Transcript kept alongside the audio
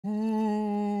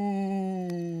Ooh.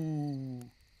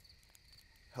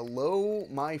 Hello,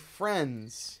 my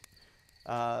friends.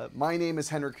 My name is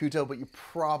Henry Kuto, but you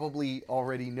probably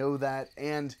already know that.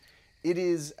 And it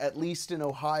is, at least in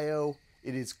Ohio,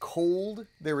 it is cold.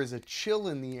 There is a chill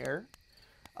in the air.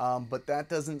 But that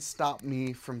doesn't stop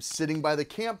me from sitting by the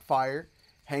campfire,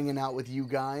 hanging out with you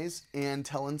guys, and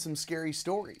telling some scary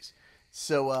stories.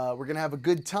 So we're going to have a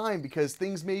good time because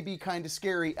things may be kind of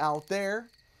scary out there.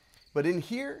 But in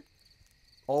here,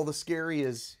 all the scary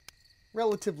is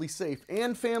relatively safe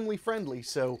and family friendly.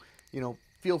 So,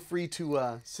 feel free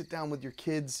to sit down with your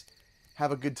kids,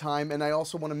 have a good time. And I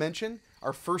also want to mention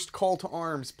our first call to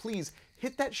arms. Please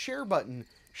hit that share button.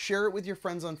 Share it with your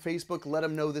friends on Facebook. Let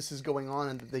them know this is going on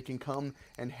and that they can come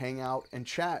and hang out and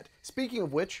chat. Speaking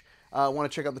of which, I want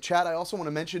to check out the chat. I also want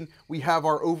to mention we have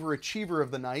our overachiever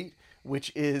of the night,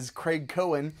 which is Craig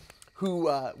Cohen, who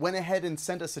went ahead and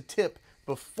sent us a tip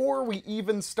before we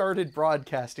even started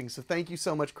broadcasting. So thank you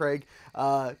so much, Craig.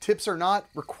 Tips are not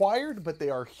required, but they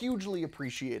are hugely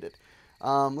appreciated.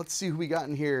 Let's see who we got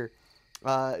in here.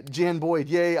 Jan Boyd,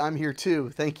 yay, I'm here too.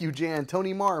 Thank you, Jan.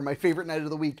 Tony Marr, my favorite night of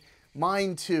the week.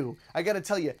 Mine too. I gotta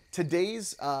tell you,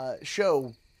 today's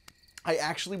show, I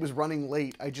actually was running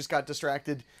late. I just got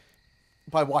distracted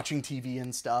by watching TV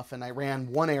and stuff, and I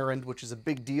ran one errand, which is a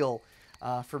big deal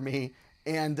for me.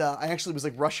 And I actually was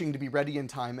like rushing to be ready in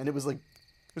time, and it was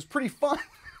pretty fun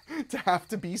to have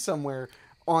to be somewhere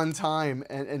on time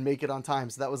and make it on time.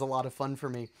 So that was a lot of fun for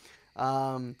me.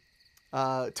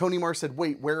 Tony Marr said,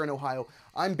 wait, where in Ohio?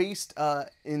 I'm based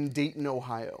in Dayton,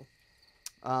 Ohio.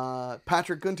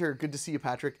 Patrick Gunter, good to see you,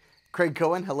 Patrick. Craig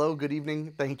Cohen, hello, good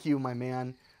evening. Thank you, my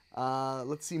man.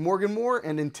 Let's see, Morgan Moore,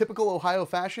 and in typical Ohio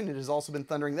fashion, it has also been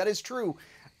thundering. That is true.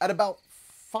 At about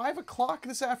 5 o'clock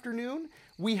this afternoon,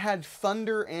 we had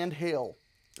thunder and hail.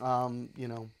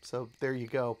 So there you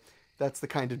go. That's the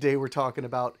kind of day we're talking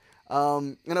about.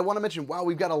 And I want to mention, wow,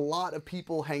 we've got a lot of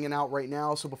people hanging out right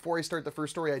now. So before I start the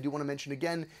first story, I do want to mention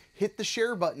again, hit the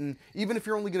share button. Even if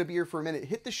you're only going to be here for a minute,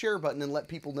 hit the share button and let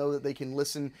people know that they can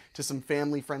listen to some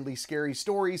family-friendly, scary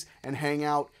stories and hang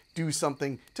out, do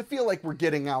something to feel like we're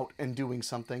getting out and doing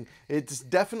something. It's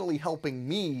definitely helping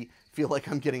me feel like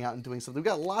I'm getting out and doing something. We've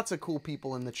got lots of cool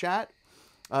people in the chat.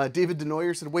 David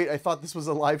Denoyer said, wait, I thought this was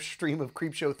a live stream of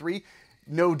Creepshow 3.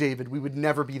 No, David, we would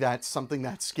never be something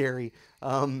that scary.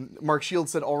 Mark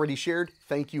Shields said, already shared.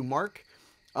 Thank you, Mark.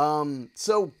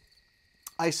 So,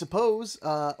 I suppose,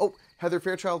 Heather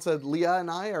Fairchild said, Leah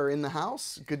and I are in the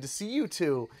house. Good to see you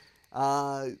two.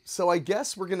 So I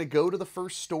guess we're going to go to the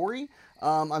first story.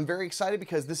 I'm very excited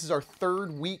because this is our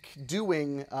third week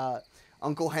doing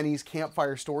Uncle Henny's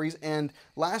Campfire Stories, and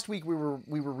last week we were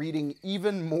reading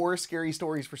Even More Scary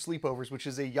Stories for Sleepovers, which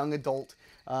is a young adult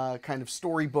kind of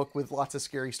storybook with lots of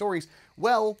scary stories.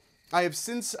 Well, I have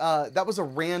since, that was a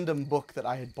random book that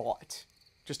I had bought,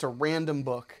 just a random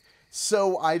book.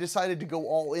 So I decided to go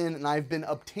all in, and I've been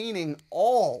obtaining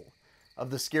all of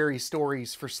the Scary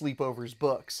Stories for Sleepovers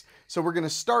books. So we're going to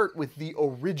start with the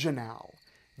original,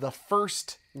 the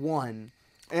first one.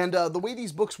 And the way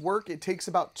these books work, it takes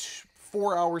about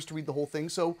 4 hours to read the whole thing.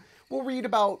 So we'll read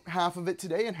about half of it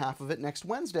today and half of it next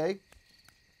Wednesday.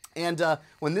 And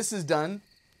when this is done,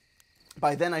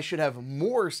 by then I should have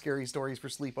more scary stories for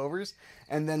sleepovers,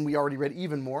 and then we already read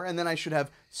even more, and then I should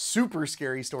have super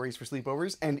scary stories for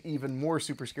sleepovers, and even more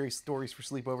super scary stories for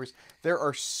sleepovers. There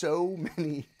are so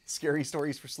many scary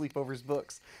stories for sleepovers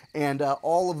books, and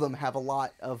all of them have a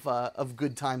lot of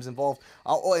good times involved.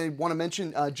 I want to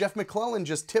mention, Jeff McClellan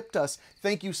just tipped us.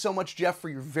 Thank you so much, Jeff, for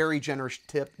your very generous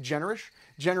tip.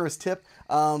 Generous tip.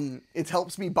 It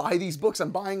helps me buy these books.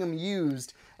 I'm buying them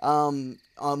used.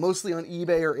 Mostly on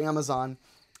eBay or Amazon,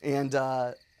 and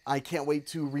I can't wait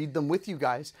to read them with you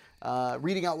guys.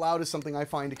 Reading out loud is something I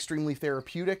find extremely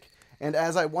therapeutic, and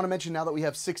as I want to mention, now that we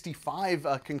have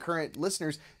 65 concurrent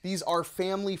listeners, these are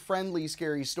family-friendly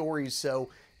scary stories, so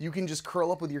you can just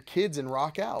curl up with your kids and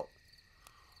rock out.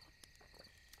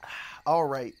 All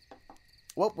right.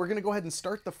 Well, we're going to go ahead and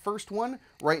start the first one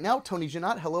right now. Tony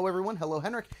Janot, hello everyone. Hello,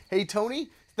 Henrik. Hey, Tony.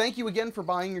 Thank you again for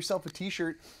buying yourself a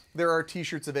t-shirt. There are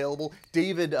t-shirts available.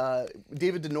 David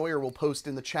Denoyer will post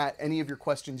in the chat any of your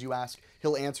questions you ask.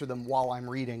 He'll answer them while I'm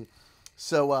reading.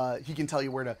 So he can tell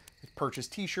you where to purchase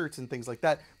t-shirts and things like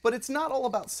that. But it's not all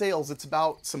about sales. It's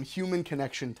about some human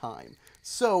connection time.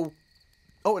 So,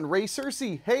 oh, and Ray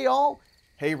Cersei. Hey, y'all.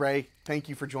 Hey, Ray. Thank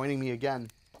you for joining me again.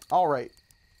 All right.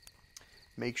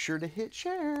 Make sure to hit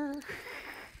share.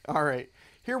 All right.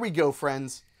 Here we go,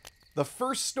 friends. The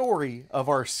first story of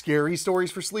our Scary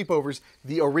Stories for Sleepovers,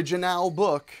 the original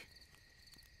book.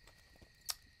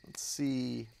 Let's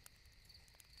see.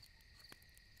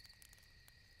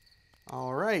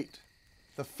 All right.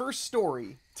 The first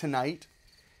story tonight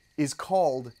is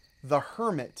called The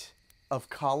Hermit of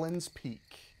Collins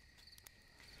Peak.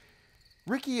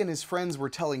 Ricky and his friends were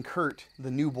telling Kurt,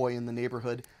 the new boy in the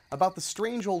neighborhood, about the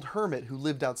strange old hermit who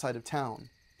lived outside of town.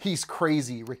 He's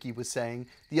crazy, Ricky was saying.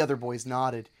 The other boys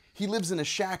nodded. He lives in a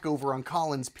shack over on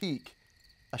Collins Peak.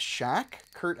 A shack?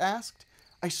 Kurt asked.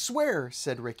 I swear,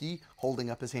 said Ricky, holding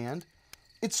up his hand.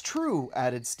 It's true,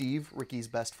 added Steve, Ricky's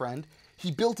best friend. He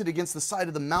built it against the side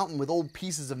of the mountain with old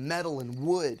pieces of metal and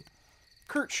wood.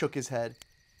 Kurt shook his head.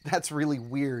 That's really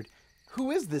weird.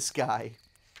 Who is this guy?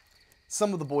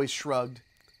 Some of the boys shrugged.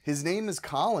 His name is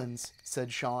Collins,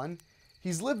 said Sean.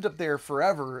 He's lived up there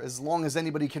forever, as long as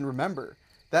anybody can remember.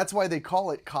 That's why they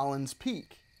call it Collins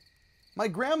Peak. My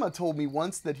grandma told me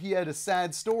once that he had a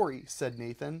sad story, said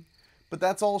Nathan. But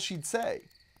that's all she'd say.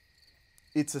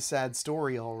 It's a sad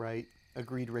story, all right,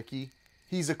 agreed Ricky.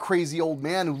 He's a crazy old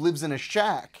man who lives in a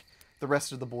shack. The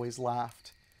rest of the boys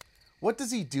laughed. What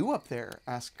does he do up there?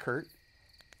 Asked Kurt.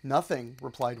 Nothing,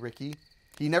 replied Ricky.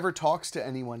 He never talks to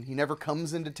anyone. He never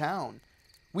comes into town.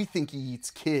 We think he eats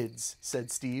kids,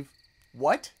 said Steve.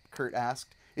 What? Kurt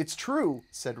asked. It's true,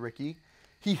 said Ricky.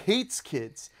 He hates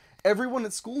kids. Everyone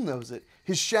at school knows it.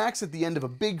 His shack's at the end of a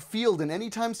big field, and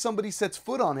anytime somebody sets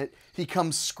foot on it, he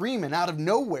comes screaming out of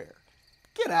nowhere.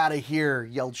 Get out of here,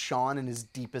 yelled Sean in his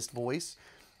deepest voice.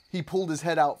 He pulled his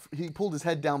head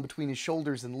down between his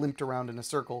shoulders and limped around in a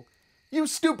circle. You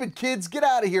stupid kids, get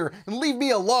out of here and leave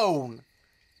me alone.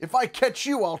 If I catch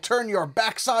you, I'll turn your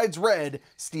backsides red,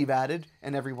 Steve added,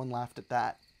 and everyone laughed at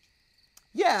that.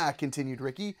 Yeah, continued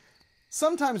Ricky.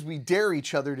 Sometimes we dare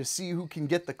each other to see who can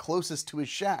get the closest to his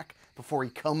shack before he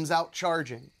comes out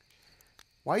charging.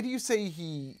 Why do you say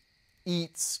he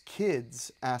eats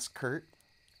kids? Asked Kurt.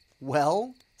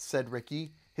 Well, said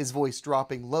Ricky, his voice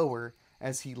dropping lower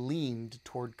as he leaned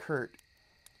toward Kurt.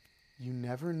 You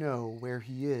never know where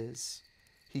he is.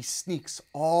 He sneaks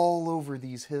all over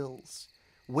these hills,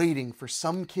 waiting for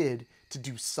some kid to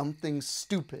do something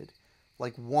stupid,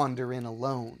 like wander in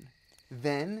alone.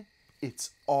 Then it's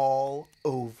all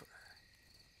over.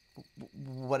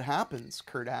 What happens?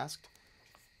 Kurt asked.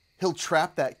 He'll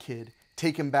trap that kid,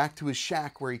 take him back to his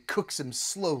shack where he cooks him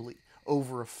slowly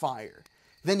over a fire.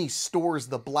 Then he stores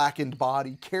the blackened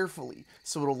body carefully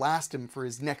so it'll last him for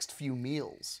his next few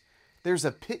meals. There's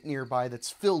a pit nearby that's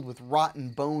filled with rotten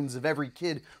bones of every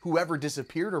kid who ever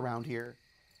disappeared around here.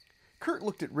 Kurt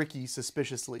looked at Ricky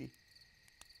suspiciously.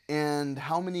 And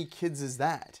how many kids is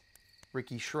that?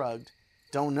 Ricky shrugged.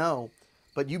 Don't know,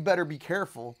 but you better be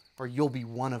careful or you'll be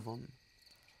one of them.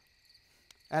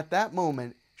 At that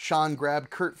moment, Sean grabbed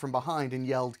Kurt from behind and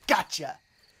yelled, Gotcha!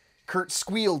 Kurt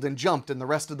squealed and jumped, and the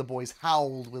rest of the boys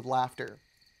howled with laughter.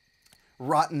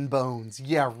 Rotten bones,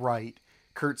 yeah right.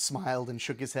 Kurt smiled and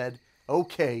shook his head.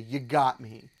 Okay, you got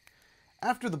me.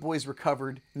 After the boys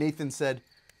recovered, Nathan said,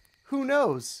 Who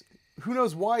knows? Who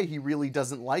knows why he really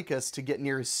doesn't like us to get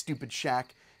near his stupid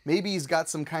shack? Maybe he's got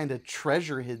some kind of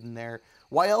treasure hidden there.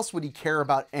 Why else would he care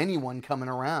about anyone coming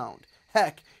around?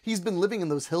 Heck, he's been living in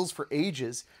those hills for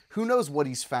ages. Who knows what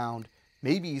he's found?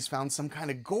 Maybe he's found some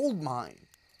kind of gold mine.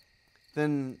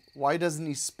 Then why doesn't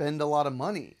he spend a lot of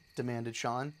money? Demanded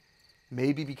Sean.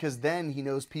 Maybe because then he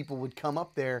knows people would come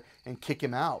up there and kick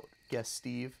him out, guessed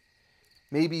Steve.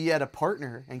 Maybe he had a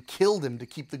partner and killed him to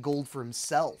keep the gold for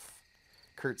himself,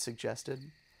 Kurt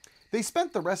suggested. They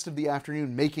spent the rest of the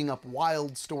afternoon making up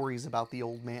wild stories about the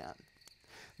old man.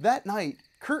 That night,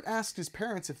 Kurt asked his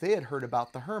parents if they had heard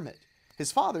about the hermit.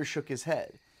 His father shook his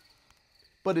head,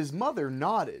 but his mother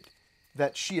nodded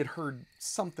that she had heard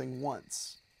something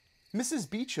once. Mrs.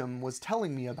 Beecham was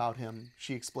telling me about him,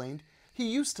 she explained. He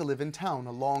used to live in town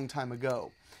a long time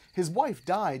ago. His wife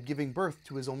died giving birth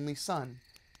to his only son.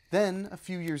 Then, a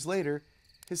few years later,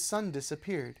 his son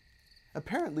disappeared.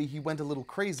 Apparently, he went a little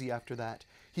crazy after that.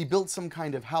 He built some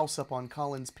kind of house up on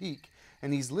Collins Peak,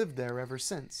 and he's lived there ever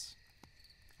since.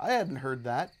 I hadn't heard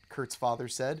that, Kurt's father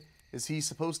said. Is he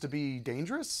supposed to be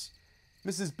dangerous?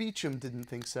 Mrs. Beecham didn't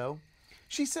think so.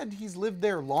 She said he's lived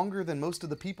there longer than most of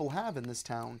the people have in this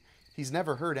town. He's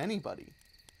never hurt anybody.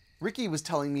 Ricky was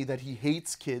telling me that he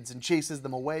hates kids and chases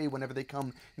them away whenever they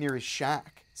come near his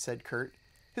shack, said Kurt.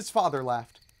 His father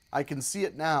laughed. I can see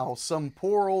it now, some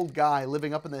poor old guy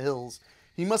living up in the hills.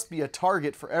 He must be a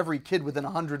target for every kid within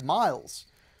 100 miles.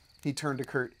 He turned to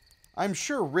Kurt. I'm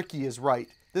sure Ricky is right.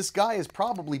 This guy has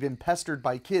probably been pestered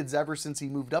by kids ever since he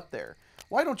moved up there.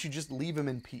 Why don't you just leave him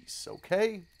in peace,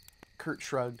 okay? Kurt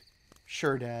shrugged.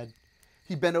 Sure, Dad.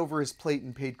 He bent over his plate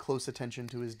and paid close attention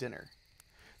to his dinner.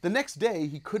 The next day,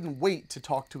 he couldn't wait to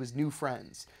talk to his new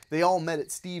friends. They all met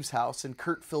at Steve's house, and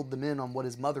Kurt filled them in on what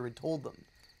his mother had told them.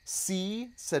 See,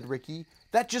 said Ricky,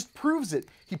 that just proves it.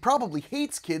 He probably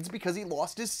hates kids because he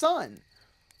lost his son.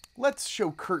 Let's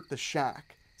show Kurt the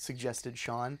shack, suggested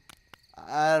Sean.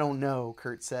 I don't know,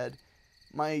 Kurt said.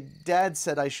 My dad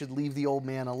said I should leave the old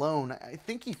man alone. I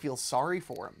think he feels sorry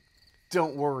for him.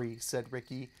 Don't worry, said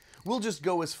Ricky. We'll just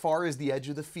go as far as the edge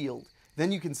of the field.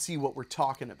 Then you can see what we're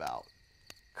talking about.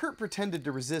 Kurt pretended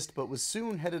to resist, but was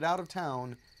soon headed out of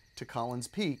town to Collins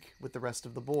Peak with the rest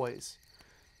of the boys.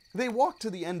 They walked to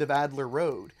the end of Adler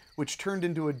Road, which turned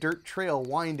into a dirt trail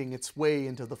winding its way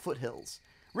into the foothills.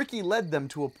 Ricky led them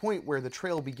to a point where the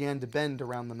trail began to bend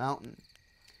around the mountain.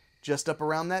 Just up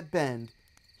around that bend,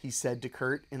 he said to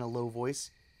Kurt in a low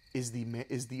voice, is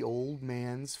the old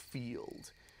man's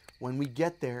field. When we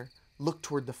get there, look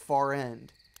toward the far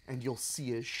end, and you'll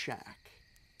see his shack.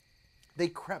 They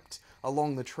crept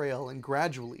along the trail, and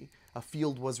gradually a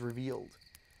field was revealed.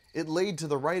 It laid to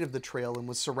the right of the trail and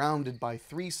was surrounded on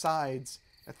three sides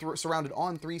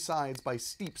by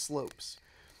steep slopes.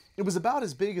 It was about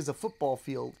as big as a football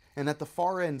field, and at the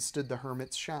far end stood the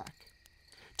hermit's shack.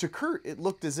 To Kurt, it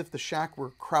looked as if the shack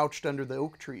were crouched under the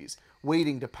oak trees,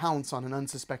 waiting to pounce on an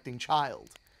unsuspecting child.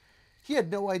 He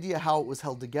had no idea how it was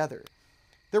held together.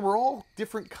 There were all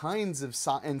different kinds of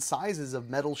and sizes of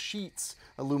metal sheets,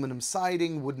 aluminum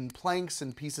siding, wooden planks,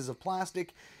 and pieces of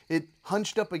plastic. It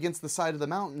hunched up against the side of the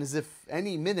mountain as if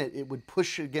any minute it would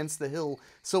push against the hill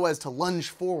so as to lunge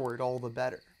forward all the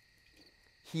better.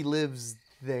 He lives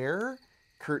there?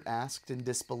 Kurt asked in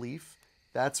disbelief.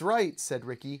 That's right, said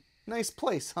Ricky. Nice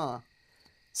place, huh?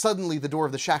 Suddenly, the door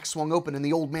of the shack swung open and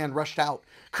the old man rushed out.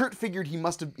 Kurt figured he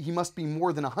must be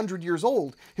more than 100 years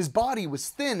old. His body was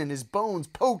thin and his bones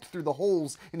poked through the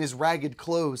holes in his ragged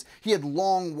clothes. He had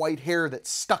long white hair that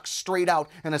stuck straight out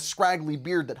and a scraggly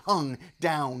beard that hung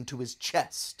down to his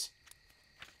chest.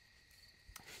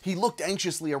 He looked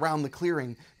anxiously around the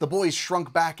clearing. The boys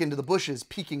shrunk back into the bushes,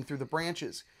 peeking through the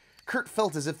branches. Kurt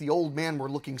felt as if the old man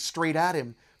were looking straight at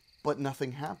him, but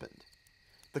nothing happened.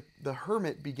 The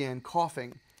hermit began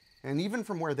coughing, and even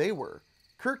from where they were,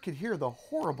 Kurt could hear the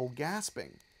horrible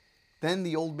gasping. Then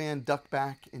the old man ducked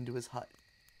back into his hut.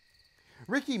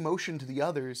 Ricky motioned to the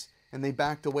others, and they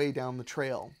backed away down the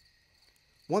trail.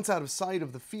 Once out of sight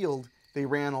of the field, they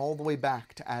ran all the way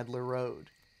back to Adler Road.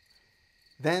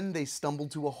 Then they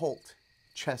stumbled to a halt,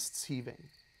 chests heaving.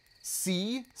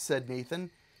 See, said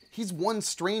Nathan, he's one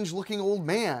strange-looking old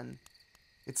man.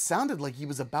 It sounded like he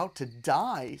was about to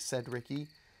die, said Ricky.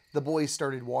 The boys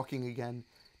started walking again.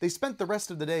 They spent the rest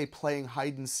of the day playing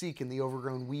hide-and-seek in the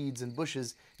overgrown weeds and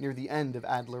bushes near the end of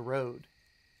Adler Road.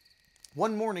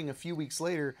 One morning, a few weeks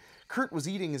later, Kurt was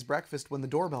eating his breakfast when the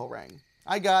doorbell rang.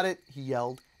 I got it, he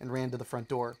yelled, and ran to the front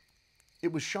door.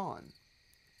 It was Sean.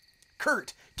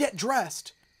 Kurt, get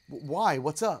dressed! Why?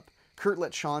 What's up? Kurt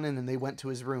let Sean in and they went to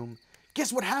his room.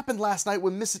 Guess what happened last night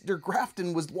when Mr.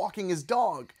 Grafton was walking his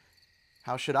dog?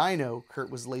 How should I know? Kurt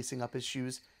was lacing up his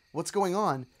shoes. What's going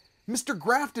on? Mr.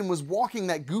 Grafton was walking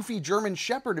that goofy German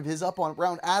shepherd of his up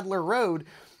around Adler Road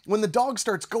when the dog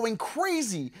starts going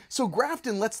crazy. So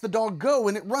Grafton lets the dog go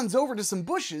and it runs over to some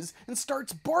bushes and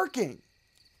starts barking.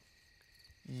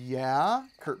 Yeah,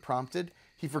 Kurt prompted.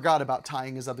 He forgot about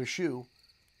tying his other shoe.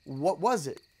 What was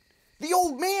it? The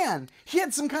old man! He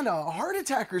had some kind of heart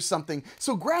attack or something.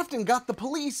 So Grafton got the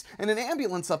police and an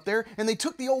ambulance up there and they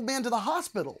took the old man to the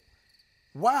hospital.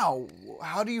 Wow,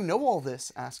 how do you know all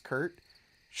this? Asked Kurt.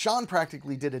 Sean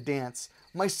practically did a dance.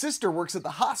 My sister works at the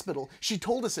hospital. She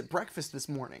told us at breakfast this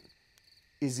morning.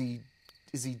 Is he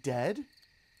dead?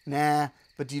 Nah,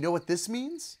 but do you know what this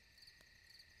means?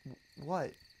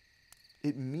 What?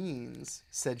 It means,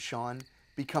 said Sean,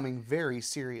 becoming very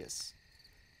serious,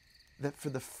 that for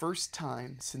the first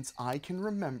time since I can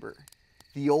remember,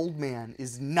 the old man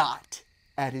is not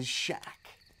at his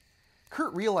shack.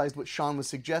 Kurt realized what Sean was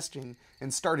suggesting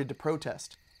and started to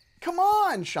protest. Come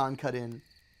on, Sean cut in.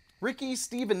 Ricky,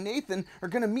 Steve, and Nathan are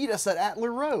going to meet us at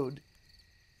Adler Road.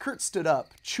 Kurt stood up,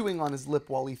 chewing on his lip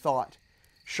while he thought.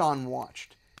 Sean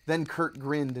watched. Then Kurt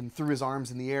grinned and threw his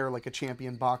arms in the air like a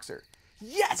champion boxer.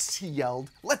 Yes, he yelled.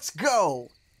 Let's go!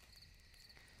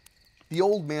 The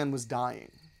old man was dying,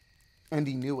 and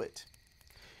he knew it.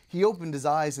 He opened his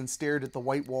eyes and stared at the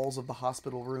white walls of the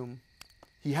hospital room.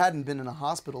 He hadn't been in a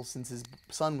hospital since his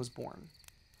son was born.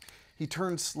 He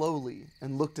turned slowly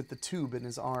and looked at the tube in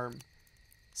his arm,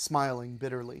 smiling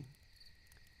bitterly.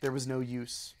 There was no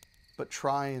use, but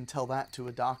try and tell that to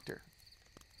a doctor.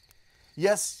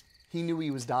 Yes, he knew he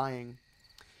was dying.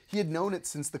 He had known it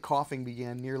since the coughing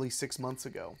began nearly 6 months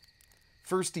ago.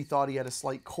 First he thought he had a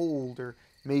slight cold or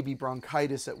maybe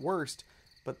bronchitis at worst,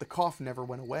 but the cough never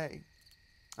went away.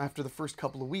 After the first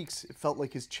couple of weeks, it felt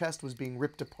like his chest was being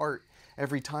ripped apart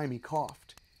every time he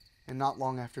coughed, and not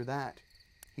long after that,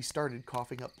 he started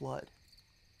coughing up blood.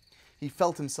 He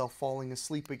felt himself falling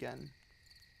asleep again.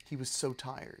 He was so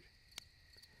tired.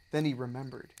 Then he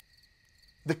remembered.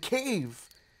 The cave!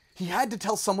 He had to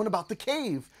tell someone about the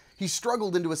cave! He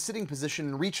struggled into a sitting position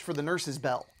and reached for the nurse's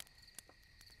bell.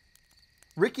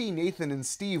 Ricky, Nathan, and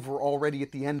Steve were already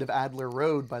at the end of Adler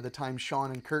Road by the time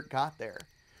Sean and Kurt got there.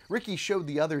 Ricky showed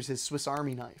the others his Swiss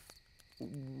Army knife.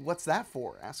 "What's that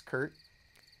for?" asked Kurt.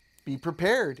 "Be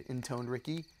prepared," intoned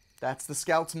Ricky. "That's the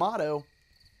Scouts' motto."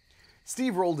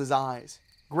 Steve rolled his eyes.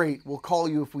 "Great, we'll call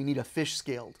you if we need a fish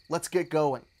scaled. Let's get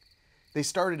going." They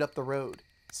started up the road.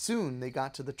 Soon they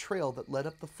got to the trail that led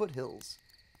up the foothills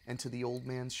and to the old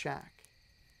man's shack.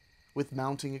 With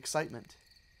mounting excitement,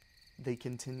 they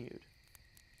continued.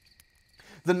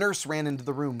 The nurse ran into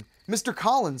the room. "Mr.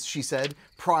 Collins," she said,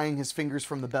 prying his fingers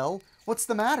from the bell. "What's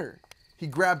the matter?" He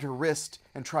grabbed her wrist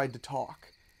and tried to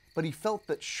talk, but he felt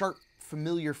that sharp,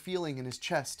 familiar feeling in his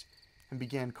chest and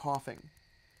began coughing.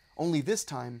 Only this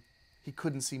time, he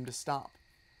couldn't seem to stop.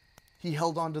 He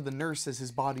held on to the nurse as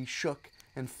his body shook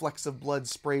and flecks of blood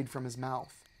sprayed from his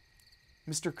mouth.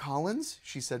 "Mr. Collins?"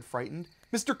 she said, frightened.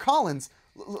 "Mr. Collins,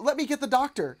 let me get the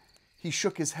doctor." He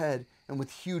shook his head, and with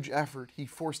huge effort, he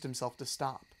forced himself to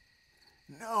stop.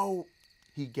 "No,"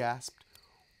 he gasped.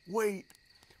 "Wait,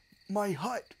 my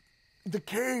hut, the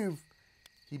cave."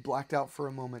 He blacked out for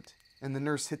a moment, and the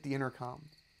nurse hit the intercom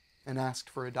and asked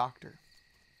for a doctor.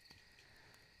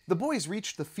 The boys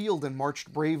reached the field and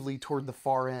marched bravely toward the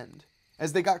far end.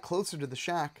 As they got closer to the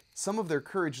shack, some of their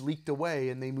courage leaked away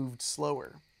and they moved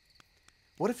slower.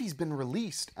 "What if he's been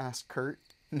released?" asked Kurt.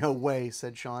 "No way,"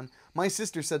 said Sean. "My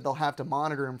sister said they'll have to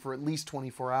monitor him for at least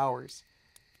 24 hours.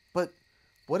 "But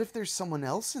what if there's someone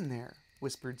else in there?"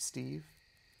 whispered Steve.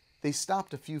 They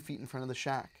stopped a few feet in front of the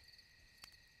shack.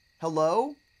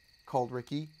 "Hello?" called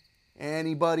Ricky.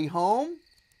 "Anybody home?"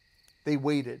 They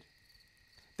waited,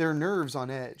 their nerves on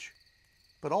edge,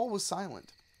 but all was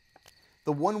silent.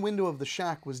 The one window of the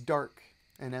shack was dark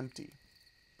and empty.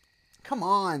 "Come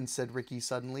on," said Ricky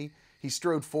suddenly. He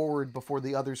strode forward before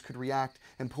the others could react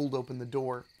and pulled open the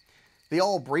door. They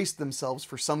all braced themselves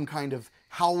for some kind of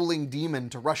howling demon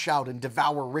to rush out and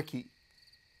devour Ricky.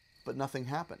 But nothing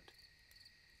happened.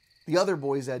 The other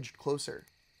boys edged closer.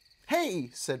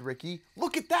 "Hey," said Ricky,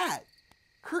 "look at that!"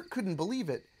 Kurt couldn't believe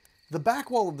it. The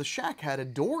back wall of the shack had a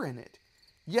door in it.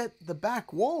 Yet the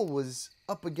back wall was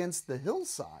up against the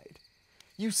hillside.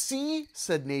 "You see,"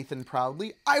 said Nathan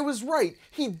proudly, "I was right.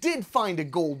 He did find a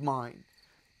gold mine."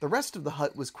 The rest of the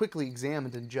hut was quickly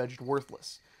examined and judged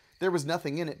worthless. There was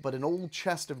nothing in it but an old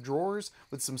chest of drawers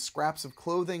with some scraps of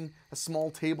clothing, a small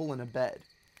table, and a bed.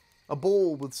 A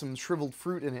bowl with some shriveled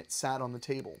fruit in it sat on the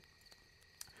table.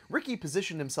 Ricky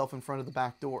positioned himself in front of the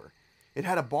back door. It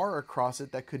had a bar across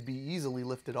it that could be easily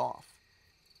lifted off.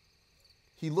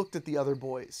 He looked at the other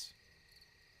boys.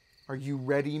 "Are you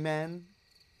ready, men?"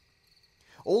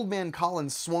 Old Man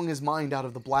Collins swung his mind out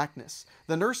of the blackness.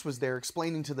 The nurse was there,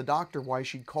 explaining to the doctor why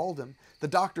she'd called him. The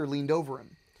doctor leaned over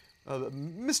him.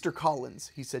 "Mr. Collins,"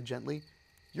 he said gently,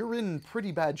 "you're in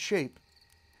pretty bad shape."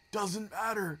 "Doesn't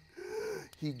matter,"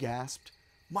 he gasped.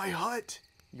 "My hut."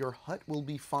 "Your hut will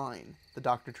be fine," the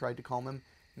doctor tried to calm him.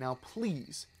 "Now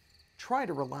please, try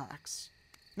to relax."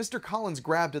 Mr. Collins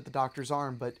grabbed at the doctor's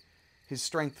arm, but his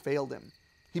strength failed him.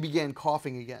 He began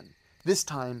coughing again. This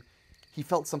time, he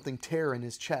felt something tear in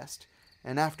his chest,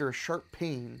 and after a sharp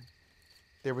pain,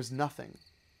 there was nothing.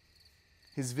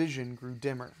 His vision grew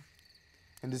dimmer,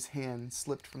 and his hand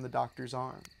slipped from the doctor's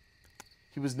arm.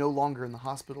 He was no longer in the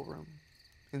hospital room.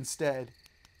 Instead,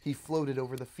 he floated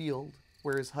over the field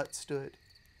where his hut stood.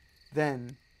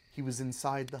 Then, he was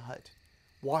inside the hut,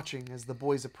 watching as the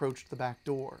boys approached the back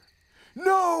door.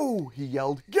 "No!" he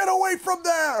yelled. "Get away from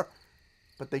there!"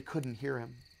 But they couldn't hear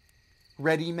him.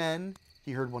 "Ready, men?"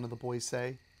 he heard one of the boys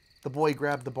say. The boy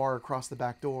grabbed the bar across the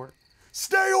back door.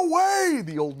 "Stay away!"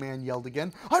 the old man yelled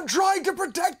again. "I'm trying to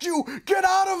protect you! Get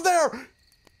out of there!"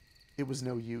 It was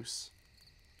no use.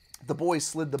 The boy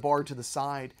slid the bar to the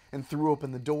side and threw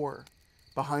open the door.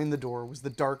 Behind the door was the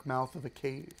dark mouth of a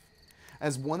cave.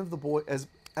 As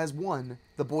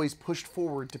the boys pushed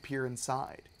forward to peer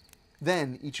inside.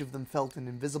 Then each of them felt an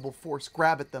invisible force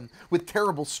grab at them with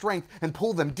terrible strength and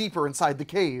pull them deeper inside the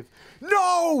cave.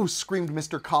 "No!" screamed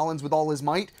Mr. Collins with all his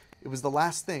might. It was the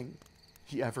last thing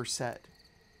he ever said.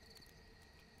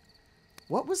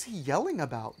 "What was he yelling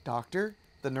about, Doctor?"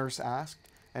 the nurse asked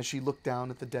as she looked down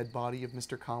at the dead body of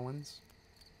Mr. Collins.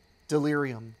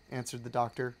 "Delirium," answered the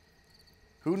doctor.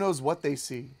 "Who knows what they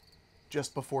see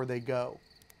just before they go."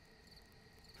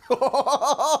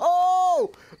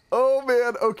 Oh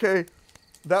man, okay.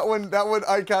 That one,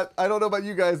 I don't know about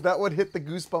you guys. That one hit the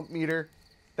goosebump meter.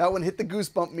 That one hit the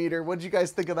goosebump meter. What did you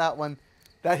guys think of that one?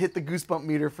 That hit the goosebump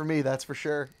meter for me, that's for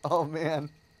sure. Oh, man.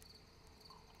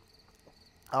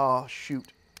 Oh,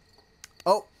 shoot.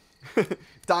 Oh,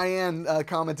 Diane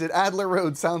commented, Adler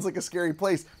Road sounds like a scary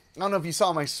place. I don't know if you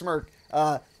saw my smirk.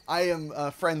 I am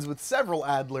friends with several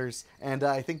Adlers, and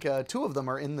I think 2 of them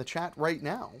are in the chat right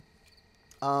now.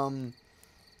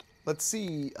 Let's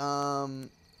see.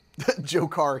 Joe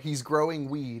Carr, he's growing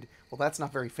weed. Well, that's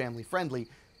not very family friendly,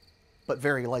 but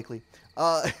very likely.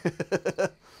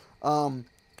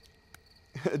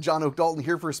 John Oak Dalton,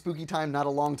 here for a spooky time, not a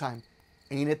long time.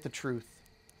 Ain't it the truth?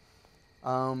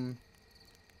 Let's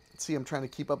see, I'm trying to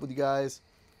keep up with you guys.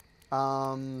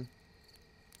 Oh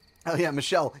yeah,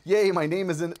 Michelle. Yay, my name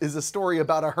is a story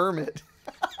about a hermit.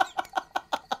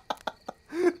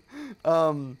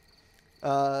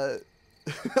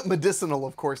 Medicinal,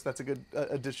 of course. That's a good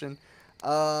addition.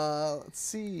 Let's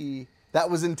see.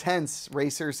 That was intense, Ray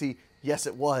Cersei. Yes,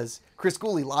 it was. Chris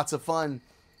Cooley, lots of fun.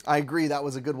 I agree, that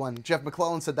was a good one. Jeff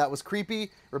McClellan said that was creepy.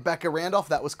 Rebecca Randolph,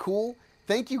 that was cool.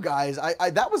 Thank you, guys.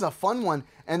 That was a fun one,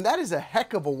 and that is a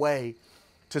heck of a way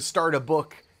to start a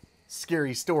book.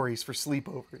 Scary stories for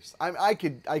sleepovers. I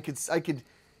could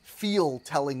feel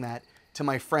telling that to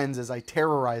my friends as I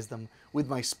terrorize them with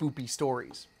my spoopy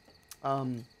stories. Let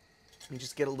me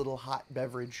just get a little hot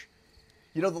beverage.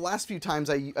 You know, the last few times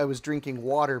I was drinking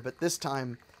water, but this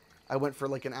time I went for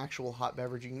like an actual hot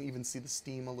beverage. You can even see the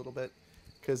steam a little bit,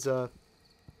 because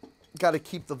got to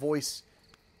keep the voice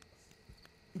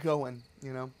going,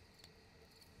 you know.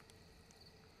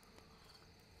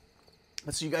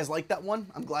 So you guys like that one?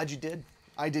 I'm glad you did.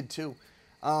 I did too.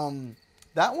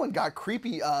 That one got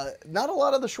creepy. Not a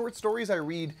lot of the short stories I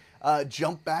read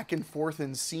jump back and forth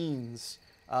in scenes,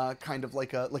 kind of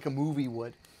like a movie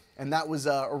would, and that was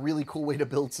a really cool way to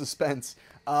build suspense.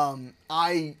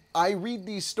 I read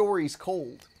these stories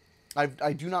cold.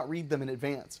 I do not read them in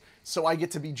advance, so I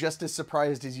get to be just as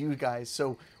surprised as you guys.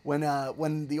 So when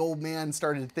the old man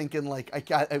started thinking like,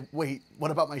 wait,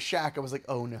 what about my shack? I was like,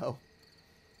 oh no.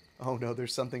 Oh no,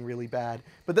 there's something really bad.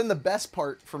 But then the best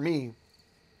part for me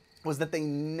was that they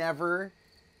never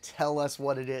tell us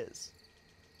what it is,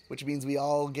 which means we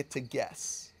all get to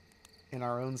guess in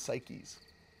our own psyches.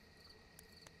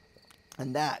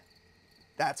 And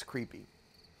that's creepy.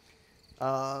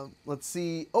 Let's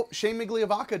see. Oh, Shane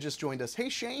Migliavaca just joined us. Hey,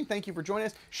 Shane, thank you for joining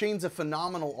us. Shane's a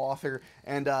phenomenal author,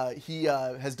 and he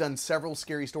has done several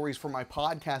scary stories for my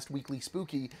podcast, Weekly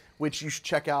Spooky, which you should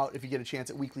check out if you get a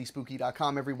chance at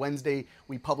weeklyspooky.com. Every Wednesday,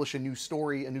 we publish a new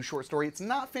story, a new short story. It's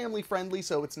not family-friendly,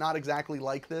 so it's not exactly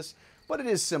like this, but it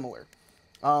is similar.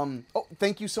 Oh,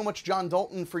 thank you so much, John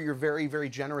Dalton, for your very, very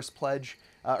generous pledge,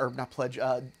 or not pledge,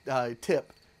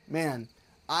 tip. Man,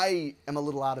 I am a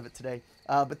little out of it today.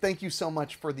 But thank you so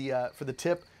much for the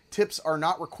tip. Tips are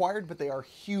not required, but they are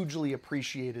hugely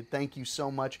appreciated. Thank you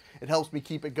so much. It helps me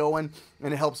keep it going,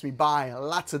 and it helps me buy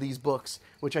lots of these books,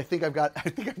 which I think I've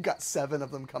got 7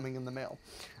 of them coming in the mail.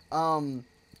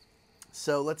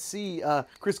 So let's see.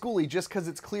 Chris Cooley, just because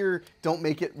it's clear, don't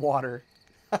make it water.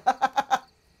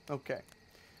 Okay.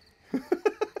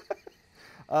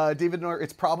 David Nor,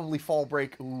 it's probably fall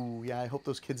break. Ooh, yeah, I hope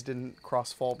those kids didn't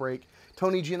cross fall break.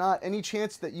 Tony Giannot, any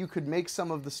chance that you could make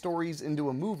some of the stories into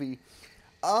a movie?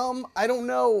 I don't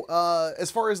know.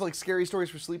 As far as like scary stories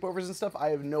for sleepovers and stuff, I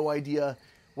have no idea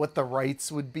what the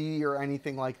rights would be or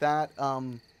anything like that.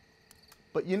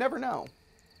 But you never know.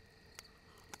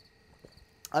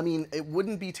 I mean, it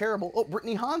wouldn't be terrible. Oh,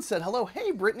 Brittany Hahn said hello.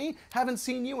 Hey, Brittany, haven't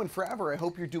seen you in forever. I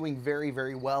hope you're doing very,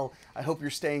 very well. I hope you're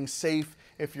staying safe.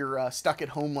 If you're stuck at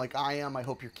home like I am, I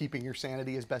hope you're keeping your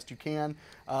sanity as best you can.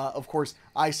 Of course,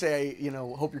 I say, you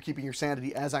know, hope you're keeping your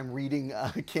sanity as I'm reading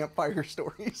Campfire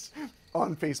stories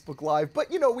on Facebook Live.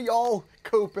 But, you know, we all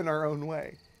cope in our own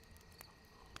way.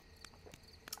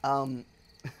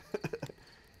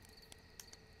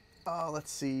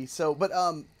 Let's see. So, but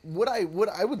what I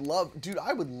would love, dude,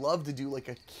 I would love to do like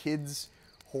a kids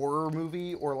horror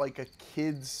movie or like a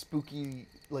kids spooky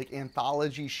like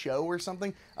anthology show or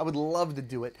something. I would love to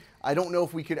do it. I don't know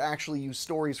if we could actually use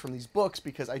stories from these books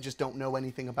because I just don't know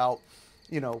anything about,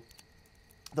 you know,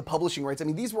 the publishing rights. I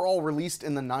mean, these were all released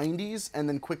in the 90s and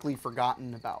then quickly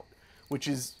forgotten about, which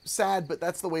is sad, but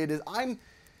that's the way it is.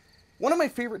 One of my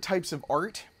favorite types of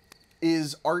art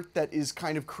is art that is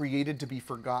kind of created to be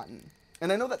forgotten.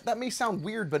 And I know that may sound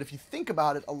weird, but if you think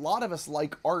about it, a lot of us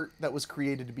like art that was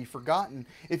created to be forgotten.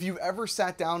 If you've ever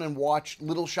sat down and watched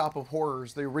Little Shop of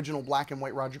Horrors, the original black and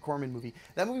white Roger Corman movie,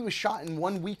 that movie was shot in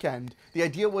one weekend. The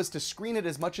idea was to screen it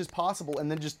as much as possible and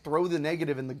then just throw the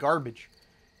negative in the garbage.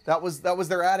 That was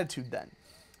their attitude then.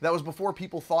 That was before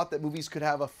people thought that movies could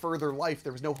have a further life.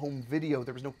 There was no home video.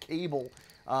 There was no cable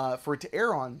for it to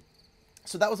air on.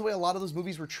 So that was the way a lot of those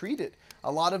movies were treated.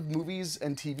 A lot of movies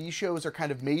and TV shows are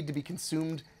kind of made to be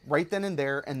consumed right then and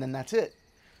there, and then that's it.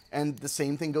 And the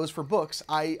same thing goes for books.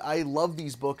 I love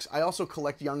these books. I also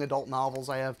collect young adult novels.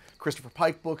 I have Christopher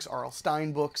Pike books, R.L.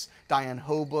 Stine books, Diane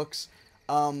Ho books.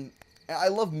 I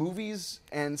love movies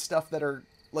and stuff that are,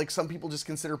 like some people just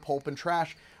consider pulp and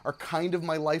trash, are kind of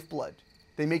my lifeblood.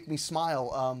 They make me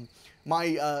smile.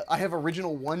 I have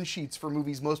original one-sheets for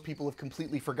movies most people have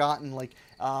completely forgotten. Like,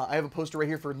 I have a poster right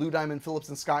here for Lou Diamond Phillips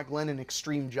and Scott Glenn in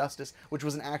Extreme Justice, which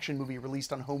was an action movie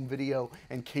released on home video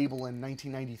and cable in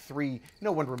 1993.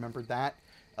 No one remembered that.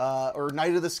 Or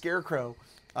Night of the Scarecrow,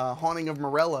 Haunting of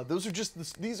Morella. These are just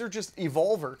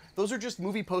Evolver. Those are just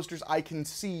movie posters I can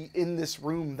see in this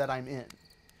room that I'm in.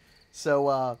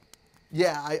 So,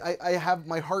 yeah, I have,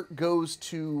 my heart goes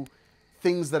to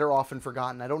things that are often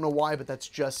forgotten. I don't know why, but that's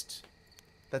just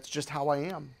how I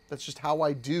am. That's just how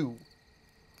I do.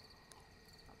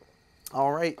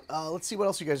 All right, let's see what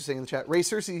else you guys are saying in the chat. Ray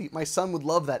Cersei, my son would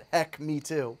love that. Heck, me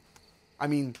too. I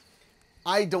mean,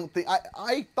 I don't think...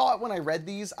 I thought when I read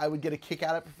these, I would get a kick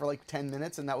out of it for like 10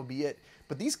 minutes, and that would be it.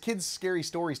 But these kids' scary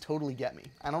stories totally get me.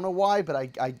 I don't know why, but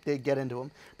I did get into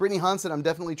them. Brittany Hansen, I'm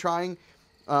definitely trying.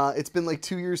 It's been like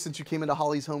 2 years since you came into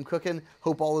Holly's Home Cooking.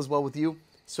 Hope all is well with you.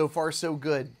 So far, so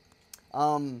good.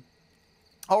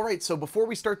 All right, so before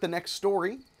we start the next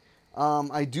story,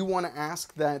 I do want to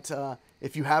ask that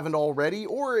if you haven't already,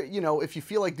 or, you know, if you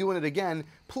feel like doing it again,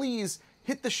 please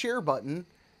hit the share button.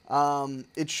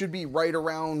 It should be right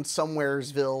around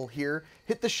somewheresville here.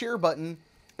 Hit the share button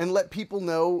and let people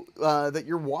know that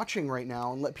you're watching right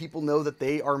now, and let people know that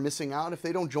they are missing out if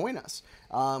they don't join us.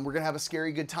 We're going to have a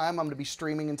scary good time. I'm going to be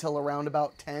streaming until around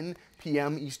about 10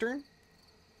 p.m. Eastern,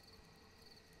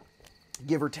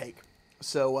 give or take.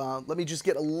 So let me just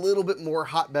get a little bit more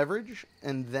hot beverage,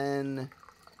 and then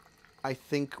I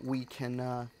think we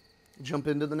can jump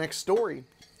into the next story.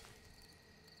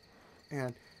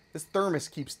 And this thermos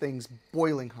keeps things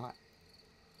boiling hot.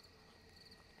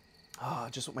 Ah,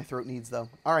 just what my throat needs, though.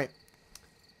 All right.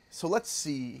 So let's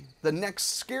see. The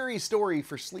next scary story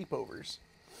for sleepovers.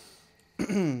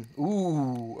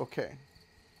 Ooh, okay.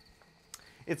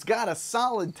 It's got a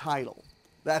solid title.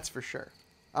 That's for sure.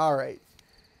 All right.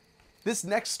 This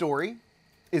next story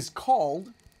is called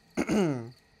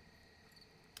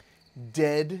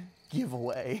Dead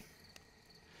Giveaway.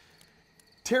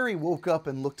 Terry woke up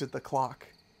and looked at the clock.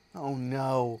 Oh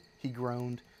no, he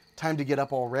groaned. Time to get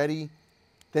up already?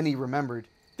 Then he remembered.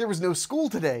 There was no school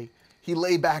today. He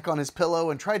lay back on his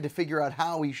pillow and tried to figure out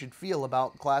how he should feel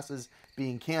about classes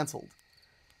being canceled.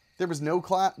 There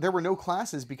were no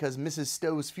classes because Mrs.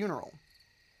 Stowe's funeral.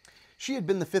 She had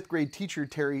been the fifth grade teacher,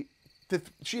 Terry's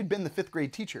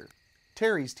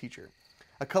teacher.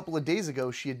 A couple of days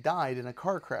ago, she had died in a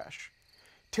car crash.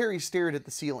 Terry stared at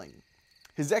the ceiling.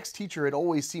 His ex-teacher had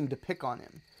always seemed to pick on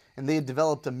him, and they had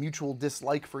developed a mutual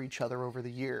dislike for each other over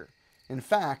the year. In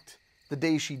fact, the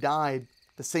day she died,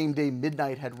 the same day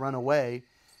Midnight had run away,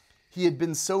 he had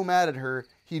been so mad at her,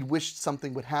 he'd wished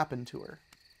something would happen to her.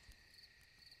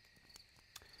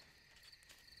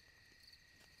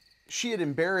 She had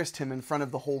embarrassed him in front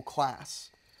of the whole class.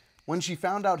 When she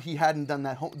found out he hadn't done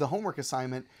the homework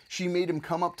assignment, she made him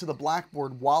come up to the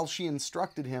blackboard while she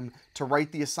instructed him to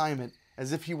write the assignment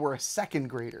as if he were a second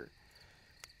grader.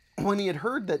 When he had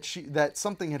heard that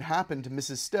something had happened to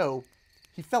Mrs. Stowe,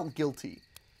 he felt guilty.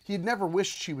 He had never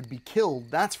wished she would be killed,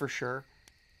 that's for sure.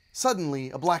 Suddenly,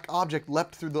 a black object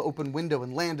leapt through the open window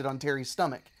and landed on Terry's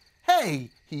stomach. "Hey!"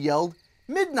 he yelled.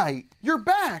 "Midnight! You're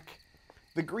back!"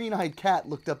 The green-eyed cat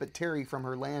looked up at Terry from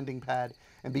her landing pad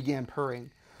and began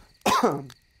purring.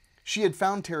 She had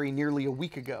found Terry nearly a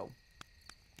week ago.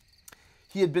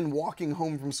 He had been walking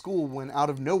home from school when, out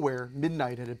of nowhere,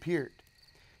 Midnight had appeared.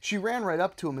 She ran right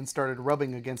up to him and started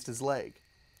rubbing against his leg.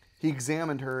 He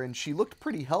examined her, and she looked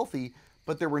pretty healthy,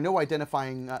 but there was no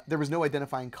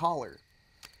identifying collar.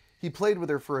 He played with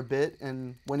her for a bit,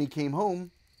 and when he came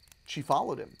home, she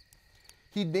followed him.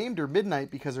 He'd named her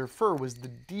Midnight because her fur was the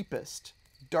deepest,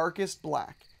 darkest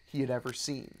black he had ever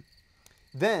seen.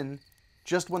 Then,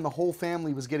 just when the whole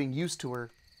family was getting used to her,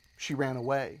 she ran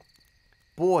away.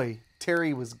 Boy,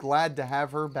 Terry was glad to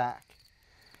have her back.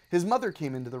 His mother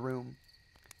came into the room.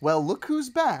 "Well, look who's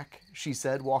back," she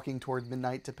said, walking toward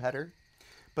Midnight to pet her.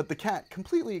 But the cat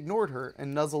completely ignored her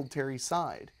and nuzzled Terry's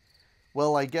side.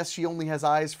 "Well, I guess she only has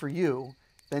eyes for you."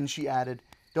 Then she added,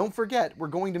 "Don't forget, we're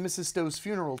going to Mrs. Stowe's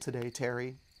funeral today,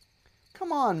 Terry."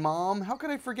 "Come on, Mom, how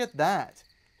could I forget that?"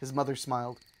 His mother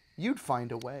smiled. "You'd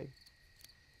find a way."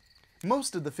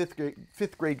 Most of the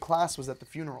fifth grade class was at the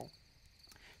funeral.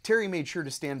 Terry made sure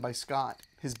to stand by Scott,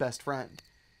 his best friend.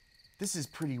 "This is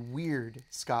pretty weird,"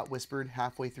 Scott whispered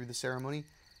halfway through the ceremony.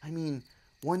 "I mean,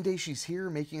 one day she's here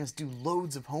making us do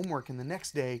loads of homework, and the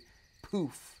next day,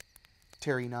 poof."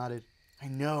 Terry nodded. "I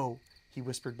know," he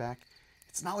whispered back.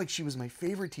 "It's not like she was my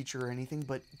favorite teacher or anything,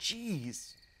 but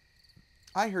geez."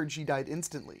 "I heard she died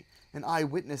instantly. An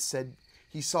eyewitness said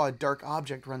he saw a dark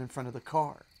object run in front of the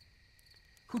car."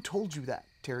 "Who told you that?"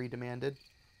 Terry demanded.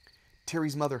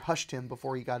 Terry's mother hushed him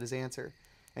before he got his answer,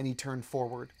 and he turned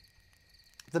forward.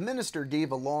 The minister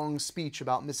gave a long speech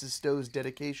about Mrs. Stowe's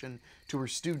dedication to her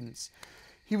students.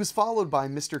 He was followed by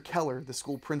Mr. Keller, the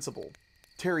school principal.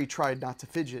 Terry tried not to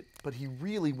fidget, but he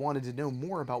really wanted to know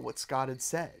more about what Scott had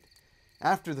said.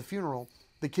 After the funeral,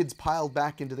 the kids piled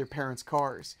back into their parents'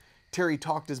 cars. Terry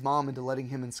talked his mom into letting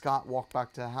him and Scott walk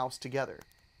back to the house together.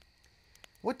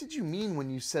 "What did you mean when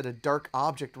you said a dark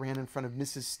object ran in front of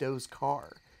Mrs. Stowe's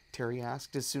car?" Terry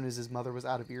asked as soon as his mother was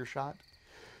out of earshot.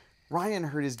 "Ryan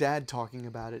heard his dad talking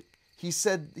about it. He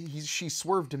said she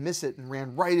swerved to miss it and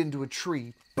ran right into a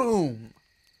tree. Boom!"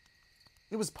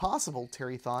 It was possible,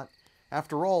 Terry thought.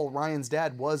 After all, Ryan's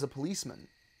dad was a policeman.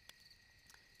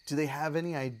 "Do they have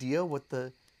any idea what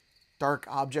the dark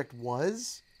object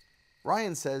was?"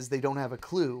 "Ryan says they don't have a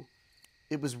clue.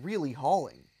 It was really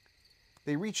hauling."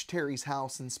 They reached Terry's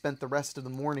house and spent the rest of the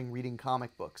morning reading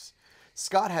comic books.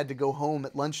 Scott had to go home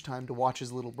at lunchtime to watch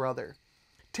his little brother.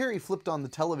 Terry flipped on the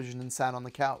television and sat on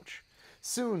the couch.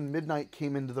 Soon, Midnight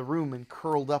came into the room and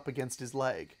curled up against his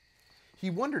leg. He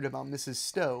wondered about Mrs.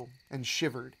 Stowe and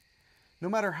shivered. No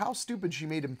matter how stupid she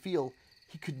made him feel,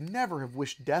 he could never have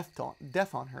wished death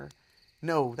on her.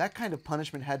 No, that kind of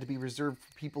punishment had to be reserved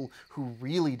for people who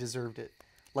really deserved it,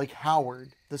 like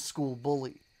Howard, the school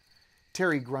bully.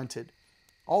 Terry grunted.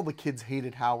 All the kids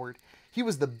hated Howard. He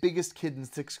was the biggest kid in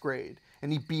 6th grade,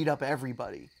 and he beat up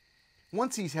everybody.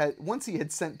 Once he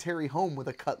had sent Terry home with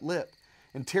a cut lip,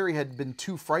 and Terry had been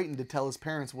too frightened to tell his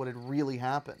parents what had really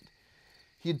happened.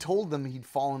 He had told them he'd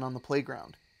fallen on the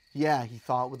playground. Yeah, he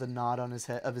thought with a nod on his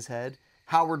head,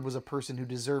 Howard was a person who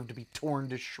deserved to be torn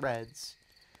to shreds.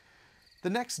 The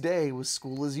next day was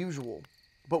school as usual,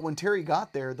 but when Terry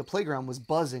got there, the playground was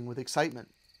buzzing with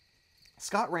excitement.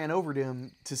 Scott ran over to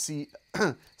him as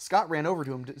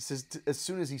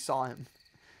soon as he saw him.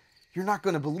 "You're not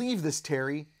going to believe this,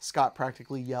 Terry," Scott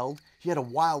practically yelled. He had a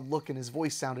wild look and his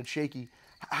voice sounded shaky.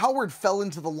 "Howard fell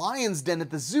into the lion's den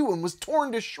at the zoo and was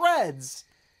torn to shreds."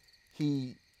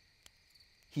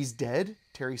 He's dead?"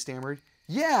 Terry stammered.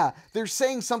 "Yeah, they're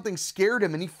saying something scared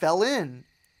him and he fell in."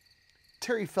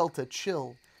 Terry felt a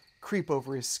chill creep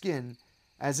over his skin,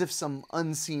 as if some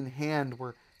unseen hand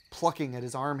were plucking at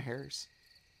his arm hairs.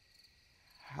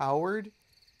 "Howard?"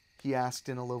 he asked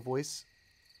in a low voice.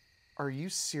 "Are you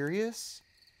serious?"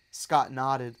 Scott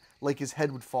nodded, like his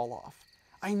head would fall off.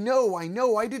 I know,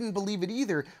 I didn't believe it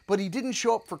either, but he didn't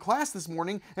show up for class this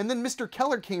morning, and then Mr.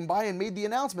 Keller came by and made the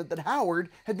announcement that Howard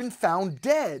had been found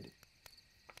dead."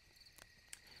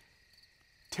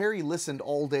 Terry listened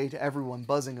all day to everyone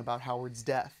buzzing about Howard's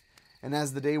death, and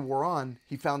as the day wore on,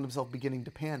 he found himself beginning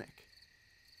to panic.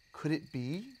 Could it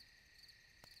be?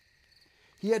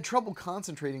 He had trouble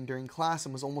concentrating during class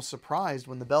and was almost surprised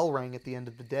when the bell rang at the end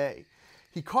of the day.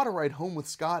 He caught a ride home with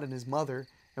Scott and his mother,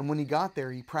 and when he got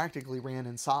there, he practically ran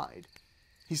inside.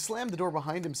 He slammed the door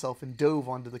behind himself and dove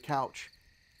onto the couch.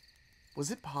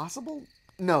 Was it possible?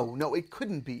 No, it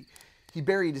couldn't be. He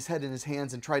buried his head in his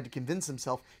hands and tried to convince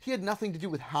himself he had nothing to do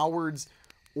with Howard's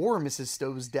or Mrs.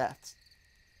 Stowe's deaths.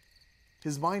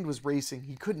 His mind was racing.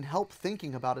 He couldn't help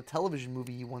thinking about a television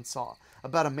movie he once saw,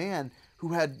 about a man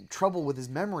who had trouble with his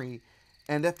memory,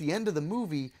 and at the end of the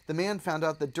movie, the man found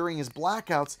out that during his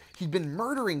blackouts, he'd been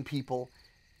murdering people.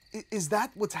 Is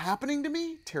that what's happening to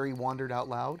me? Terry wondered out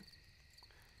loud.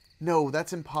 No,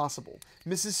 that's impossible.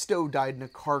 Mrs. Stowe died in a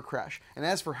car crash, and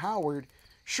as for Howard,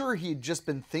 sure, he had just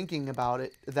been thinking about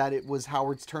it, that it was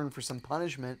Howard's turn for some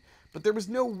punishment, but there was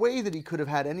no way that he could have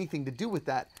had anything to do with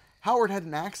that. Howard had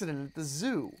an accident at the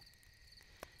zoo.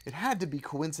 It had to be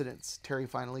coincidence, Terry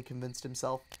finally convinced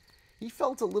himself. He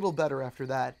felt a little better after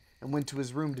that and went to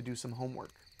his room to do some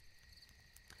homework.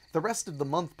 The rest of the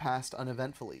month passed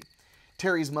uneventfully.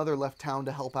 Terry's mother left town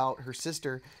to help out her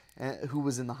sister, who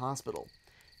was in the hospital.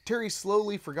 Terry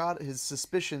slowly forgot his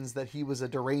suspicions that he was a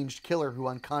deranged killer who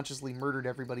unconsciously murdered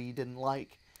everybody he didn't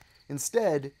like.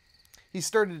 Instead, he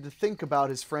started to think about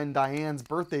his friend Diane's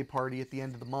birthday party at the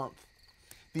end of the month.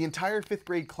 The entire 5th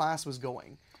grade class was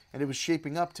going, and it was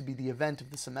shaping up to be the event of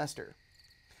the semester.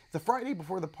 The Friday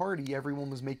before the party, everyone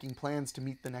was making plans to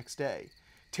meet the next day.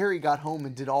 Terry got home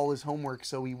and did all his homework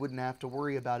so he wouldn't have to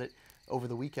worry about it over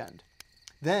the weekend.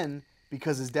 Then,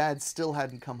 because his dad still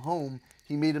hadn't come home,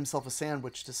 he made himself a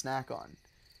sandwich to snack on.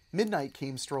 Midnight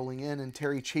came strolling in, and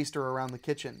Terry chased her around the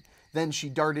kitchen. Then she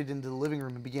darted into the living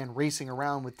room and began racing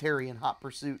around with Terry in hot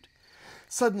pursuit.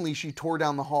 Suddenly, she tore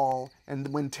down the hall,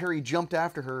 and when Terry jumped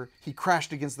after her, he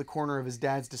crashed against the corner of his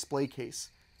dad's display case.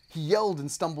 He yelled and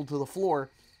stumbled to the floor.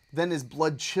 Then his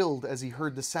blood chilled as he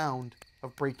heard the sound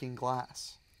of breaking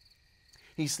glass.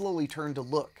 He slowly turned to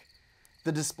look.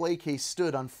 The display case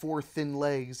stood on 4 thin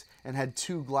legs and had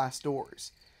 2 glass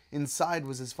doors. Inside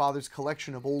was his father's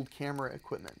collection of old camera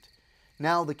equipment.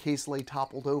 Now the case lay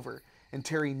toppled over, and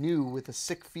Terry knew with a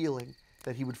sick feeling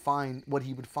that he would find what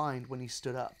he would find when he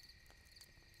stood up.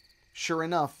 Sure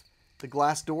enough, the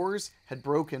glass doors had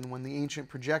broken when the ancient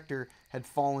projector had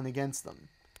fallen against them.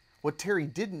 What Terry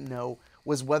didn't know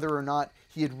was whether or not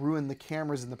he had ruined the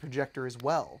cameras in the projector as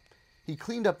well. He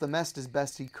cleaned up the mess as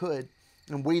best he could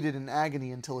and waited in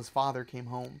agony until his father came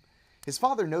home. His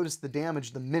father noticed the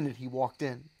damage the minute he walked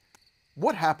in.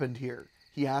 "What happened here?"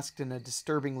 he asked in a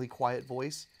disturbingly quiet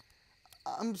voice.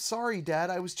 "I'm sorry, Dad.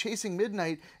 I was chasing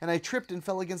Midnight and I tripped and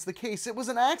fell against the case. It was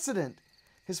an accident."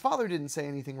 His father didn't say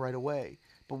anything right away,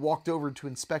 but walked over to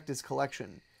inspect his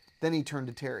collection. Then he turned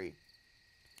to Terry.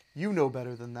 "You know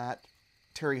better than that."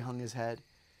 Terry hung his head.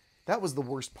 That was the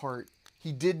worst part.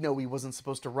 He did know he wasn't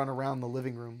supposed to run around the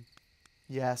living room.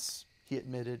 "Yes," he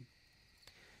admitted.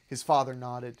 His father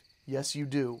nodded. "Yes, you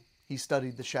do." He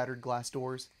studied the shattered glass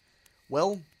doors.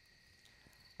 "Well,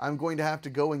 I'm going to have to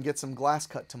go and get some glass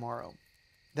cut tomorrow.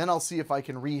 Then I'll see if I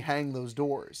can rehang those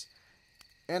doors.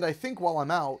 And I think while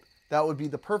I'm out, that would be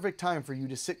the perfect time for you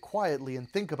to sit quietly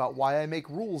and think about why I make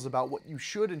rules about what you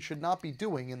should and should not be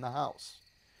doing in the house."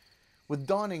 With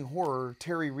dawning horror,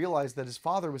 Terry realized that his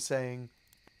father was saying,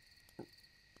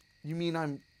 "You mean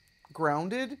I'm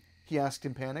grounded?" he asked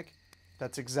in panic.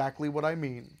 "That's exactly what I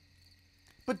mean."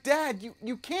 "But Dad,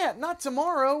 you can't, not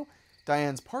tomorrow."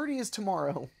 "Diane's party is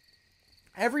tomorrow.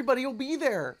 Everybody will be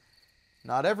there."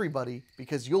 "Not everybody,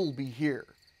 because you'll be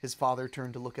here." His father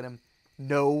turned to look at him.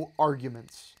 "No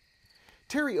arguments."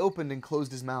 Terry opened and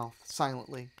closed his mouth,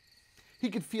 silently. He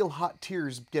could feel hot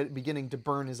tears beginning to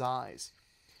burn his eyes.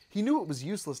 He knew it was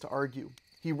useless to argue.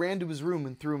 He ran to his room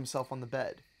and threw himself on the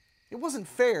bed. It wasn't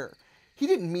fair. He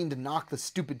didn't mean to knock the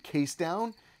stupid case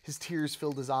down. His tears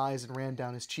filled his eyes and ran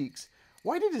down his cheeks.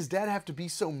 Why did his dad have to be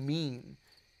so mean?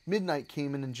 Midnight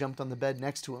came in and jumped on the bed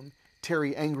next to him.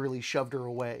 Terry angrily shoved her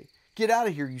away. "Get out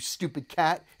of here, you stupid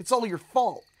cat! It's all your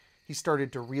fault!" He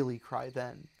started to really cry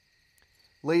then.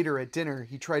 Later at dinner,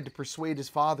 he tried to persuade his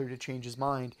father to change his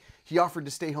mind. He offered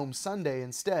to stay home Sunday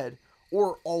instead,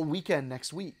 or all weekend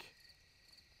next week.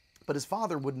 But his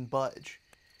father wouldn't budge.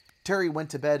 Terry went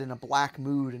to bed in a black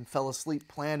mood and fell asleep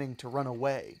planning to run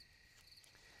away.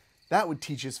 That would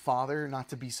teach his father not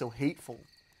to be so hateful.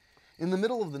 In the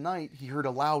middle of the night, he heard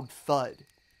a loud thud.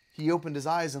 He opened his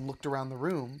eyes and looked around the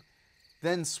room,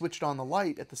 then switched on the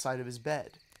light at the side of his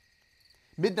bed.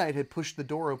 Midnight had pushed the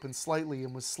door open slightly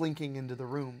and was slinking into the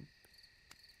room.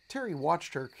 Terry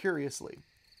watched her curiously.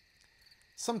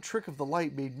 Some trick of the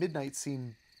light made Midnight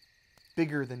seem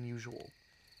bigger than usual.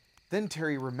 Then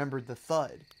Terry remembered the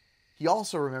thud. He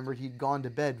also remembered he'd gone to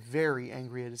bed very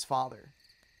angry at his father.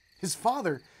 His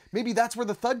father! Maybe that's where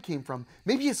the thud came from.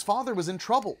 Maybe his father was in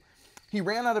trouble. He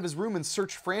ran out of his room and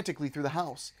searched frantically through the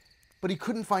house. But he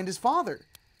couldn't find his father.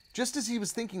 Just as he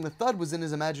was thinking the thud was in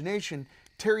his imagination,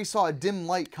 Terry saw a dim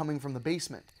light coming from the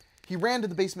basement. He ran to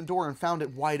the basement door and found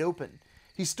it wide open.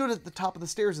 He stood at the top of the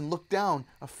stairs and looked down,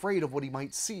 afraid of what he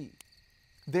might see.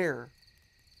 There,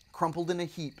 crumpled in a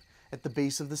heap at the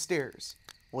base of the stairs,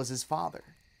 was his father.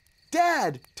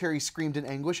 "Dad!" Terry screamed in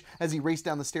anguish as he raced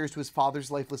down the stairs to his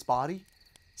father's lifeless body.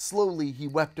 Slowly, he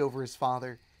wept over his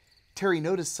father. Terry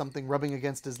noticed something rubbing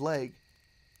against his leg.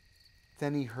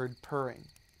 Then he heard purring.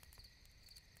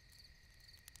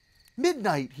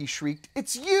 "Midnight!" he shrieked.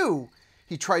 "It's you!"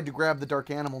 He tried to grab the dark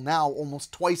animal, now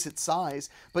almost twice its size,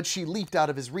 but she leaped out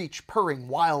of his reach, purring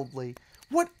wildly.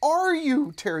 "What are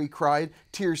you?" Terry cried,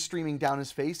 tears streaming down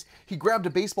his face. He grabbed a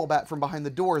baseball bat from behind the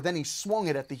door, then he swung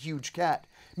it at the huge cat.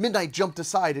 Midnight jumped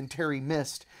aside and Terry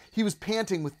missed. He was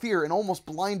panting with fear and almost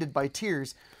blinded by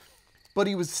tears, but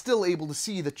he was still able to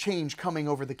see the change coming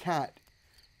over the cat.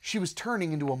 She was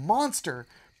turning into a monster,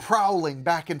 prowling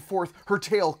back and forth, her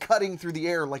tail cutting through the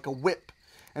air like a whip.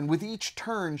 And with each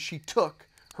turn she took,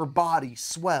 her body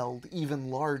swelled even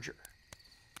larger.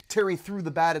 Terry threw the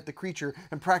bat at the creature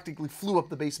and practically flew up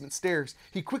the basement stairs.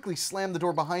 He quickly slammed the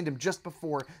door behind him just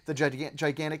before the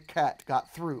gigantic cat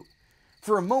got through.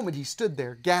 For a moment he stood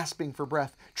there, gasping for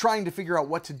breath, trying to figure out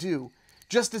what to do.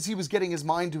 Just as he was getting his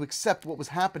mind to accept what was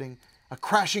happening, a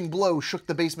crashing blow shook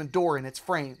the basement door in its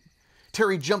frame.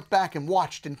 Terry jumped back and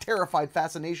watched in terrified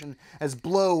fascination as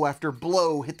blow after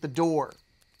blow hit the door.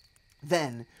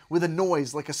 Then, with a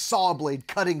noise like a saw blade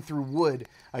cutting through wood,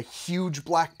 a huge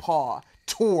black paw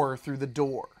tore through the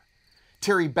door.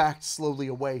 Terry backed slowly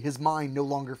away, his mind no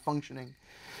longer functioning.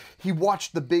 He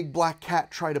watched the big black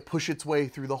cat try to push its way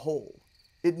through the hole.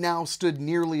 It now stood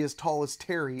nearly as tall as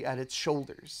Terry at its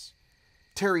shoulders.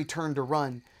 Terry turned to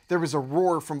run. There was a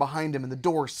roar from behind him and the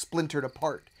door splintered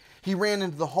apart. He ran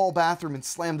into the hall bathroom and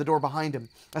slammed the door behind him.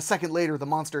 A second later, the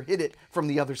monster hit it from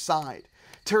the other side.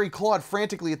 Terry clawed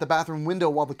frantically at the bathroom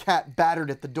window while the cat battered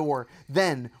at the door.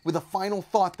 Then, with a final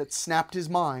thought that snapped his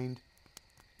mind,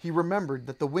 he remembered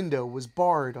that the window was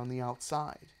barred on the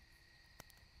outside.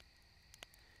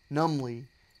 Numbly,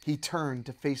 he turned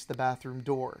to face the bathroom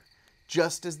door,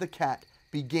 just as the cat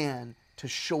began to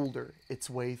shoulder its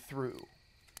way through.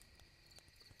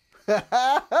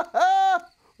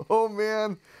 Oh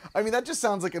man, I mean that just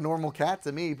sounds like a normal cat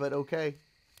to me, but okay.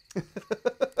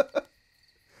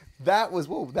 That was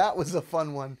a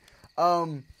fun one.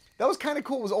 That was kind of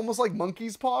cool. It was almost like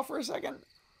Monkey's Paw for a second,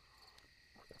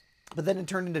 but then it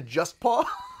turned into Just Paw.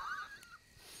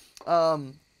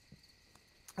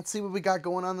 Let's see what we got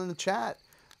going on in the chat.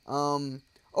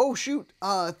 Oh shoot!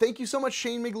 Thank you so much,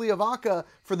 Shane Migliavaca,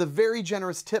 for the very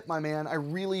generous tip, my man. I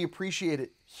really appreciate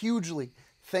it hugely.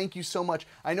 Thank you so much.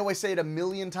 I know I say it a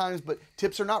million times, but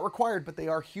tips are not required, but they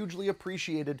are hugely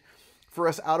appreciated for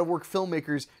us out-of-work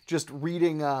filmmakers just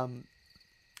reading our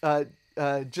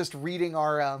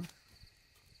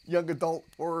young adult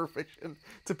horror fiction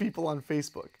to people on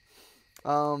Facebook.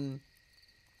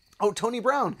 Oh, Tony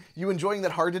Brown, you enjoying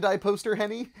that Hard to Die poster,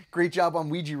 Henny? Great job on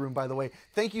Ouija Room, by the way.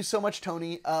 Thank you so much,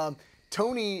 Tony.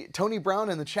 Tony Brown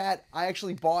in the chat, I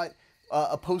actually bought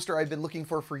a poster I've been looking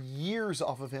for years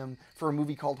off of him for a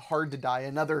movie called Hard to Die,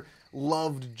 another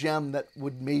loved gem that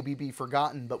would maybe be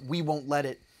forgotten, but we won't let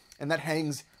it. And that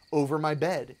hangs over my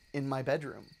bed in my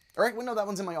bedroom. All right, well, no, that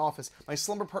one's in my office. My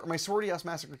Sorority House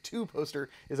Massacre 2 poster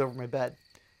is over my bed.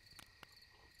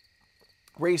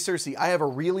 Ray Cersei, I have a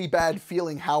really bad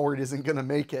feeling Howard isn't going to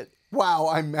make it. Wow,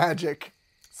 I'm magic.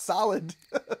 Solid.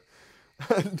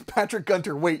 Patrick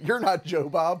Gunter, wait, you're not Joe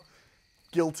Bob.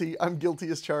 Guilty. I'm guilty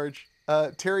as charged.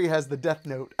 Terry has the death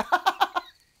note.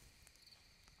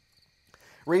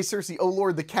 Ray Cersei, oh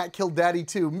lord, the cat killed daddy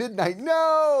too. Midnight,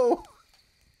 no!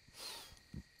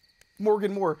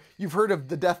 Morgan Moore, you've heard of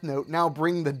the death note, now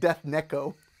bring the death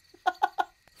necko.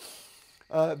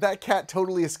 That cat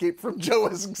totally escaped from Joe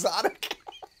as Exotic.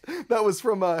 That was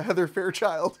from Heather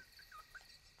Fairchild.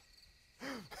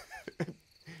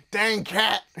 Dang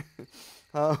cat!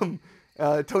 Tony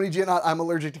Giannot, I'm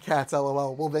allergic to cats,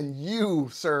 lol. Well then you,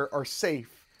 sir, are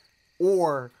safe.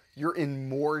 Or you're in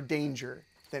more danger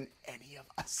than any of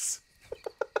us.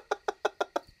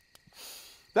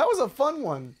 That was a fun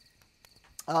one.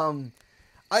 One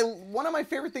of my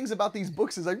favorite things about these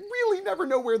books is I really never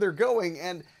know where they're going,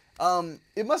 and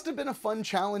it must have been a fun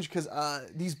challenge because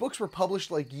these books were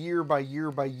published like year by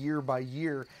year by year by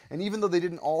year, and even though they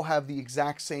didn't all have the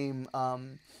exact same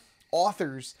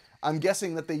authors, I'm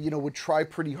guessing that they, would try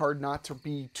pretty hard not to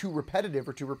be too repetitive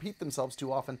or to repeat themselves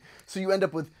too often. So you end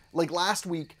up with, like last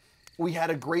week, we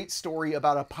had a great story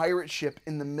about a pirate ship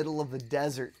in the middle of the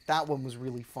desert. That one was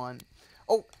really fun.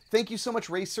 Oh, thank you so much,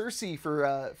 Ray Cersei,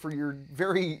 for your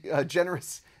very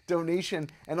generous donation,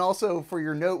 and also for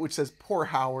your note which says, poor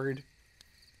Howard.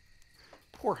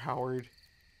 Poor Howard.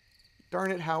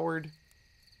 Darn it, Howard.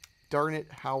 Darn it,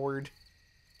 Howard.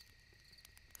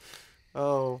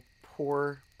 Oh,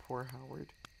 poor Howard.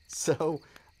 So,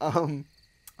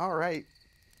 all right.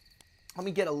 Let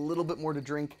me get a little bit more to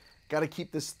drink. Got to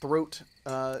keep this throat,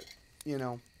 I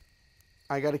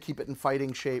got to keep it in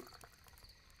fighting shape.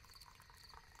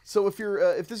 So if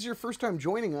this is your first time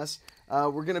joining us,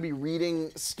 we're going to be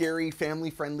reading scary,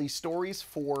 family-friendly stories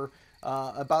for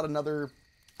about another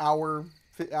hour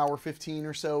 15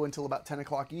 or so until about 10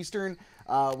 o'clock Eastern.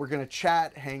 We're going to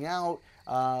chat, hang out.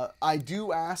 I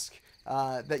do ask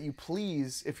that you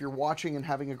please, if you're watching and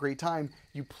having a great time,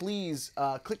 you please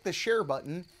click the share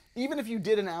button. Even if you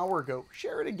did an hour ago,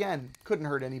 share it again. Couldn't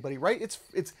hurt anybody, right?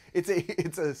 It's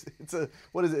a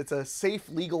what is it? It's a safe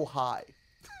legal high.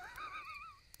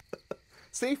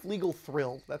 Safe legal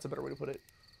thrill. That's a better way to put it.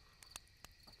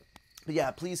 But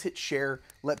yeah, please hit share.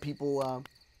 Let people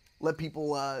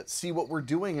see what we're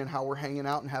doing and how we're hanging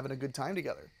out and having a good time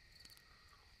together.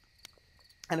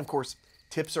 And of course,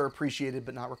 tips are appreciated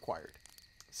but not required.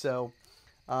 So,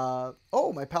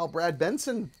 oh, my pal Brad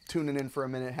Benson tuning in for a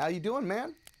minute. How you doing,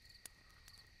 man?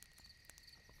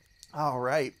 All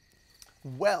right.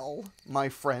 Well, my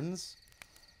friends.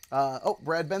 Oh,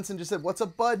 Brad Benson just said, "What's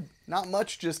up, bud?" Not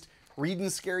much. Just reading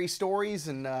scary stories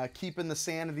and keeping the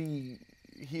sanity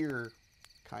here,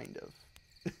 kind of.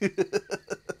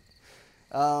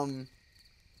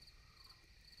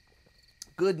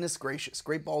 Goodness gracious.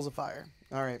 Great balls of fire.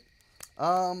 All right.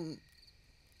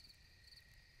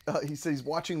 He says he's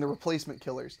watching The Replacement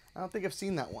Killers. I don't think I've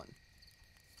seen that one.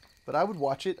 But I would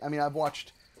watch it. I mean, I've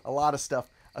watched a lot of stuff.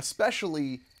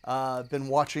 Especially been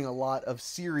watching a lot of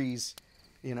series,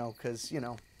 you know, because, you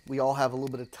know, we all have a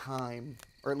little bit of time.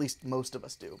 Or at least most of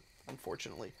us do,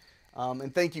 unfortunately.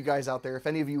 And thank you guys out there. If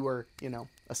any of you are, you know,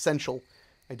 essential,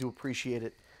 I do appreciate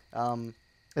it.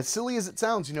 As silly as it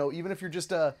sounds, you know, even if you're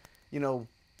just a, you know,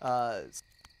 uh-oh,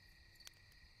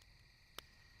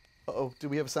 do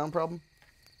we have a sound problem?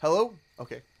 Hello?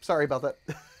 Okay, sorry about that.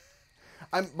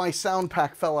 My sound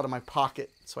pack fell out of my pocket,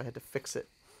 so I had to fix it.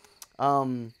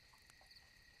 But,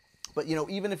 you know,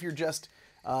 even if you're just,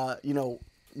 you know,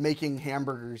 making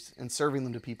hamburgers and serving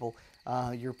them to people,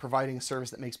 you're providing a service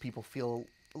that makes people feel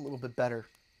a little bit better.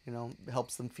 You know,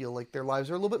 helps them feel like their lives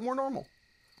are a little bit more normal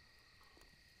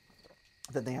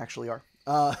than they actually are.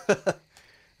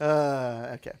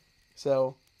 Okay,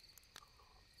 so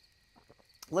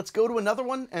let's go to another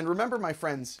one. And remember, my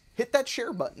friends, hit that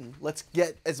share button. Let's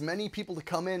get as many people to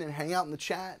come in and hang out in the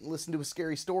chat and listen to a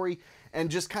scary story and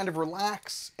just kind of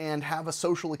relax and have a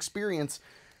social experience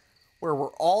where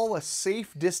we're all a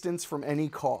safe distance from any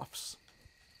coughs.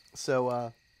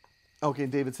 So, okay,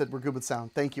 David said we're good with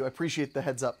sound. Thank you. I appreciate the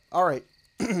heads up. All right.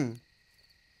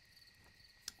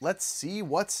 Let's see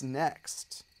what's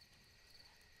next.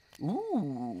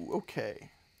 Ooh,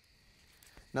 okay.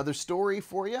 Another story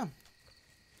for you.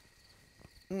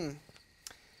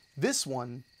 This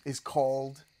one is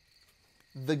called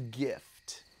The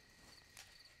Gift.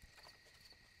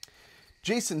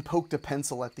 Jason poked a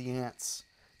pencil at the ants.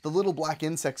 The little black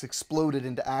insects exploded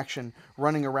into action,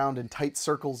 running around in tight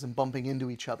circles and bumping into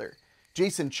each other.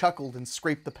 Jason chuckled and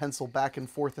scraped the pencil back and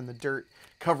forth in the dirt,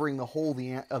 covering the hole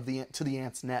to the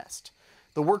ant's nest.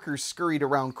 The workers scurried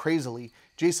around crazily.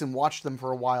 Jason watched them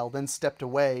for a while, then stepped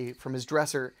away from his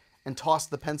dresser and tossed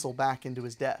the pencil back into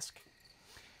his desk.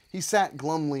 He sat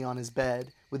glumly on his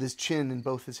bed, with his chin in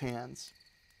both his hands.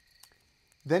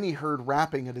 Then he heard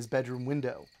rapping at his bedroom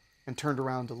window, and turned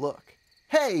around to look.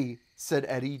 "Hey!" said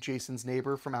Eddie, Jason's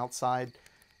neighbor, from outside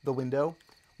the window.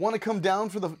 Want to come down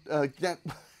for the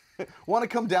want to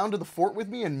come down to the fort with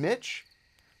me and Mitch?"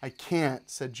 "I can't,"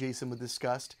 said Jason with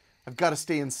disgust. "I've got to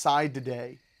stay inside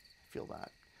today." I feel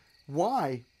that.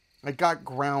 "Why?" "I got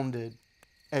grounded."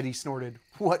 Eddie snorted.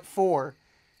 "What for?"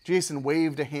 Jason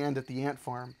waved a hand at the ant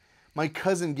farm. "My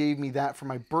cousin gave me that for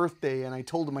my birthday, and I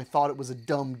told him I thought it was a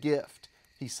dumb gift."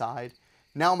 He sighed.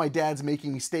 "Now my dad's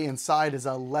making me stay inside as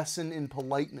a lesson in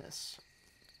politeness."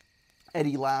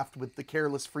 Eddie laughed with the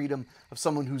careless freedom of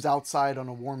someone who's outside on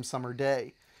a warm summer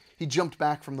day. He jumped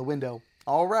back from the window.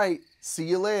 "All right, see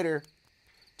you later."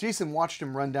 Jason watched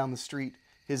him run down the street.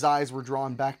 His eyes were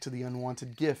drawn back to the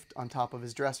unwanted gift on top of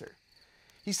his dresser.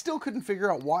 He still couldn't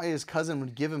figure out why his cousin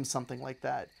would give him something like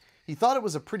that. He thought it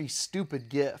was a pretty stupid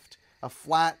gift. A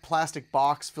flat plastic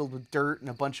box filled with dirt and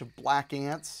a bunch of black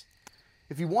ants.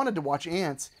 If he wanted to watch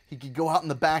ants, he could go out in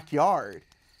the backyard.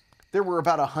 There were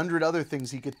about 100 other things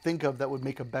he could think of that would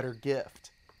make a better gift.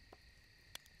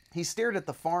 He stared at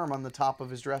the farm on the top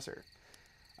of his dresser.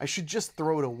 "I should just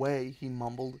throw it away," he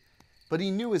mumbled, but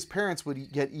he knew his parents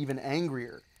would get even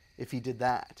angrier if he did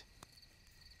that.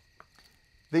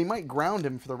 They might ground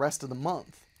him for the rest of the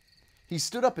month. He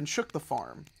stood up and shook the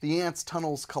farm. The ants'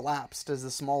 tunnels collapsed as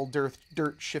the small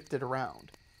dirt shifted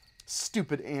around.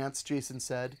 "Stupid ants," Jason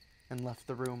said, and left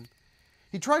the room.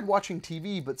 He tried watching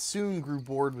TV, but soon grew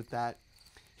bored with that.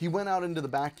 He went out into the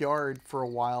backyard for a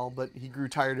while, but he grew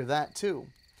tired of that too.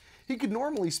 He could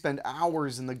normally spend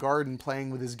hours in the garden playing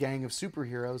with his gang of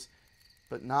superheroes,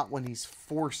 but not when he's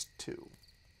forced to.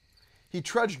 He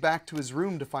trudged back to his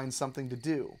room to find something to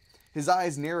do. His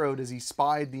eyes narrowed as he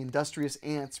spied the industrious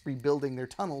ants rebuilding their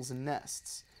tunnels and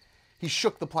nests. He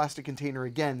shook the plastic container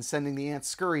again, sending the ants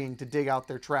scurrying to dig out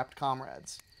their trapped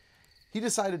comrades. He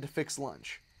decided to fix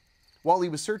lunch. While he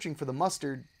was searching for the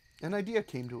mustard, an idea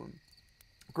came to him.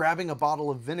 Grabbing a bottle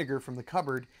of vinegar from the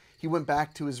cupboard, he went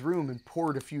back to his room and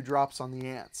poured a few drops on the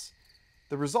ants.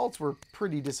 The results were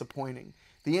pretty disappointing.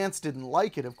 The ants didn't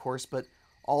like it, of course, but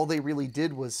all they really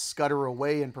did was scutter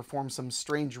away and perform some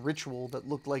strange ritual that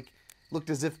looked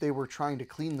as if they were trying to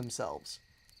clean themselves.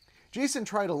 Jason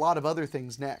tried a lot of other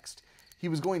things next. He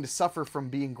was going to suffer from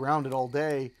being grounded all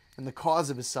day, and the cause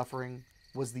of his suffering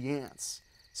was the ants,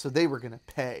 so they were going to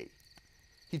pay.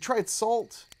 He tried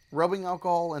salt, rubbing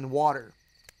alcohol, and water,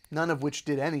 none of which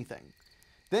did anything.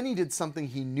 Then he did something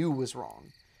he knew was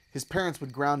wrong. His parents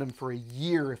would ground him for a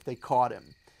year if they caught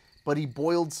him, but he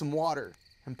boiled some water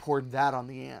and poured that on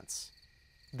the ants.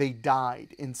 They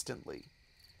died instantly.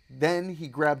 Then he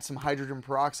grabbed some hydrogen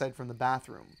peroxide from the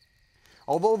bathroom.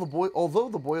 Although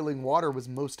the boiling water was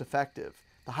most effective,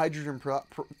 the hydrogen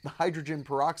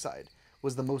peroxide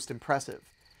was the most impressive.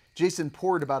 Jason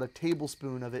poured about a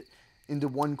tablespoon of it into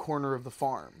one corner of the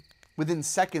farm. Within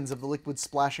seconds of the liquid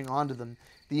splashing onto them,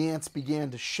 the ants began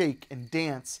to shake and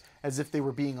dance as if they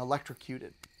were being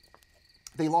electrocuted.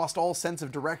 They lost all sense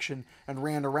of direction and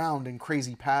ran around in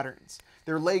crazy patterns.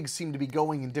 Their legs seemed to be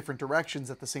going in different directions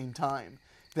at the same time.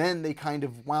 Then they kind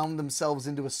of wound themselves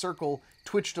into a circle,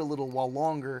 twitched a little while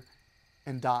longer,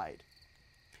 and died.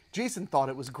 Jason thought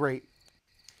it was great.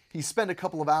 He spent a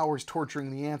couple of hours torturing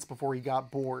the ants before he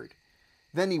got bored.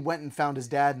 Then he went and found his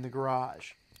dad in the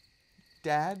garage.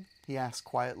 "Dad?" he asked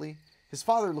quietly. His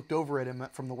father looked over at him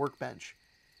from the workbench.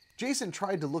 Jason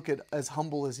tried to look as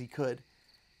humble as he could.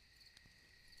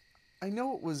 "I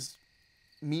know it was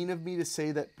mean of me to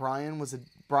say that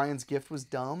Brian's gift was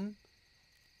dumb.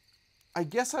 I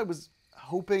guess I was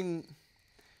hoping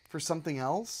for something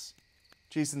else."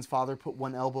 Jason's father put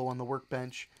one elbow on the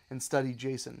workbench and studied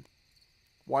Jason.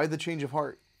 "Why the change of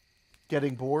heart?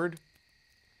 Getting bored?"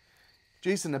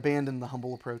 Jason abandoned the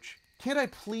humble approach. "Can't I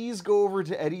please go over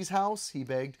to Eddie's house?" he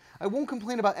begged. "I won't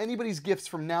complain about anybody's gifts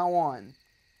from now on."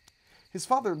 His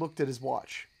father looked at his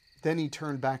watch. Then he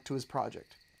turned back to his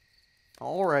project.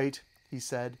 "All right," he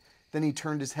said. Then he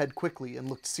turned his head quickly and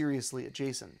looked seriously at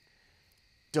Jason.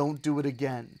 "Don't do it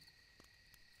again."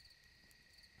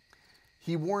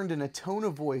 He warned in a tone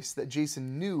of voice that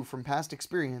Jason knew from past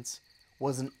experience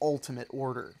was an ultimate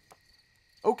order.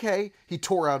 Okay, he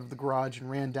tore out of the garage and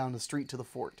ran down the street to the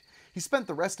fort. He spent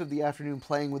the rest of the afternoon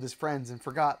playing with his friends and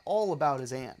forgot all about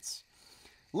his ants.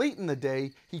 Late in the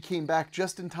day, he came back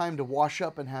just in time to wash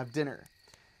up and have dinner.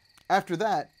 After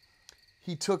that,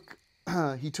 he took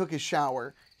his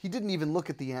shower. He didn't even look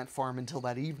at the ant farm until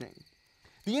that evening.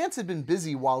 The ants had been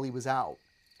busy while he was out.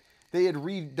 They had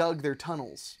redug their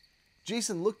tunnels.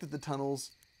 Jason looked at the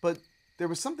tunnels, but there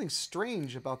was something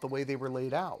strange about the way they were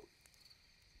laid out.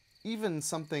 Even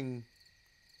something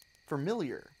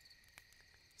familiar.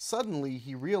 Suddenly,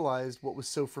 he realized what was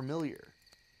so familiar.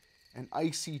 An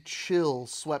icy chill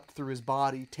swept through his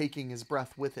body, taking his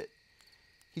breath with it.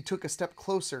 He took a step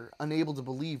closer, unable to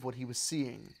believe what he was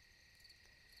seeing.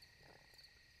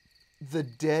 The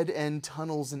dead-end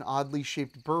tunnels and oddly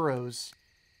shaped burrows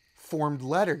formed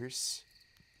letters.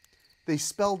 They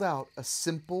spelled out a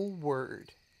simple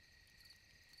word.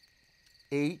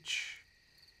 H-A-T-E.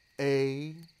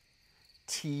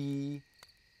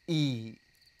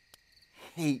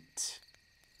 Hate.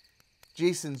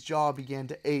 Jason's jaw began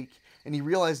to ache, and he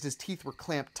realized his teeth were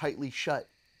clamped tightly shut.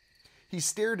 He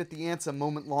stared at the ants a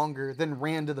moment longer, then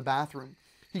ran to the bathroom.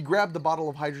 He grabbed the bottle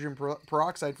of hydrogen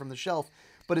peroxide from the shelf,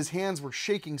 but his hands were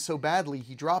shaking so badly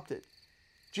he dropped it.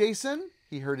 "Jason?"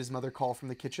 he heard his mother call from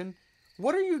the kitchen.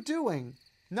 "What are you doing?"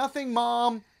 "Nothing,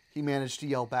 Mom," he managed to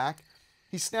yell back.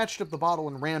 He snatched up the bottle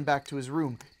and ran back to his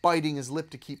room, biting his lip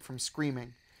to keep from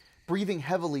screaming. Breathing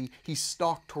heavily, he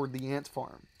stalked toward the ant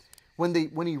farm. When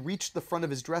he reached the front of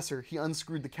his dresser, he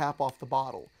unscrewed the cap off the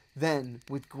bottle. Then,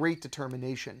 with great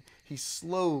determination, he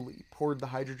slowly poured the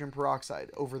hydrogen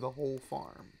peroxide over the whole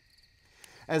farm.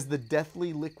 As the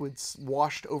deathly liquids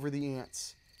washed over the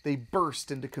ants, they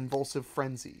burst into convulsive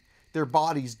frenzy. Their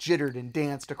bodies jittered and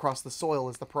danced across the soil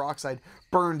as the peroxide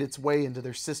burned its way into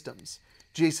their systems.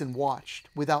 Jason watched,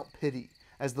 without pity,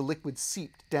 as the liquid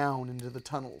seeped down into the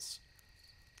tunnels.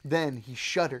 Then he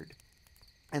shuddered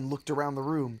and looked around the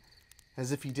room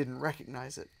as if he didn't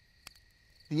recognize it.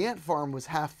 The ant farm was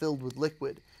half filled with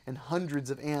liquid, and hundreds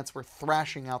of ants were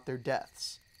thrashing out their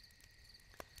deaths.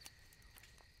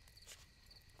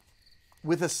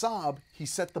 With a sob, he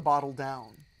set the bottle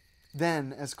down.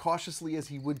 Then, as cautiously as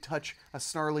he would touch a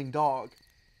snarling dog,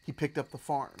 he picked up the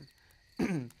farm.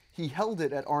 He held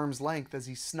it at arm's length as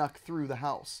he snuck through the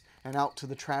house and out to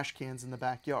the trash cans in the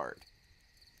backyard.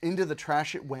 Into the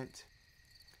trash it went.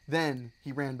 Then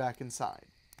he ran back inside.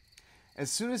 As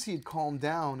soon as he had calmed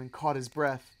down and caught his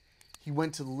breath, he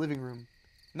went to the living room.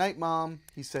 "Night, Mom,"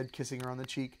 he said, kissing her on the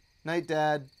cheek. "Night,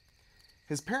 Dad."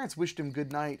 His parents wished him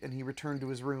good night, and he returned to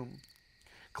his room.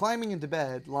 Climbing into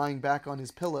bed, lying back on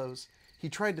his pillows, he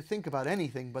tried to think about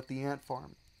anything but the ant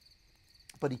farm.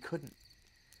 But he couldn't.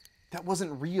 "That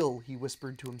wasn't real," he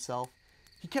whispered to himself.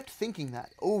 He kept thinking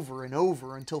that over and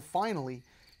over until finally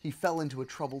he fell into a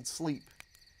troubled sleep.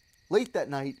 Late that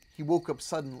night, he woke up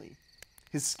suddenly.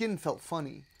 His skin felt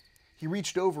funny. He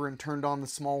reached over and turned on the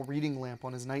small reading lamp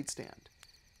on his nightstand.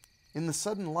 In the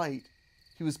sudden light,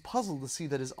 he was puzzled to see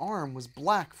that his arm was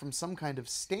black from some kind of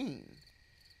stain,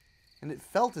 and it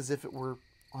felt as if it were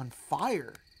on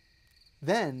fire.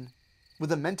 Then,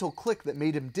 with a mental click that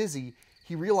made him dizzy,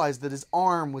 he realized that his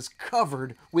arm was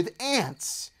covered with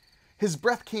ants. His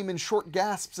breath came in short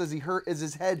gasps as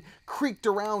his head creaked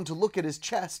around to look at his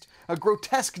chest. A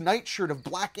grotesque nightshirt of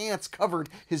black ants covered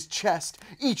his chest,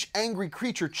 each angry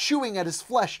creature chewing at his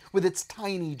flesh with its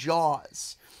tiny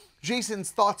jaws. Jason's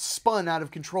thoughts spun out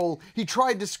of control. He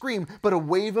tried to scream, but a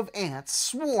wave of ants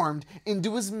swarmed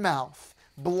into his mouth,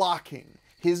 blocking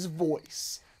his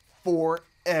voice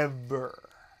forever.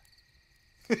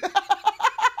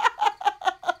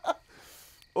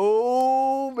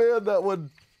 Oh man, that one,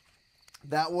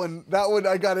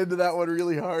 I got into that one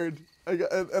really hard.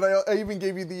 I even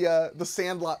gave you the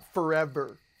Sandlot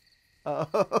forever.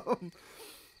 That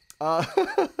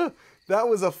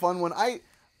was a fun one.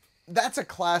 That's a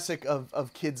classic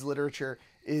of kids literature,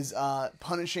 is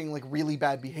punishing like really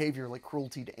bad behavior, like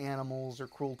cruelty to animals or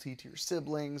cruelty to your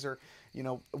siblings or, you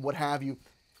know, what have you.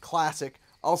 Classic.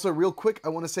 Also, real quick, I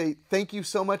want to say thank you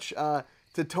so much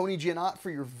to Tony Giannot for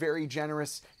your very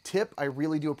generous tip. I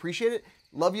really do appreciate it.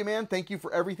 Love you, man. Thank you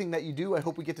for everything that you do. I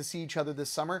hope we get to see each other this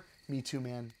summer. Me too,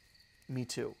 man. Me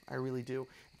too. I really do.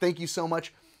 Thank you so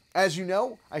much. As you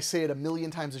know, I say it a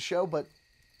million times a show, but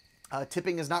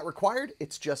tipping is not required.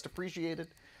 It's just appreciated.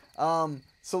 So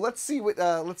let's see what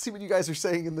you guys are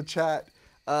saying in the chat.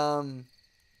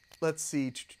 Let's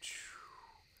see.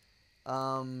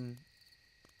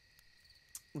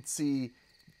 Let's see.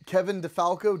 Kevin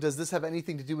DeFalco, does this have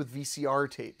anything to do with VCR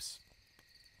tapes?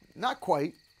 Not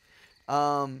quite.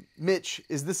 Mitch,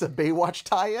 is this a Baywatch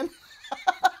tie-in?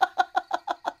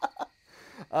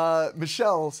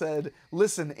 Michelle said,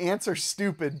 listen, ants are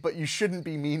stupid, but you shouldn't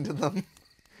be mean to them.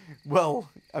 Well,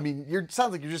 I mean,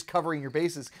 sounds like you're just covering your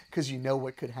bases because you know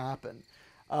what could happen.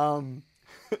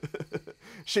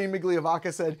 Shane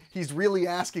Migliavacca said, he's really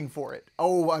asking for it.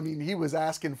 Oh, I mean, he was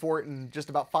asking for it in just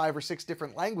about 5 or 6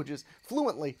 different languages,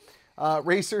 fluently.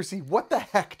 Ray Cersei, what the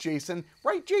heck, Jason?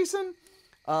 Right, Jason?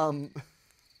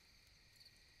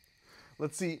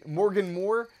 Let's see. Morgan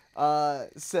Moore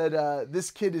said,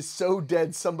 this kid is so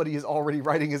dead, somebody is already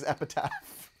writing his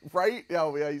epitaph. Right?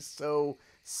 Oh, yeah, he's so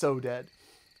dead.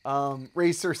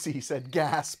 Ray Cersei said,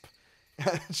 gasp.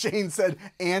 Shane said,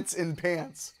 ants in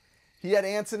pants. He had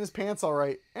ants in his pants, all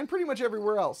right, and pretty much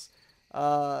everywhere else.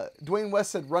 Dwayne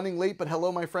West said, running late, but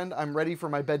hello, my friend. I'm ready for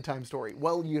my bedtime story.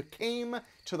 Well, you came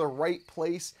to the right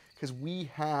place because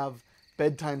we have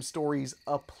bedtime stories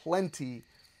aplenty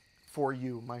for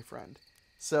you, my friend.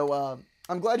 So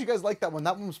I'm glad you guys liked that one.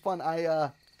 That one was fun.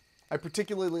 I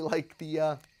particularly like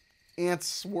the ants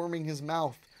swarming his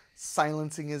mouth,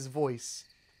 silencing his voice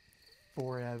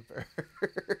forever.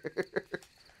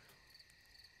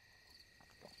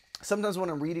 Sometimes when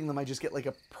I'm reading them, I just get like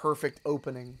a perfect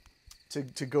opening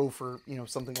to go for, you know,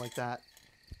 something like that.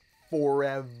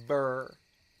 Forever.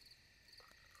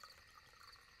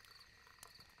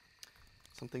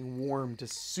 Something warm to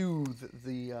soothe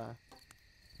the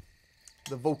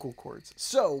vocal cords.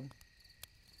 So,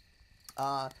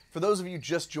 for those of you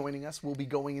just joining us, we'll be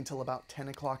going until about 10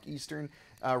 o'clock Eastern,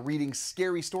 reading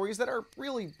scary stories that are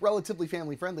really relatively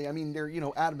family friendly. I mean, they're, you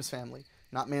know, Addams Family,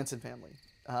 not Manson Family.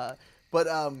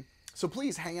 So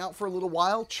please hang out for a little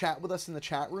while, chat with us in the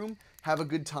chat room, have a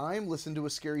good time, listen to a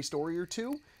scary story or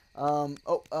two. Tony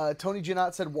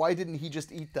Giannot said, why didn't he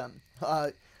just eat them?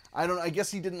 I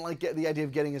guess he didn't like the idea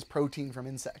of getting his protein from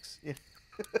insects.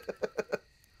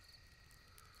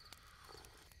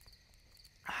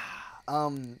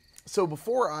 So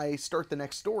before I start the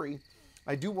next story,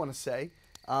 I do want to say,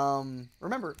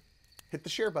 remember, hit the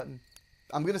share button.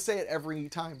 I'm going to say it every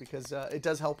time because it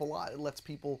does help a lot. It lets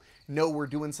people know we're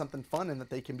doing something fun and that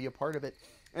they can be a part of it.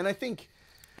 And I think,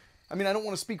 I mean, I don't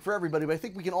want to speak for everybody, but I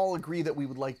think we can all agree that we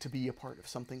would like to be a part of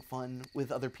something fun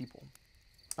with other people.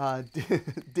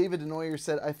 David Denoyer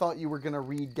said, I thought you were going to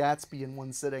read Gatsby in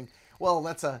one sitting. Well,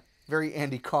 that's a very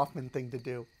Andy Kaufman thing to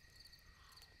do.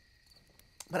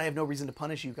 But I have no reason to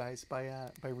punish you guys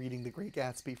by reading The Great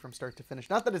Gatsby from start to finish.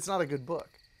 Not that it's not a good book.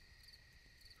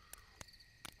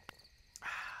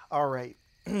 All right.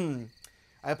 I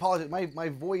apologize. My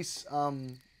voice,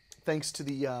 thanks to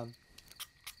the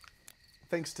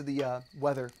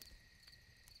weather,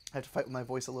 I have to fight with my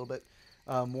voice a little bit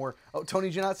more. Oh,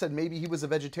 Tony Giannot said maybe he was a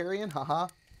vegetarian. Haha.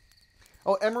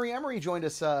 Oh, Emery joined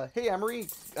us. Hey, Emery.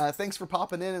 Thanks for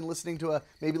popping in and listening to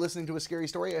a scary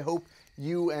story. I hope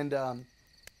you and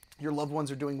your loved ones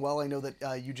are doing well. I know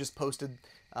that you just posted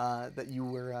that you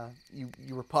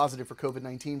were positive for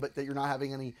COVID-19, but that you're not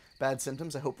having any bad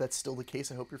symptoms. I hope that's still the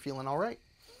case. I hope you're feeling all right.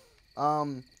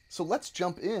 So let's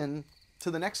jump in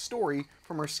to the next story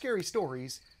from our scary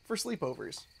stories for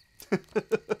sleepovers.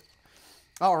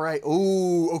 All right.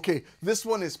 Oh, okay. This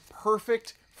one is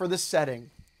perfect for the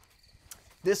setting.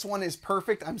 This one is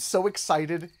perfect. I'm so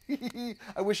excited.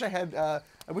 I wish I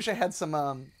had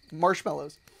some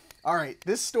marshmallows. All right.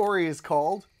 This story is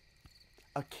called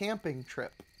A Camping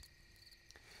Trip.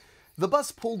 The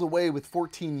bus pulled away with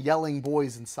 14 yelling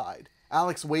boys inside.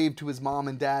 Alex waved to his mom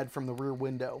and dad from the rear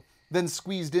window, then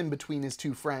squeezed in between his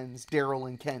two friends, Daryl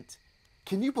and Kent.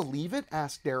 "Can you believe it?"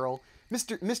 asked Daryl.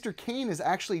 Mr. Kane is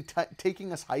actually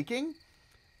taking us hiking?"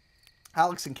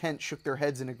 Alex and Kent shook their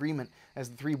heads in agreement as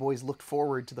the three boys looked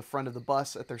forward to the front of the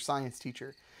bus at their science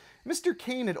teacher. Mr.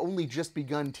 Kane had only just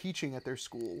begun teaching at their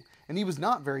school, and he was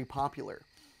not very popular.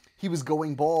 He was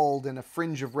going bald, and a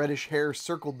fringe of reddish hair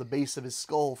circled the base of his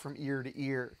skull from ear to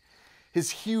ear.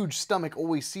 His huge stomach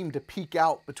always seemed to peek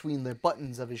out between the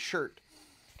buttons of his shirt.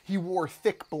 He wore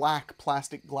thick black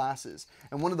plastic glasses,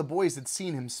 and one of the boys had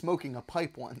seen him smoking a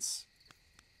pipe once.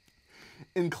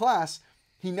 In class,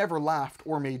 he never laughed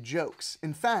or made jokes.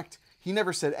 In fact, he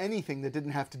never said anything that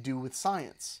didn't have to do with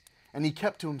science, and he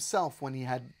kept to himself when he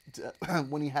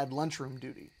had lunchroom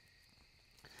duty.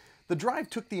 The drive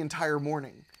took the entire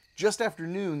morning. Just after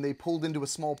noon, they pulled into a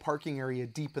small parking area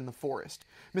deep in the forest.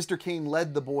 Mr. Kane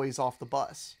led the boys off the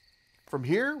bus. "From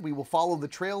here, we will follow the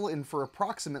trail in for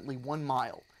approximately 1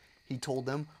 mile," he told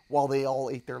them while they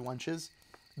all ate their lunches.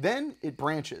 "Then it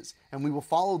branches, and we will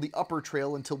follow the upper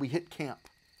trail until we hit camp."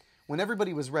 When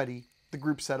everybody was ready, the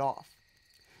group set off.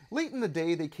 Late in the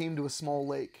day, they came to a small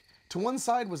lake. To one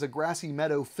side was a grassy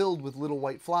meadow filled with little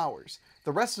white flowers.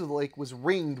 The rest of the lake was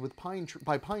ringed with pine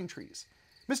trees.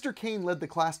 Mr. Kane led the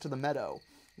class to the meadow,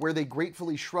 where they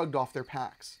gratefully shrugged off their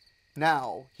packs.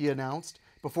 "Now," he announced,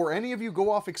 "before any of you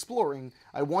go off exploring,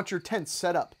 I want your tents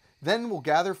set up. Then we'll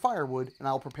gather firewood, and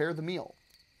I'll prepare the meal."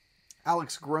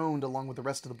 Alex groaned along with the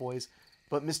rest of the boys,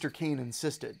 but Mr. Kane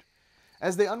insisted.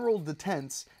 As they unrolled the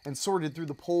tents and sorted through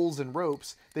the poles and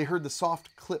ropes, they heard the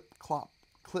soft clip-clop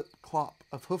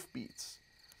of hoofbeats.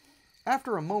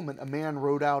 After a moment, a man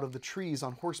rode out of the trees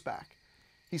on horseback.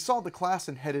 He saw the class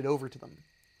and headed over to them.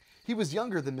 He was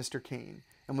younger than Mr. Kane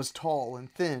and was tall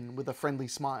and thin with a friendly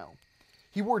smile.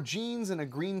 He wore jeans and a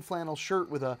green flannel shirt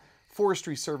with a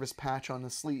Forestry Service patch on the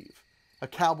sleeve. A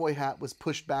cowboy hat was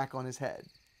pushed back on his head.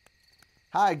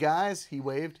 "Hi, guys," he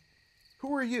waved.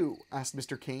 "Who are you?" asked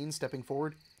Mr. Kane, stepping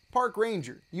forward. "Park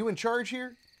Ranger. You in charge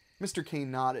here?" Mr.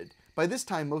 Kane nodded. By this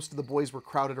time, most of the boys were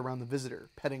crowded around the visitor,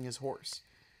 petting his horse.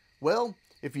 "Well,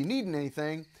 if you need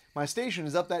anything, my station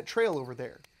is up that trail over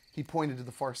there." He pointed to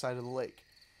the far side of the lake,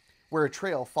 where a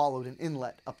trail followed an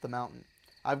inlet up the mountain.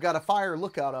 "I've got a fire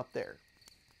lookout up there."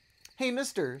 "Hey,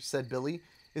 mister," said Billy,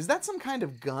 "is that some kind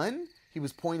of gun?" He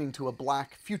was pointing to a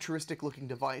black, futuristic-looking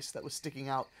device that was sticking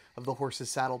out of the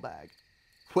horse's saddlebag.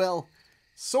 "Well,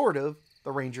 sort of,"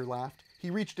 the ranger laughed. He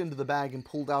reached into the bag and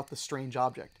pulled out the strange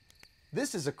object.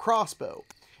 "This is a crossbow.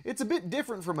 It's a bit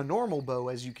different from a normal bow,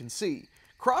 as you can see.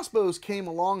 Crossbows came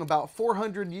along about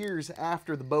 400 years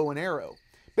after the bow and arrow.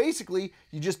 Basically,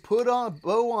 you just put a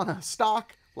bow on a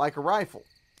stock like a rifle."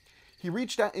 He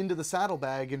reached out into the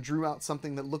saddlebag and drew out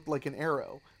something that looked like an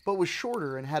arrow, but was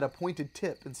shorter and had a pointed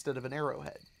tip instead of an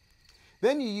arrowhead.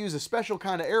 "Then you use a special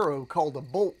kind of arrow called a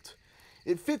bolt.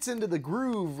 It fits into the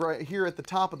groove right here at the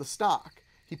top of the stock."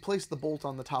 He placed the bolt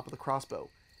on the top of the crossbow.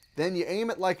 "Then you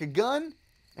aim it like a gun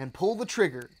and pull the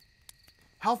trigger."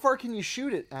 "How far can you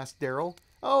shoot it?" asked Daryl.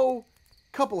 "Oh,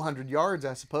 couple 100 yards,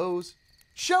 I suppose."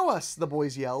 "Show us!" the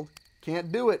boys yelled.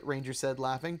 "Can't do it," Ranger said,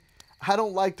 laughing. "I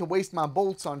don't like to waste my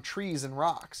bolts on trees and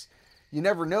rocks. You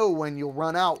never know when you'll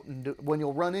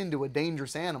run into a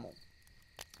dangerous animal."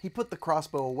 He put the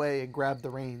crossbow away and grabbed the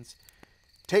reins.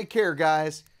 "Take care,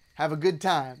 guys. Have a good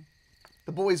time."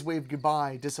 The boys waved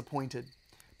goodbye, disappointed.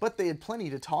 But they had plenty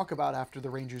to talk about after the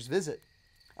Ranger's visit.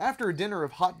 After a dinner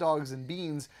of hot dogs and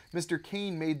beans, Mr.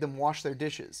 Kane made them wash their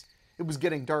dishes. It was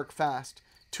getting dark fast,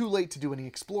 too late to do any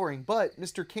exploring, but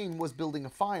Mr. Kane was building a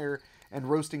fire and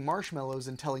roasting marshmallows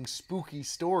and telling spooky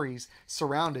stories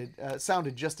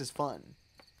sounded just as fun.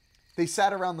 They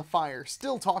sat around the fire,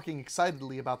 still talking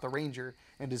excitedly about the Ranger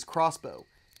and his crossbow.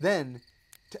 Then,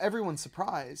 to everyone's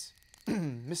surprise,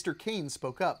 Mr. Kane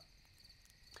spoke up.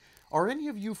 "Are any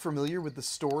of you familiar with the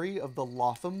story of the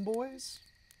Lotham boys?"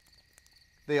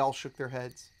 They all shook their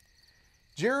heads.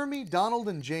 "Jeremy, Donald,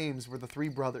 and James were the three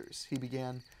brothers," he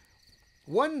began.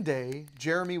 "One day,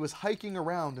 Jeremy was hiking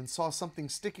around and saw something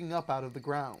sticking up out of the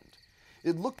ground.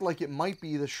 It looked like it might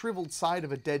be the shriveled side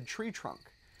of a dead tree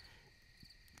trunk.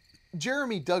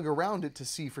 Jeremy dug around it to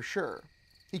see for sure.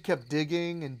 He kept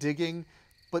digging and digging,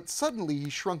 but suddenly he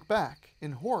shrunk back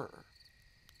in horror.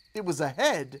 It was a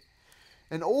head!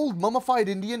 an old mummified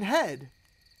Indian head.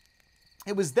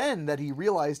 It was then that he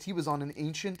realized he was on an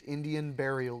ancient Indian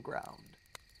burial ground.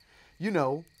 You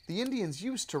know, the Indians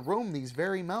used to roam these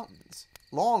very mountains,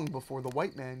 long before the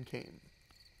white man came.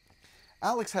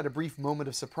 Alex had a brief moment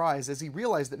of surprise as he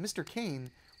realized that Mr.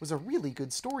 Kane was a really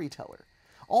good storyteller.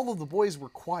 All of the boys were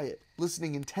quiet,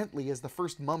 listening intently as the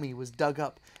first mummy was dug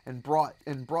up and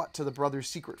brought to the brothers'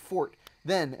 secret fort,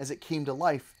 then as it came to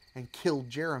life and killed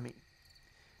Jeremy.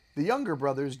 The younger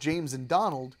brothers, James and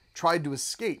Donald, tried to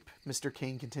escape, Mr.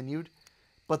 Kane continued,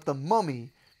 but the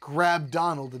mummy grabbed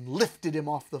Donald and lifted him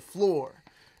off the floor.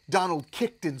 Donald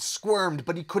kicked and squirmed,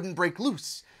 but he couldn't break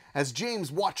loose. As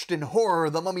James watched in horror,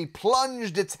 the mummy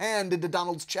plunged its hand into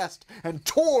Donald's chest and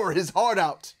tore his heart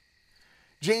out.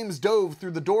 James dove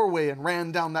through the doorway and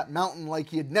ran down that mountain like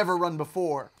he had never run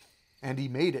before. And he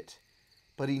made it.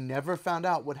 But he never found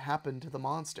out what happened to the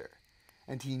monster.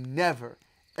 And he never,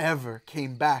 ever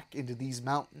came back into these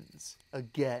mountains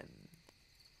again.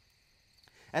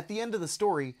 At the end of the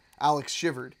story, Alex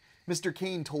shivered. Mr.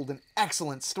 Kane told an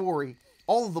excellent story.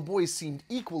 All of the boys seemed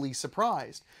equally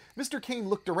surprised. Mr. Kane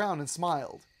looked around and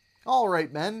smiled. "All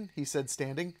right, men," he said,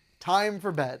 standing. "Time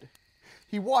for bed."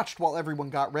 He watched while everyone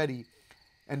got ready.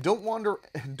 And don't wander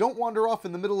off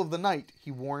in the middle of the night,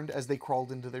 he warned as they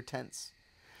crawled into their tents.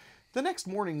 The next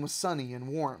morning was sunny and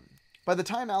warm. By the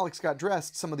time Alex got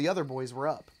dressed, some of the other boys were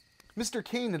up. Mr.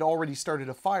 Kane had already started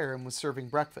a fire and was serving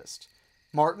breakfast.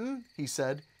 "Martin," he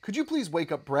said, "could you please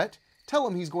wake up Brett? Tell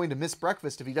him he's going to miss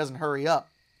breakfast if he doesn't hurry up."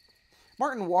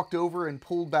 Martin walked over and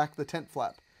pulled back the tent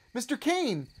flap. "Mr.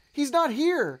 Kane, he's not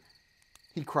here!"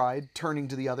 he cried, turning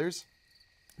to the others.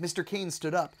 Mr. Kane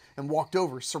stood up and walked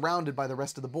over, surrounded by the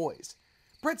rest of the boys.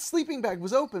 Brett's sleeping bag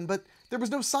was open, but there was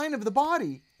no sign of the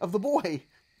body of the boy.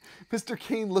 Mr.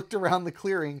 Kane looked around the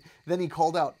clearing, then he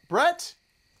called out, "Brett!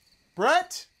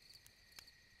 Brett!"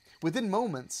 Within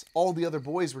moments, all the other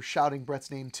boys were shouting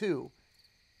Brett's name too,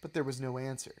 but there was no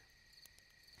answer.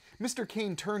 Mr.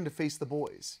 Kane turned to face the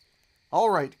boys.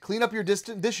 "All right, clean up your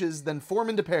distant dishes, then form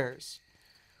into pairs."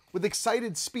 With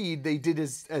excited speed, they did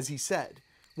as he said.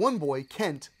 One boy,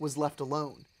 Kent, was left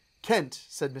alone. "Kent,"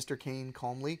 said Mr. Kane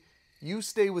calmly, "you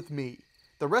stay with me.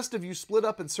 The rest of you split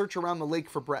up and search around the lake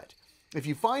for Brett. If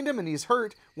you find him and he's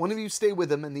hurt, one of you stay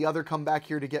with him and the other come back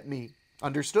here to get me.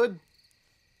 Understood?"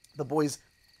 The boys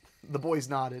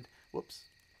nodded. Whoops.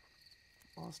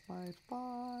 Lost my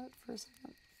spot for a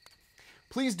second.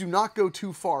 "Please do not go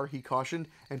too far," he cautioned,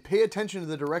 "and pay attention to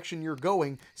the direction you're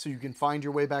going so you can find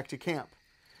your way back to camp."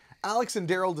 Alex and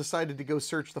Daryl decided to go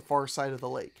search the far side of the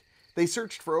lake. They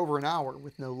searched for over an hour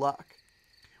with no luck.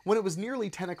 When it was nearly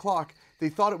 10 o'clock, they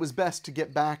thought it was best to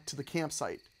get back to the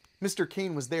campsite. Mr.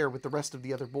 Kane was there with the rest of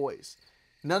the other boys.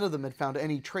 None of them had found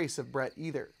any trace of Brett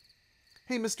either.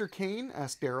 "Hey, Mr. Kane,"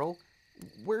 asked Daryl,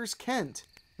 "where's Kent?"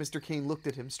 Mr. Kane looked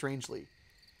at him strangely.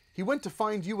 "He went to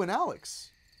find you and Alex.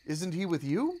 Isn't he with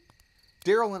you?"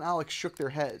 Daryl and Alex shook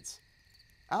their heads.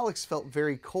 Alex felt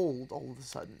very cold all of a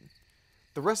sudden.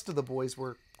 The rest of the boys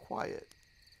were quiet.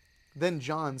 Then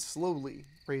John slowly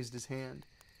raised his hand.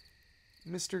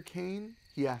 "Mr. Kane,"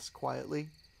 he asked quietly,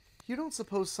 "you don't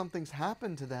suppose something's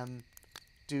happened to them,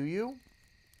 do you?"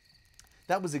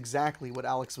 That was exactly what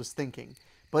Alex was thinking,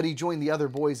 but he joined the other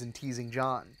boys in teasing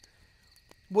John.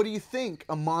 "What do you think?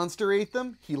 A monster ate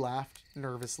them?" he laughed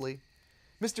nervously.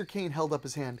 Mr. Kane held up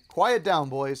his hand. "Quiet down,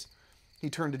 boys." He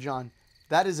turned to John.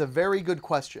 "That is a very good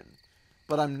question,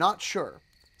 but I'm not sure.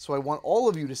 So I want all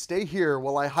of you to stay here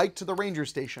while I hike to the ranger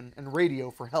station and radio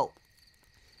for help."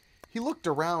 He looked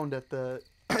around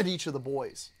at each of the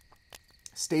boys.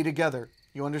 "Stay together,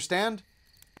 you understand?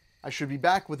 I should be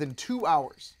back within 2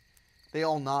 hours." They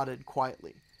all nodded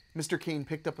quietly. Mr. Kane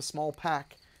picked up a small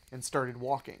pack and started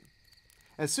walking.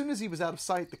 As soon as he was out of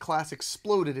sight, the class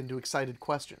exploded into excited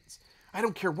questions. "I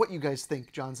don't care what you guys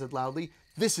think," John said loudly.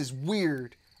 "This is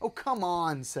weird." "Oh, come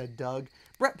on," said Doug.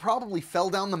 "Brett probably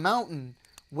fell down the mountain."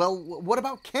 "Well, what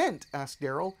about Kent?" asked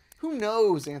Daryl. "Who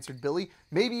knows?" answered Billy.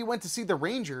 "Maybe he went to see the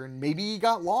ranger, and maybe he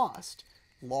got lost."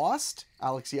 "Lost?"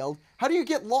 Alex yelled. "How do you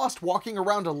get lost walking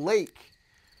around a lake?"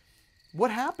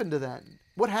 What happened then?"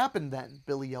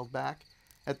 Billy yelled back.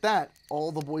 At that,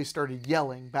 all the boys started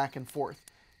yelling back and forth.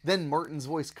 Then Martin's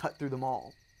voice cut through them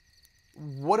all.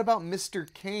 "What about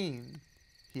Mr. Kane?"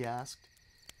 he asked.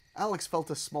 Alex felt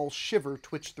a small shiver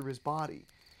twitch through his body.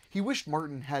 He wished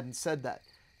Martin hadn't said that.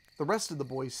 The rest of the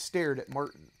boys stared at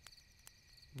Martin.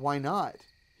 "Why not?"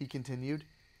 he continued.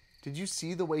 "Did you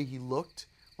see the way he looked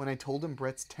when I told him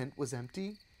Brett's tent was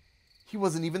empty? He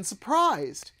wasn't even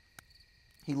surprised."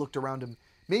 He looked around him.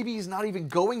 "Maybe he's not even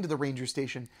going to the ranger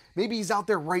station. Maybe he's out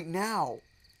there right now,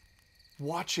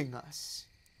 watching us."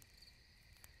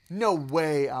 No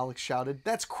way, Alex shouted.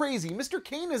 That's crazy. Mr.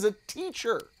 Kane is a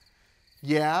teacher.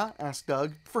 Yeah, asked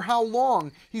Doug. For how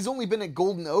long? He's only been at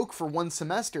Golden Oak for 1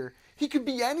 semester. He could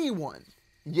be anyone.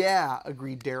 Yeah,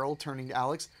 agreed Daryl, turning to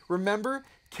Alex. Remember,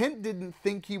 Kent didn't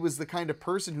think he was the kind of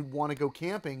person who'd want to go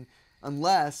camping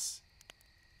unless,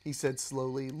 he said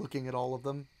slowly, looking at all of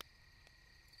them,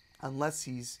 unless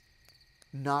he's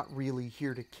not really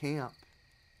here to camp.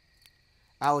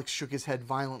 Alex shook his head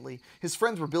violently. His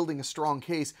friends were building a strong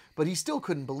case, but he still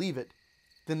couldn't believe it.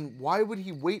 Then why would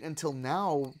he wait until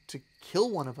now to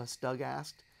kill one of us, Doug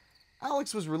asked.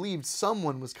 Alex was relieved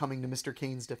someone was coming to Mr.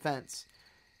 Kane's defense.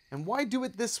 And why do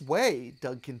it this way?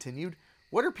 Doug continued.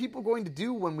 What are people going to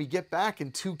do when we get back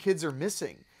and 2 kids are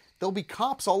missing? There'll be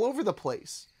cops all over the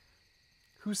place.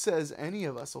 Who says any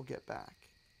of us will get back?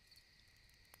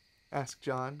 Asked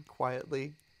John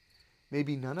quietly.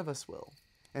 Maybe none of us will,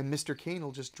 and Mr. Kane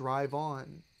will just drive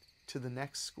on to the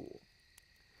next school.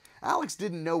 Alex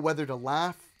didn't know whether to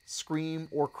laugh, scream,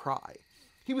 or cry.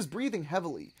 He was breathing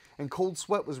heavily, and cold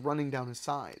sweat was running down his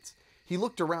sides. He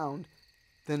looked around.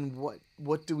 Then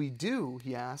what do we do?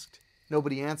 He asked.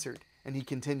 Nobody answered, and he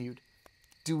continued.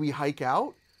 Do we hike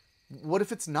out? What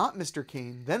if it's not Mr.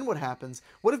 Kane? Then what happens?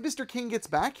 What if Mr. Kane gets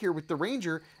back here with the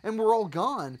ranger and we're all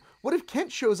gone? What if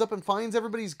Kent shows up and finds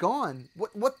everybody's gone?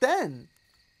 What then?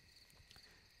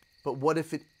 But what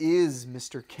if it is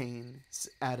Mr. Kane?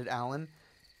 Added Alan.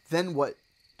 Then what?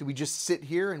 Do we just sit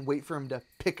here and wait for him to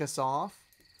pick us off?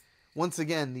 Once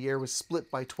again, the air was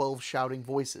split by 12 shouting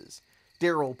voices.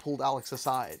 Daryl pulled Alex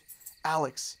aside.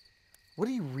 Alex, what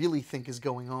do you really think is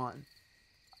going on?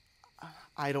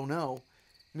 I don't know.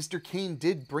 Mr. Kane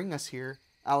did bring us here.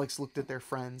 Alex looked at their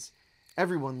friends.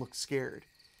 Everyone looked scared.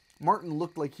 Martin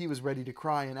looked like he was ready to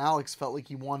cry, and Alex felt like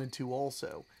he wanted to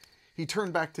also. He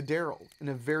turned back to Daryl. In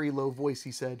a very low voice,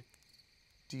 he said,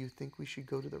 Do you think we should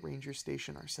go to the ranger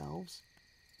station ourselves?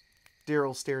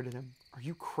 Daryl stared at him. Are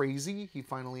you crazy? He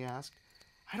finally asked.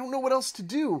 I don't know what else to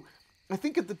do. I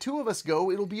think if the 2 of us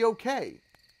go, it'll be okay.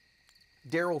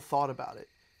 Daryl thought about it,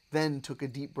 then took a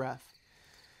deep breath.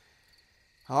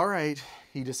 All right,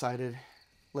 he decided.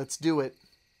 Let's do it.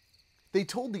 They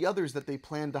told the others that they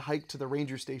planned to hike to the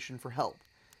ranger station for help.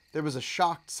 There was a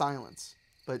shocked silence,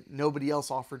 but nobody else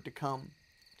offered to come.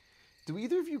 Do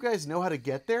either of you guys know how to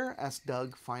get there? Asked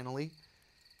Doug, finally.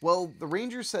 Well, the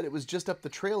ranger said it was just up the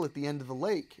trail at the end of the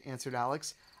lake, answered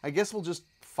Alex. I guess we'll just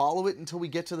follow it until we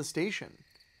get to the station.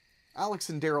 Alex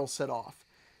and Daryl set off.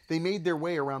 They made their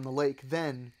way around the lake.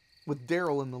 Then, with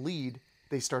Daryl in the lead,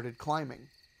 they started climbing.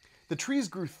 The trees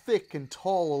grew thick and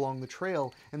tall along the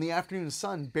trail, and the afternoon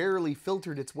sun barely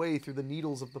filtered its way through the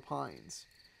needles of the pines.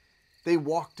 They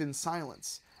walked in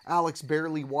silence. Alex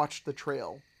barely watched the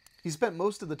trail. He spent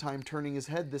most of the time turning his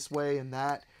head this way and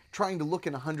that, trying to look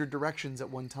in 100 directions at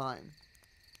one time.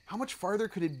 How much farther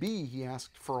could it be? He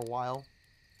asked for a while.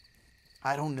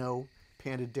 I don't know,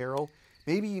 panted Daryl.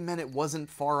 Maybe he meant it wasn't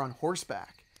far on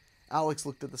horseback. Alex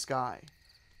looked at the sky.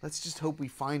 Let's just hope we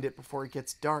find it before it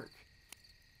gets dark.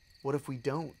 What if we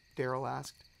don't? Daryl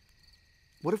asked.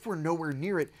 What if we're nowhere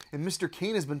near it and Mr.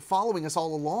 Kane has been following us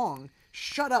all along?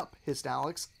 Shut up, hissed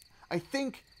Alex. I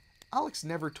think... Alex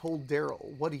never told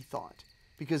Daryl what he thought,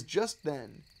 because just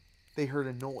then they heard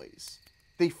a noise.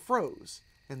 They froze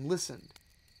and listened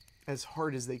as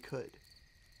hard as they could.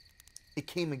 It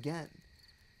came again.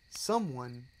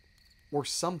 Someone, or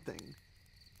something,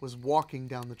 was walking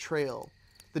down the trail.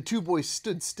 The 2 boys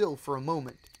stood still for a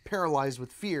moment, paralyzed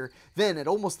with fear. Then, at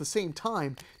almost the same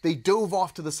time, they dove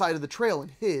off to the side of the trail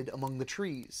and hid among the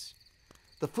trees.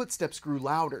 The footsteps grew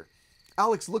louder.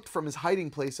 Alex looked from his hiding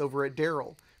place over at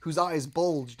Daryl, whose eyes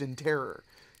bulged in terror.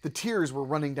 The tears were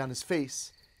running down his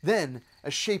face. Then,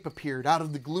 a shape appeared out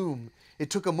of the gloom.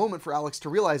 It took a moment for Alex to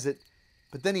realize it,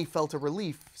 but then he felt a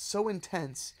relief so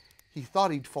intense he thought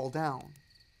he'd fall down.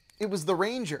 It was the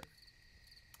ranger.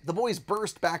 The boys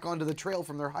burst back onto the trail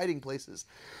from their hiding places.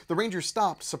 The ranger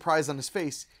stopped, surprise on his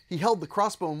face. He held the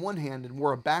crossbow in one hand and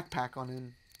wore a backpack.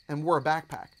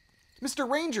 Mr.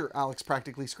 Ranger, Alex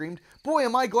practically screamed. Boy,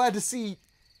 am I glad to see...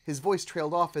 His voice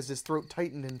trailed off as his throat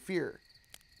tightened in fear.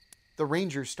 The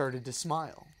ranger started to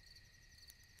smile.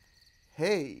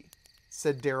 Hey,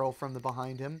 said Daryl from the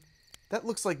behind him. That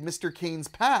looks like Mr. Kane's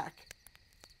pack.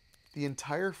 The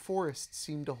entire forest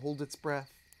seemed to hold its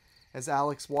breath as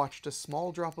Alex watched a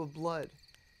small drop of blood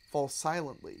fall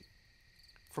silently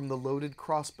from the loaded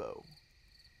crossbow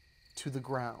to the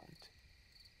ground.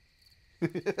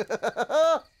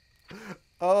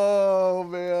 Oh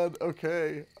man,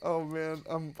 okay. Oh man,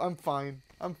 I'm fine.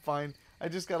 I'm fine. I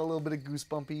just got a little bit of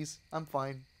goosebumpies. I'm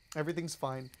fine. Everything's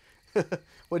fine.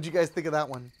 What'd you guys think of that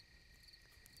one?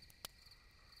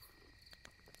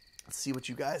 see what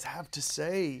you guys have to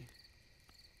say.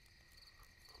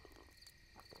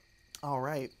 All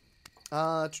right.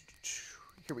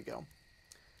 Here we go.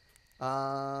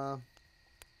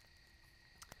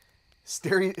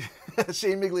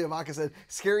 Shane Migliavacca said,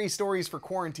 "Scary stories for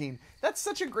quarantine." That's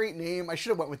such a great name. I should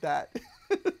have went with that.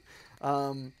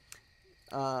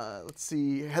 Let's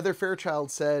see. Heather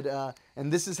Fairchild said,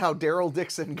 and this is how Daryl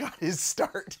Dixon got his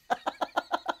start.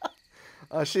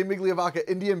 Shane Migliavacca,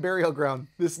 Indian burial ground.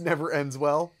 This never ends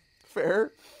well.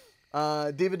 Fair.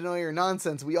 David Neuer,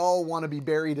 nonsense. We all want to be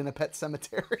buried in a pet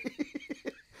cemetery.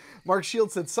 Mark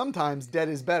Shields said, sometimes dead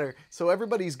is better. So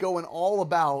everybody's going all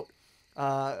about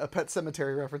a pet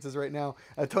cemetery references right now.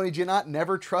 Tony Giannot,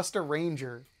 never trust a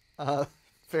ranger.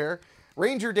 Fair.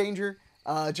 Ranger danger.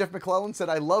 Jeff McClellan said,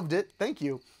 I loved it. Thank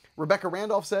you. Rebecca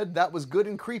Randolph said, that was good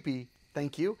and creepy.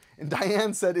 Thank you. And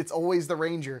Diane said, it's always the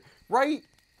ranger. Right?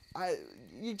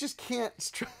 You just can't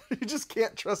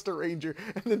trust a ranger.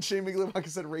 And then Shane Migliavacca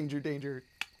said, ranger danger.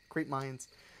 Great minds.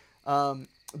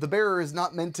 The barrier is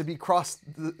not meant to be crossed.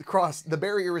 The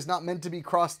barrier is not meant to be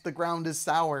crossed. The ground is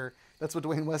sour. That's what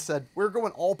Dwayne West said. We're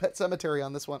going all pet cemetery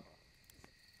on this one.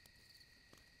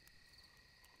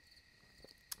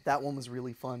 That one was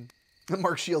really fun.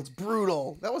 Mark Shields,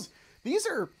 brutal.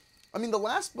 The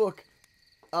last book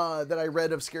that I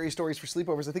read of Scary Stories for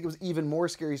Sleepovers, I think it was even more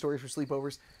Scary Stories for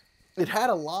Sleepovers. It had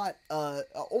a lot,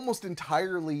 almost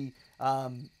entirely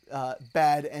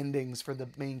bad endings for the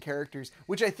main characters,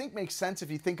 which I think makes sense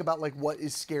if you think about like what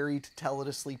is scary to tell at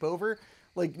a sleepover.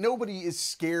 Like nobody is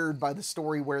scared by the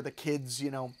story where the kids,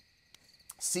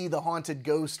 see the haunted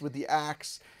ghost with the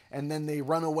axe and then they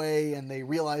run away and they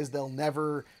realize they'll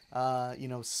never,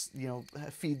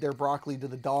 feed their broccoli to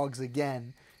the dogs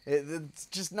again. It's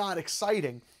just not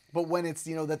exciting. But when it's,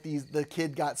 that the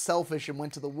kid got selfish and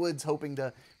went to the woods hoping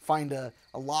to find a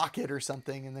locket or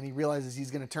something, and then he realizes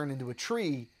he's going to turn into a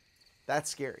tree, that's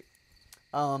scary.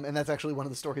 And that's actually one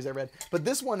of the stories I read. But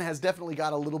this one has definitely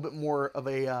got a little bit more of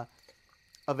a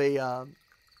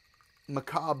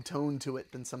macabre tone to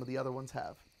it than some of the other ones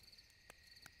have.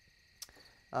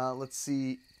 Let's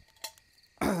see.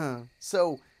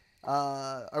 So,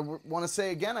 I want to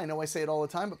say again, I know I say it all the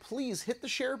time, but please hit the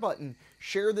share button.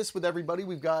 Share this with everybody.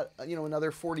 We've got,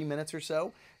 another 40 minutes or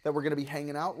so that we're going to be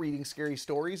hanging out, reading scary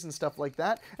stories and stuff like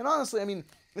that. And honestly,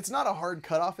 it's not a hard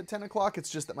cutoff at 10 o'clock. It's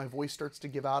just that my voice starts to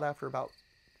give out after about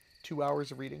 2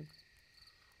 hours of reading.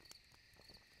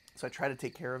 So I try to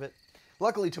take care of it.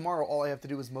 Luckily, tomorrow, all I have to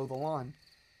do is mow the lawn.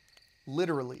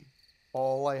 Literally,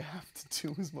 all I have to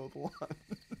do is mow the lawn.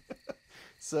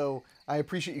 So I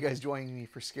appreciate you guys joining me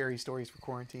for Scary Stories for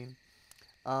Quarantine.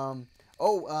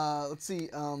 Let's see.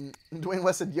 Dwayne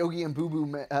West said Yogi and Boo Boo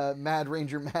Mad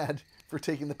Ranger mad for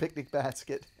taking the picnic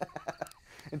basket.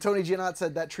 And Tony Giannot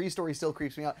said that tree story still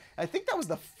creeps me out. I think that was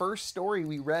the first story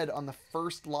we read on the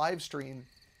first live stream,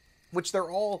 which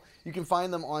you can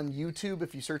find them on YouTube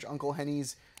if you search Uncle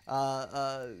Henny's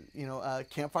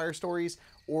Campfire Stories,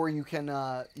 or you can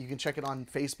check it on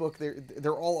Facebook.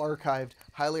 They're all archived.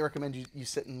 Highly recommend you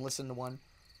sit and listen to one.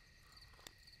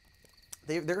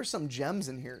 There are some gems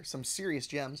in here, some serious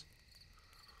gems.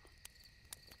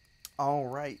 All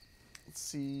right, let's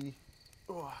see.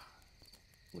 Oh,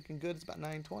 looking good. It's about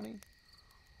 9:20.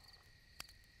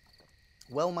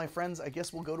 Well, my friends, I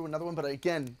guess we'll go to another one. But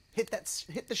again, hit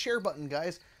the share button,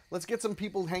 guys. Let's get some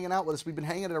people hanging out with us. We've been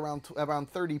hanging at around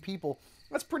 30 people.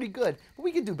 That's pretty good, but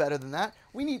we can do better than that.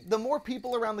 The more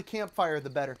people around the campfire, the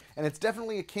better. And it's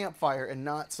definitely a campfire and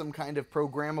not some kind of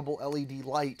programmable LED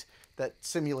light that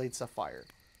simulates a fire.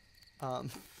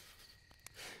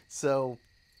 So,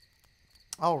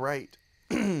 all right.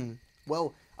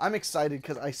 Well, I'm excited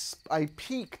because I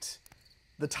peeked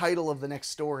the title of the next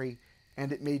story,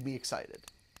 and it made me excited.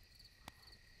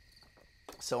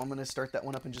 So I'm going to start that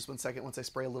one up in just 1 second once I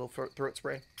spray a little throat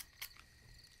spray.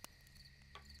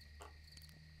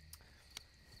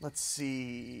 Let's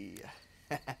see.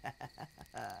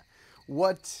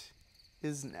 What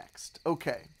is next?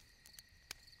 Okay.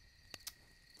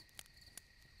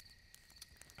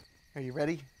 Are you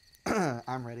ready?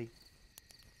 I'm ready.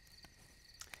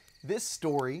 This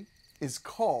story is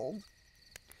called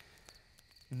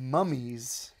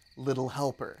Mummy's Little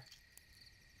Helper.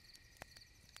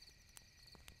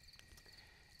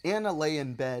 Anna lay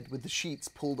in bed with the sheets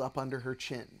pulled up under her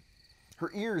chin. Her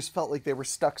ears felt like they were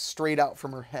stuck straight out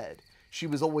from her head. She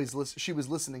was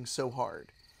listening so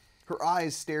hard. Her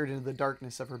eyes stared into the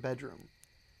darkness of her bedroom.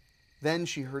 Then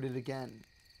she heard it again.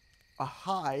 A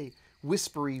high,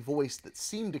 whispery voice that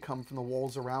seemed to come from the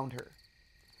walls around her.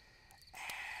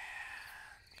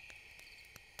 Annie,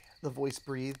 the voice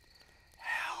breathed.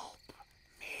 Help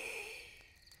me.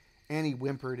 Annie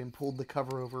whimpered and pulled the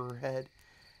cover over her head.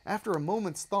 After a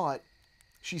moment's thought,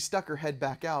 she stuck her head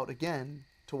back out again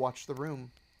to watch the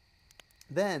room.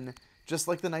 Then, just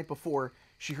like the night before,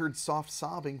 she heard soft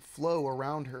sobbing flow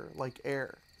around her like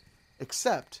air.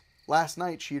 Except, last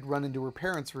night she had run into her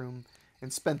parents' room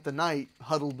and spent the night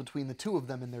huddled between the two of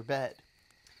them in their bed.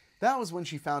 That was when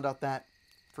she found out that,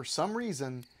 for some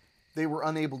reason, they were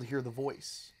unable to hear the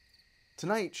voice.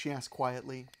 Tonight, she asked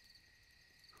quietly,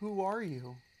 "Who are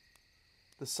you?"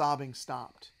 The sobbing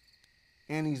stopped.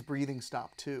 Annie's breathing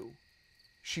stopped too.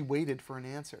 She waited for an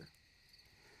answer.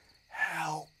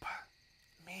 "Help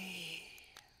me,"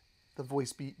 the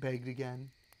voice begged again.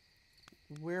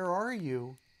 "Where are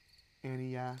you?"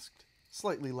 Annie asked,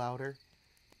 slightly louder.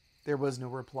 There was no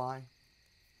reply.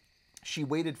 She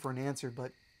waited for an answer,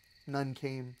 but none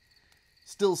came.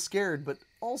 Still scared, but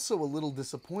also a little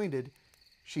disappointed,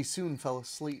 she soon fell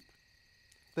asleep.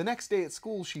 The next day at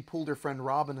school, she pulled her friend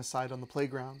Robin aside on the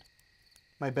playground.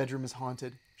 "My bedroom is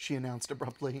haunted," she announced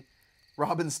abruptly.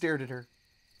 Robin stared at her.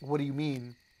 "What do you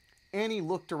mean?" Annie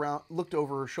looked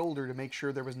over her shoulder to make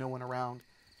sure there was no one around.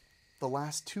 "The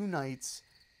last 2 nights,"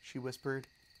 she whispered,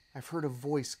 "I've heard a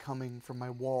voice coming from my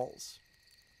walls."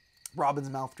 Robin's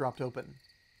mouth dropped open.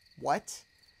 "What?"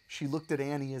 She looked at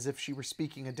Annie as if she were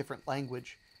speaking a different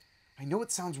language. "I know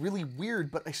it sounds really weird,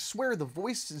 but I swear the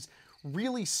voice is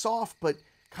really soft but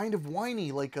kind of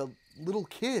whiny, like a little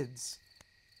kid's."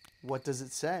 "What does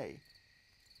it say?"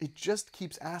 "It just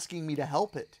keeps asking me to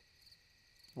help it."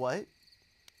 "What?"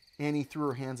 Annie threw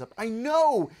her hands up. "I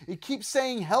know! It keeps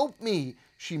saying help me,"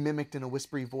 she mimicked in a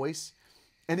whispery voice.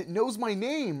 "And it knows my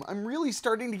name. I'm really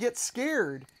starting to get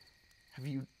scared." "Have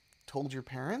you told your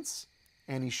parents?"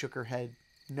 Annie shook her head.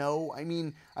 "No, I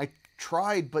mean, I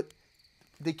tried, but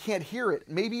they can't hear it.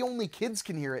 Maybe only kids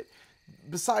can hear it.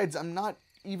 Besides, I'm not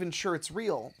even sure it's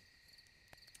real."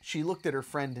 She looked at her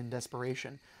friend in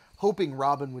desperation, hoping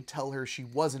Robin would tell her she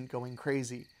wasn't going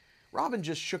crazy. Robin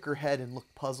just shook her head and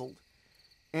looked puzzled.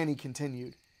 Annie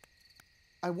continued,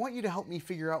 "I want you to help me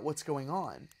figure out what's going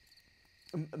on."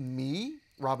 Me?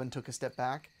 Robin took a step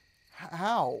back.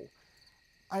 "How?"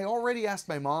 "I already asked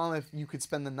my mom if you could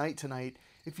spend the night tonight.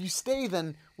 If you stay,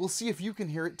 then we'll see if you can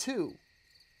hear it too."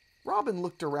 Robin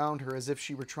looked around her as if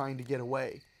she were trying to get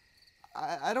away.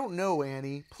 I don't know,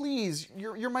 Annie. Please,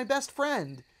 you're my best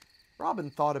friend." Robin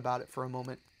thought about it for a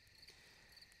moment.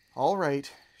 "All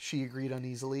right," she agreed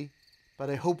uneasily, "but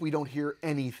I hope we don't hear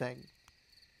anything."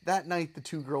 That night, the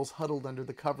two girls huddled under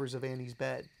the covers of Annie's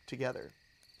bed, together.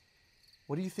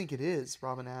 "What do you think it is?"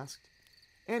 Robin asked.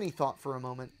 Annie thought for a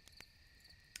moment.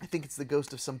 "I think it's the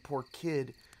ghost of some poor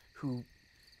kid who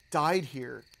died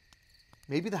here.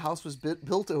 Maybe the house was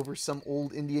built over some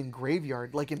old Indian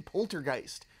graveyard, like in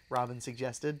Poltergeist," Robin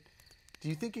suggested. "Do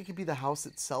you think it could be the house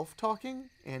itself talking?"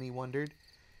 Annie wondered.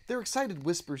 Their excited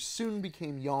whispers soon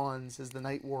became yawns as the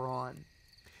night wore on.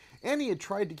 Annie had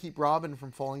tried to keep Robin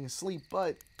from falling asleep,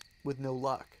 but with no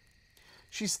luck.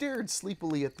 She stared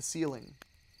sleepily at the ceiling.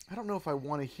 "I don't know if I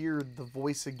want to hear the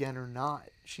voice again or not,"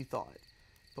 she thought.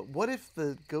 "But what if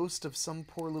the ghost of some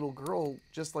poor little girl,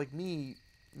 just like me,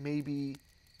 maybe—"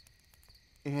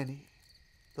 "Annie,"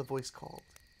 the voice called.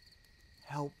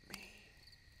 "Help me."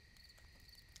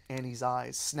 Annie's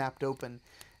eyes snapped open,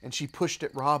 and she pushed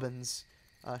at Robin's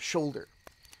shoulder.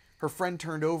 Her friend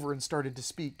turned over and started to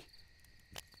speak.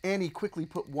 Annie quickly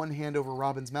put one hand over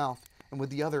Robin's mouth, and with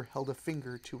the other held a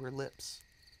finger to her lips.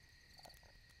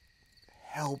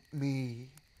 "Help me,"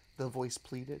 the voice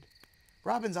pleaded.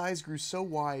 Robin's eyes grew so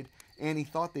wide, Annie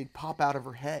thought they'd pop out of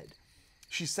her head.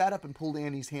 She sat up and pulled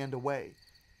Annie's hand away.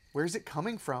 "Where's it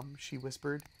coming from?" she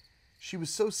whispered. She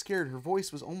was so scared her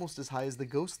voice was almost as high as the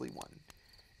ghostly one.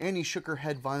 Annie shook her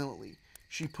head violently.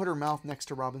 She put her mouth next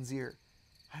to Robin's ear.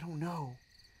 "I don't know."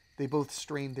 They both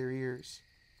strained their ears.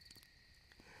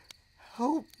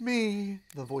 "Help me,"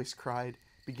 the voice cried,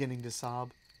 beginning to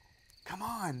sob. "Come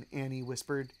on," Annie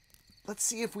whispered. "Let's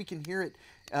see if we can hear it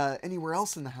anywhere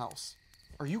else in the house."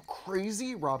 "Are you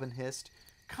crazy?" Robin hissed.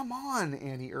 "Come on,"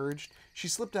 Annie urged. She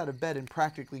slipped out of bed and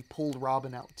practically pulled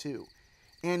Robin out too.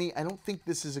 "Annie, I don't think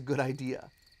this is a good idea."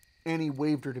 Annie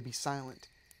waved her to be silent.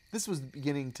 This was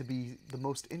beginning to be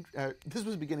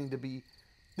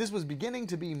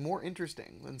more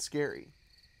interesting than scary.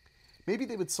 Maybe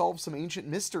they would solve some ancient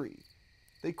mystery.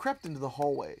 They crept into the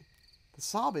hallway. The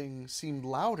sobbing seemed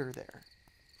louder there.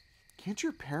 "Can't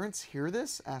your parents hear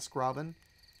this?" asked Robin.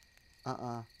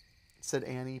 Said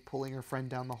Annie, pulling her friend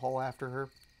down the hall after her.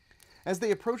 As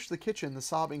they approached the kitchen, the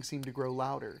sobbing seemed to grow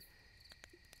louder.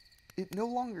 It no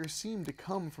longer seemed to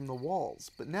come from the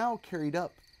walls, but now carried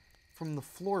up from the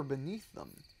floor beneath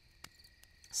them.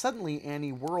 Suddenly,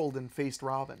 Annie whirled and faced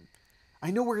Robin.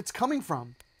 I know where it's coming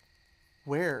from.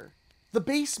 Where? The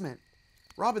basement.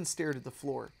 Robin stared at the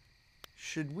floor.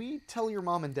 Should we tell your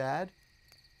mom and dad?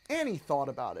 Annie thought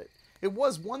about it. It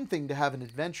was one thing to have an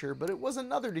adventure, but it was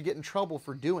another to get in trouble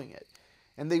for doing it.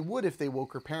 And they would if they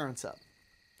woke her parents up.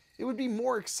 It would be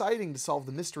more exciting to solve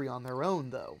the mystery on their own,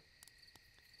 though.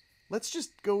 Let's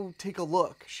just go take a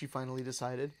look, she finally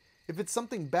decided. If it's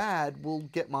something bad, we'll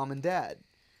get Mom and Dad.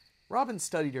 Robin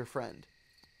studied her friend.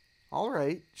 All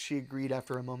right, she agreed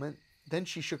after a moment. Then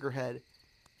she shook her head.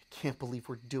 I can't believe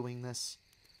we're doing this.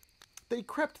 They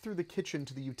crept through the kitchen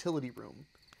to the utility room.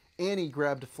 Annie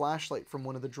grabbed a flashlight from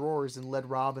one of the drawers and led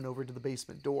Robin over to the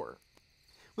basement door.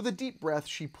 With a deep breath,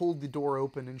 she pulled the door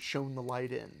open and shone the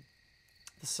light in.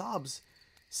 The sobs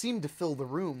seemed to fill the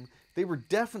room. They were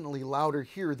definitely louder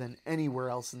here than anywhere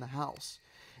else in the house.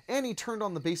 Annie turned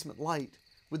on the basement light.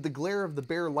 With the glare of the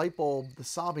bare light bulb, the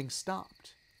sobbing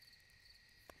stopped.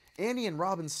 Annie and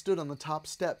Robin stood on the top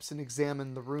steps and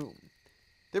examined the room.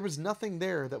 There was nothing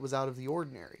there that was out of the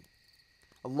ordinary.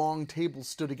 A long table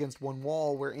stood against one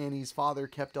wall where Annie's father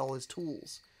kept all his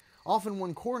tools. Off in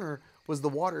one corner was the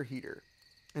water heater,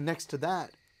 and next to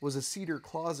that was a cedar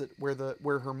closet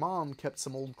where her mom kept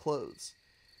some old clothes.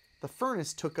 The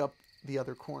furnace took up the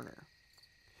other corner.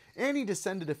 Annie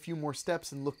descended a few more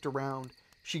steps and looked around.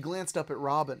 She glanced up at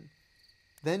Robin.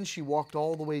 Then she walked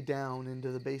all the way down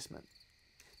into the basement.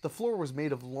 The floor was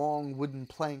made of long wooden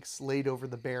planks laid over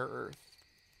the bare earth.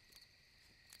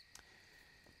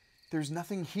 There's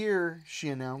nothing here, she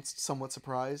announced, somewhat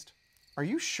surprised. Are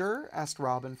you sure? Asked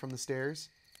Robin from the stairs.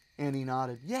 Annie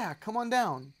nodded. Yeah, come on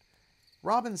down.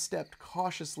 Robin stepped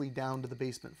cautiously down to the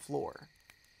basement floor.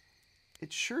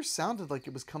 It sure sounded like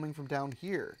it was coming from down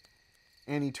here.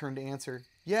 Annie turned to answer.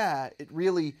 Yeah, it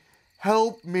really...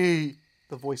 Help me!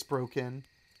 The voice broke in.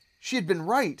 She had been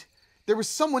right. There was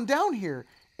someone down here.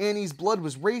 Annie's blood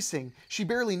was racing. She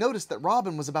barely noticed that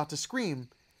Robin was about to scream.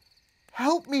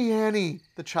 Help me, Annie,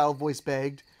 the child voice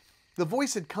begged. The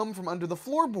voice had come from under the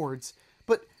floorboards.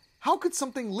 But how could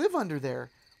something live under there?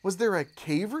 Was there a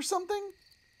cave or something?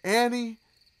 Annie...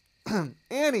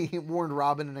 Annie, warned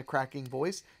Robin in a cracking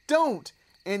voice. Don't!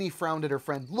 Annie frowned at her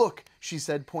friend. Look, she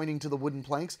said, pointing to the wooden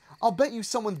planks. I'll bet you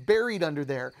someone's buried under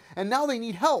there. And now they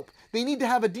need help. They need to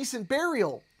have a decent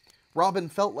burial. Robin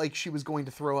felt like she was going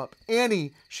to throw up.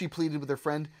 Annie, she pleaded with her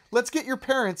friend, let's get your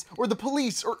parents, or the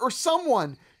police, or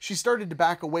someone. She started to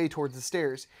back away towards the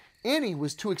stairs. Annie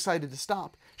was too excited to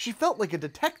stop. She felt like a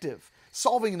detective,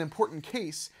 solving an important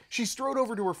case. She strode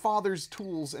over to her father's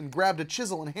tools and grabbed a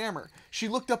chisel and hammer. She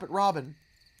looked up at Robin.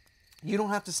 You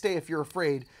don't have to stay if you're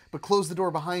afraid, but close the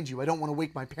door behind you. I don't want to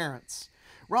wake my parents.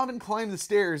 Robin climbed the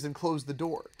stairs and closed the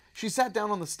door. She sat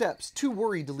down on the steps, too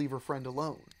worried to leave her friend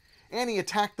alone. Annie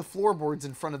attacked the floorboards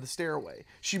in front of the stairway.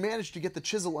 She managed to get the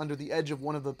chisel under the edge of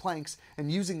one of the planks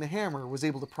and using the hammer was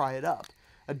able to pry it up.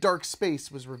 A dark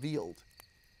space was revealed.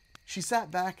 She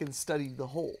sat back and studied the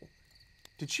hole.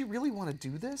 Did she really want to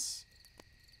do this?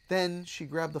 Then she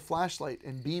grabbed the flashlight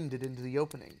and beamed it into the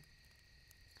opening.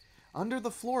 Under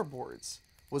the floorboards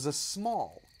was a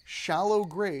small, shallow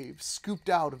grave scooped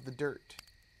out of the dirt.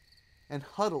 And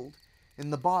huddled in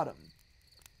the bottom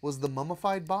was the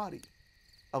mummified body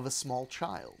of a small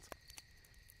child.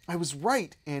 I was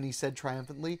right, Annie said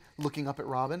triumphantly, looking up at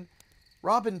Robin.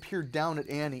 Robin peered down at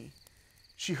Annie.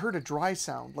 She heard a dry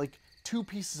sound, like two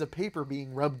pieces of paper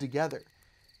being rubbed together.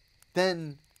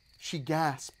 Then she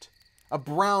gasped. A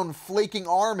brown, flaking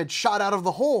arm had shot out of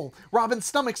the hole. Robin's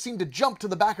stomach seemed to jump to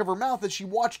the back of her mouth as she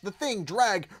watched the thing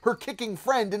drag her kicking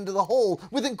friend into the hole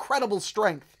with incredible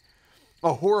strength.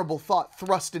 A horrible thought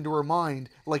thrust into her mind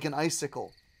like an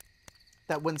icicle.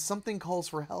 That when something calls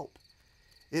for help,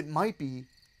 it might be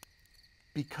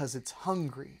because it's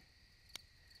hungry.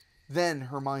 Then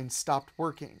her mind stopped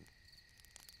working,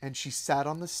 and she sat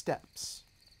on the steps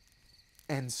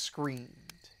and screamed.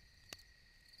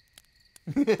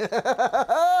 Okay,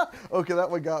 that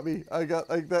one got me.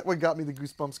 That one got me the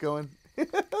goosebumps going.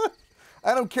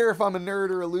 I don't care if I'm a nerd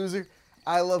or a loser.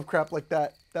 I love crap like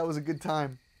that. That was a good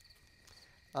time.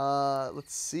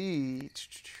 Let's see.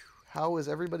 How is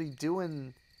everybody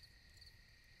doing?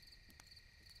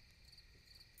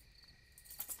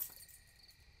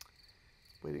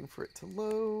 Waiting for it to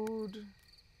load.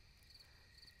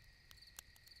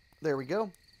 There we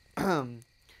go.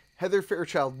 Heather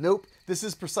Fairchild, nope. This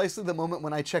is precisely the moment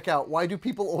when I check out. Why do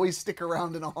people always stick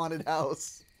around in a haunted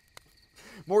house?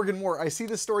 Morgan Moore, I see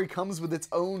this story comes with its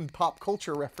own pop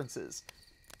culture references.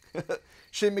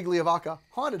 Shane Migliavacca,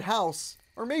 haunted house,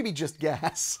 or maybe just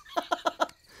gas.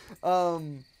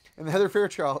 And Heather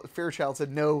Fairchild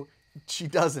said, no, she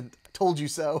doesn't. Told you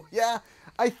so. Yeah,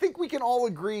 I think we can all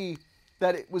agree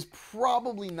that it was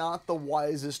probably not the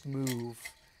wisest move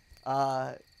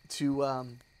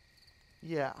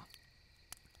yeah.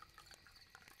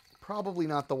 Probably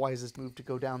not the wisest move to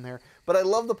go down there. But I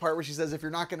love the part where she says, if you're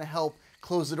not going to help,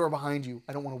 close the door behind you.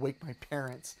 I don't want to wake my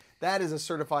parents. That is a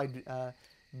certified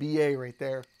BA right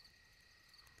there.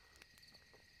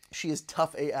 She is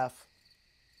tough AF.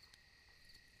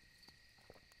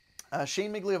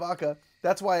 Shane Migliavaca,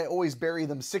 that's why I always bury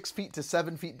them 6 feet to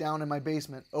 7 feet down in my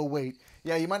basement. Oh, wait.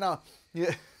 Yeah, you might not...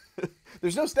 Yeah.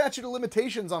 There's no statute of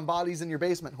limitations on bodies in your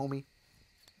basement, homie.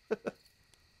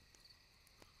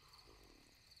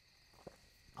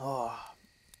 Oh,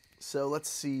 so let's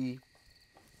see.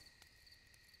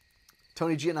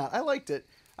 Tony Giannat, I liked it.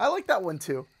 I like that one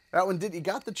too. That one you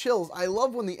got the chills. I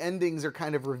love when the endings are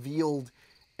kind of revealed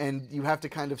and you have to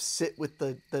kind of sit with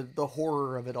the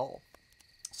horror of it all.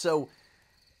 So,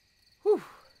 whew,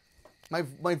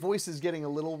 my voice is getting a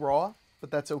little raw,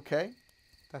 but that's okay.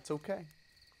 That's okay.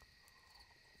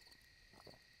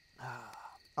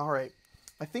 All right.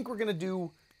 I think we're going to do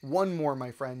one more,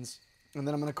 my friends, and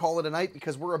then I'm going to call it a night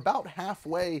because we're about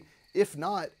halfway, if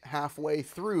not halfway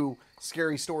through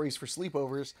Scary Stories for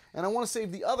Sleepovers, and I want to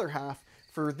save the other half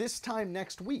for this time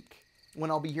next week when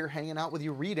I'll be here hanging out with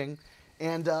you reading.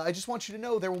 And I just want you to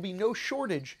know there will be no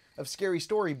shortage of scary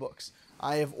story books.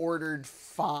 I have ordered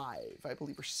 5, I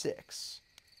believe, or 6.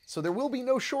 So there will be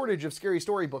no shortage of scary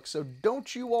story books, so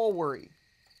don't you all worry.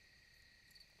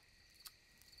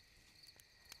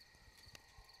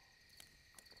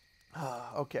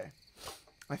 Okay.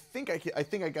 I think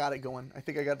I got it going. I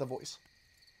think I got the voice.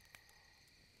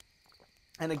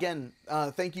 And again,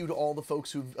 thank you to all the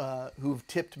folks who've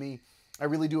tipped me. I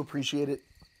really do appreciate it.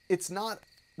 It's not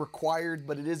required,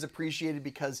 but it is appreciated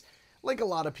because, like a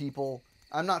lot of people,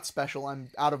 I'm not special. I'm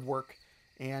out of work,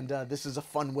 and this is a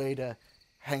fun way to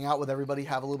hang out with everybody,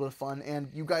 have a little bit of fun. And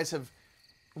you guys have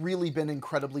really been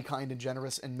incredibly kind and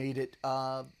generous and made it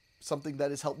something that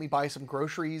has helped me buy some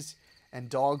groceries and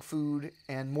dog food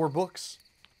and more books.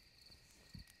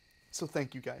 So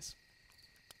thank you guys.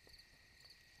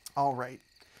 All right.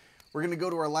 We're going to go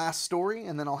to our last story,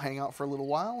 and then I'll hang out for a little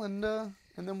while, and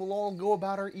then we'll all go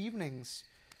about our evenings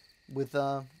with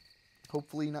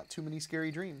hopefully not too many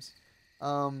scary dreams.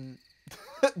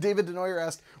 David Denoyer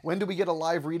asked, when do we get a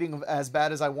live reading of As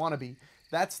Bad as I Want to Be?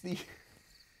 That's the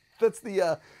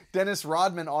Dennis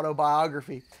Rodman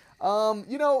autobiography.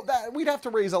 You know, that we'd have to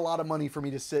raise a lot of money for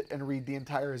me to sit and read the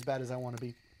entire As Bad as I Want to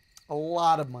Be. A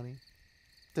lot of money,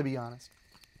 to be honest.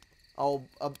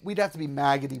 We'd have to be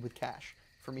maggoty with cash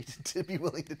for me to be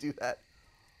willing to do that.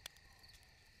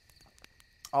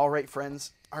 All right,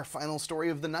 friends, our final story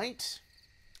of the night.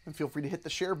 And feel free to hit the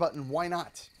share button. Why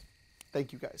not?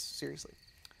 Thank you guys, seriously.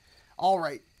 All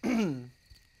right.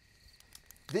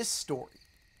 This story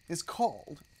is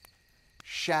called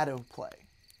Shadow Play.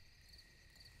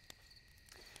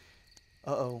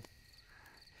 Uh-oh.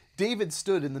 David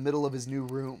stood in the middle of his new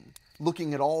room,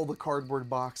 looking at all the cardboard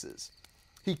boxes.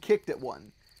 He kicked at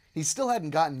one. He still hadn't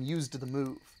gotten used to the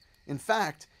move. In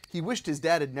fact, he wished his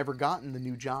dad had never gotten the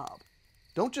new job.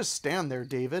 Don't just stand there,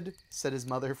 David, said his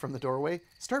mother from the doorway.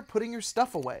 Start putting your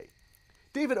stuff away.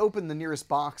 David opened the nearest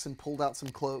box and pulled out some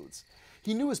clothes.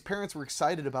 He knew his parents were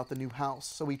excited about the new house,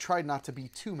 so he tried not to be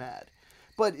too mad.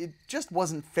 But it just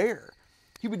wasn't fair.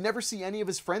 He would never see any of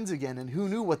his friends again, and who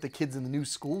knew what the kids in the new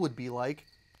school would be like.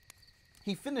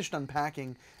 He finished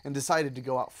unpacking and decided to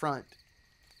go out front.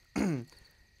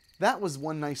 That was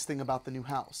one nice thing about the new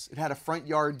house. It had a front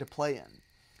yard to play in.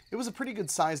 It was a pretty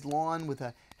good-sized lawn with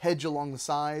a hedge along the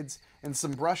sides, and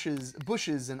some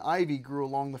bushes and ivy grew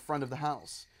along the front of the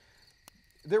house.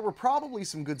 There were probably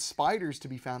some good spiders to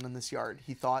be found in this yard,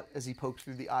 he thought as he poked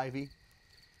through the ivy.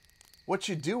 What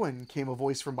you doing? Came a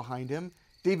voice from behind him.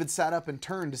 David sat up and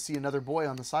turned to see another boy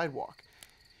on the sidewalk.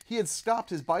 He had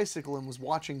stopped his bicycle and was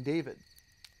watching David.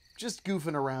 Just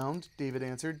goofing around, David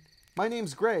answered. My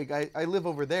name's Greg. I live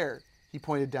over there. He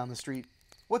pointed down the street.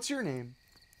 What's your name?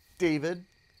 David.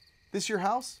 This your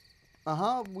house?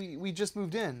 Uh-huh, we just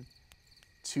moved in.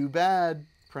 Too bad,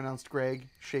 pronounced Greg,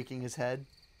 shaking his head.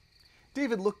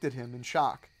 David looked at him in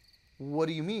shock. What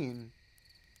do you mean?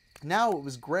 Now it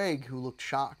was Greg who looked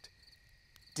shocked.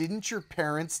 Didn't your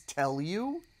parents tell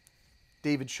you?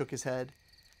 David shook his head.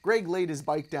 Greg laid his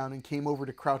bike down and came over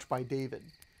to crouch by David.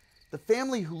 The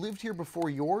family who lived here before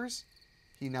yours,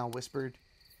 he now whispered,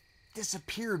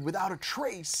 disappeared without a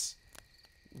trace.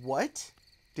 What?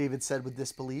 David said with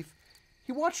disbelief.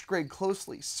 He watched Greg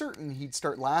closely, certain he'd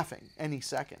start laughing any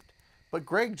second. But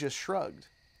Greg just shrugged.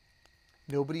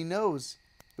 Nobody knows.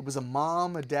 It was a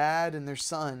mom, a dad, and their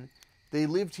son. They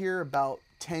lived here about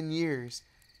 10 years.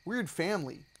 Weird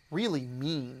family. Really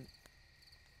mean.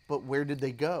 But where did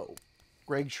they go?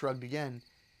 Greg shrugged again.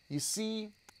 You see,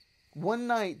 one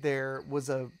night there was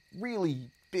a really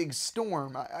big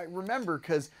storm. I remember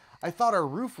because I thought our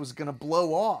roof was going to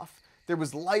blow off. There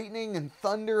was lightning and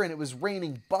thunder and it was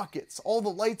raining buckets. All the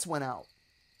lights went out.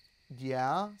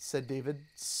 Yeah, said David.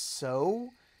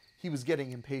 So? He was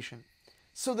getting impatient.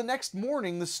 So the next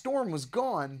morning the storm was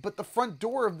gone, but the front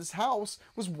door of this house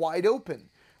was wide open.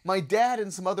 My dad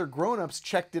and some other grown-ups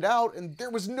checked it out and there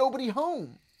was nobody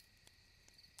home.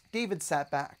 David sat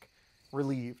back,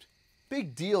 relieved.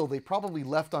 Big deal, they probably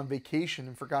left on vacation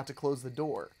and forgot to close the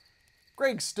door.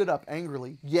 Greg stood up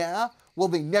angrily. Yeah? Well,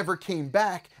 they never came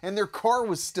back, and their car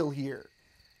was still here.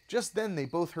 Just then, they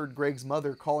both heard Greg's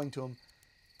mother calling to him.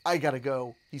 I gotta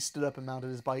go. He stood up and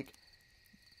mounted his bike.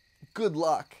 Good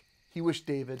luck, he wished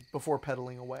David before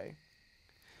pedaling away.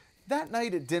 That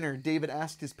night at dinner, David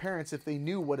asked his parents if they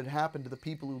knew what had happened to the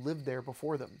people who lived there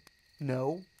before them.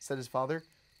 No, said his father.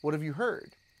 What have you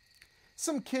heard?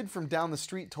 Some kid from down the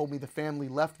street told me the family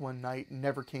left one night and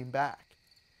never came back.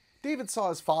 David saw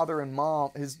his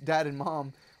his dad and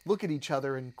mom, look at each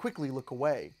other and quickly look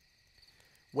away.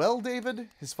 Well, David,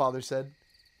 his father said,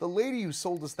 the lady who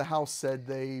sold us the house said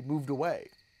they moved away.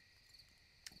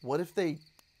 What if they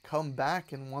come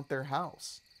back and want their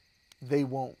house? They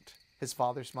won't, his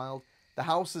father smiled. The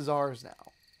house is ours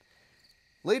now.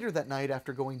 Later that night,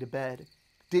 after going to bed,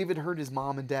 David heard his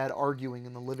mom and dad arguing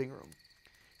in the living room.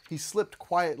 He slipped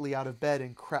quietly out of bed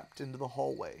and crept into the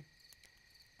hallway.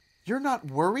 You're not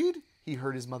worried? He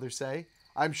heard his mother say.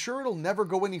 I'm sure it'll never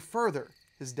go any further,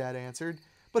 his dad answered.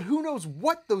 But who knows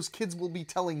what those kids will be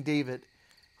telling David?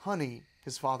 Honey,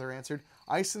 his father answered,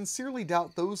 I sincerely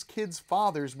doubt those kids'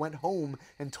 fathers went home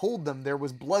and told them there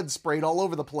was blood sprayed all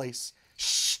over the place.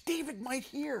 Shh, David might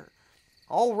hear.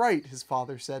 All right, his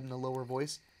father said in a lower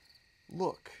voice.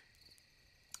 Look,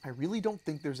 I really don't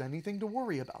think there's anything to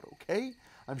worry about, okay?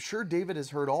 I'm sure David has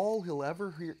heard all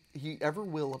he ever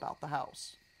will about the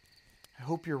house. I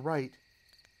hope you're right.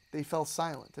 They fell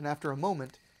silent, and after a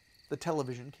moment, the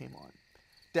television came on.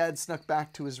 Dad snuck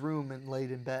back to his room and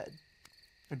laid in bed.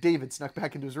 David snuck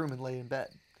back into his room and lay in bed.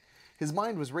 His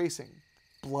mind was racing.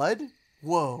 Blood?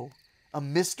 Whoa. A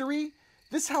mystery?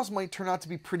 This house might turn out to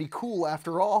be pretty cool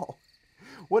after all.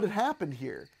 What had happened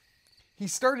here? He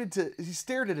stared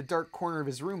at a dark corner of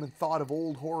his room and thought of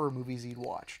old horror movies he'd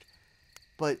watched.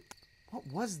 But what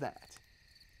was that?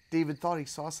 David thought he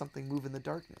saw something move in the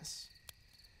darkness.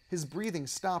 His breathing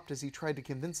stopped as he tried to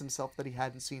convince himself that he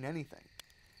hadn't seen anything.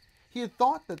 He had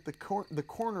thought that the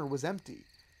corner was empty.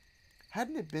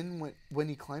 Hadn't it been when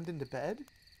he climbed into bed?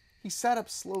 He sat up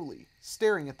slowly,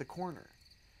 staring at the corner.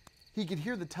 He could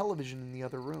hear the television in the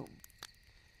other room.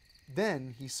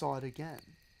 Then he saw it again.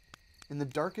 In the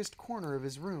darkest corner of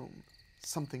his room,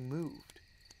 something moved.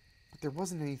 But there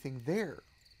wasn't anything there,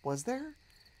 was there?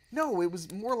 No, it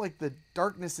was more like the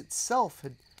darkness itself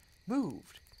had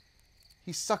moved.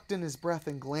 He sucked in his breath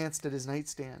and glanced at his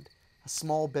nightstand. A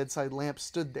small bedside lamp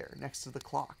stood there next to the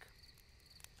clock.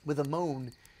 With a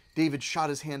moan, David shot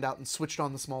his hand out and switched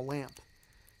on the small lamp.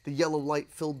 The yellow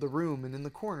light filled the room, and in the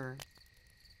corner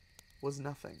was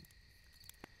nothing.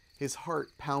 His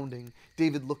heart pounding,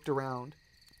 David looked around.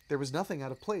 There was nothing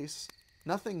out of place,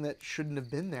 nothing that shouldn't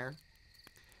have been there.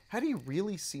 Had he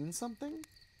really seen something?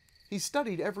 He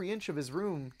studied every inch of his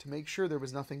room to make sure there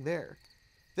was nothing there.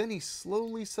 Then he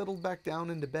slowly settled back down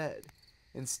into bed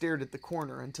and stared at the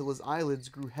corner until his eyelids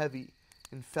grew heavy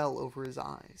and fell over his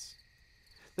eyes.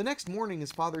 The next morning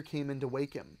his father came in to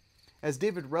wake him. As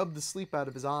David rubbed the sleep out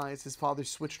of his eyes, his father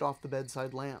switched off the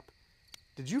bedside lamp.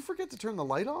 Did you forget to turn the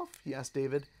light off? He asked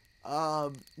David.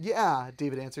 Yeah,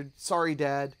 David answered. Sorry,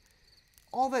 Dad.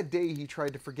 All that day he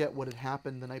tried to forget what had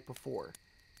happened the night before.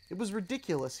 It was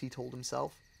ridiculous, he told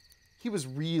himself. He was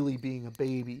really being a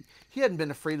baby. He hadn't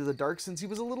been afraid of the dark since he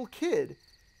was a little kid.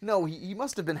 No, he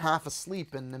must have been half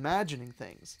asleep and imagining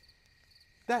things.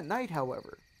 That night,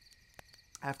 however,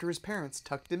 after his parents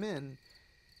tucked him in,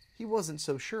 he wasn't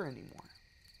so sure anymore.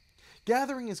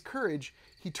 Gathering his courage,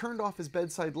 he turned off his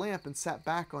bedside lamp and sat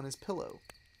back on his pillow.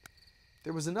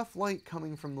 There was enough light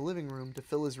coming from the living room to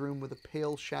fill his room with a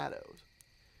pale shadow.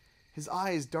 His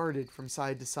eyes darted from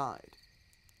side to side,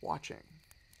 watching.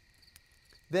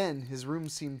 Then his room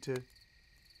seemed to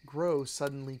grow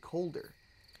suddenly colder.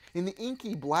 In the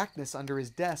inky blackness under his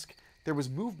desk, there was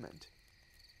movement.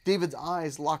 David's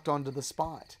eyes locked onto the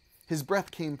spot. His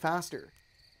breath came faster.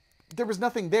 There was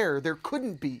nothing there. There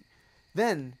couldn't be.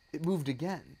 Then it moved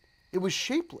again. It was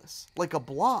shapeless, like a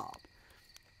blob.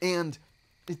 And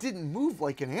it didn't move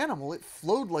like an animal. It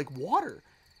flowed like water,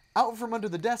 out from under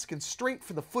the desk and straight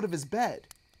for the foot of his bed.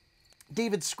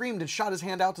 David screamed and shot his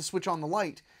hand out to switch on the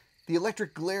light. The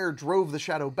electric glare drove the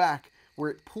shadow back, where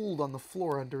it pooled on the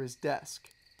floor under his desk.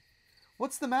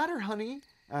 "What's the matter, honey?"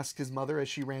 asked his mother as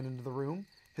she ran into the room.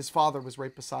 His father was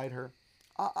right beside her.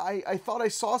 I thought I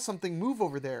saw something move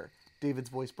over there," David's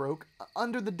voice broke.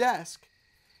 "Under the desk."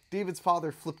 David's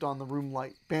father flipped on the room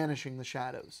light, banishing the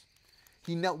shadows.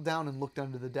 He knelt down and looked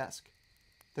under the desk.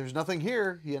 "There's nothing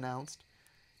here," he announced.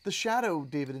 "The shadow,"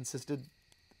 David insisted.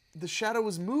 "The shadow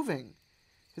was moving."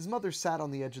 His mother sat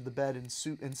on the edge of the bed and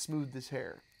smoothed his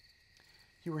hair.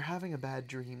 "You were having a bad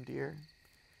dream, dear."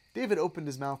 David opened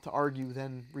his mouth to argue,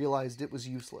 then realized it was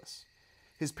useless.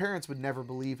 His parents would never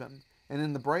believe him, and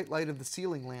in the bright light of the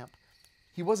ceiling lamp,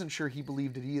 he wasn't sure he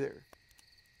believed it either.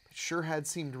 It sure had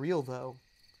seemed real, though.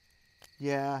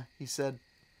 "Yeah," he said.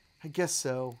 "I guess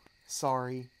so.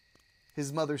 Sorry."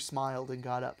 His mother smiled and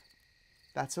got up.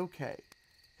 "That's okay."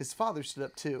 His father stood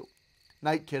up too.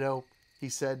 "Night, kiddo," he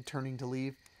said, turning to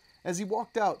leave. As he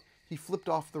walked out, he flipped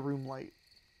off the room light.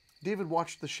 David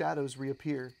watched the shadows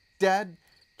reappear. "Dad,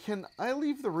 can I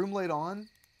leave the room light on?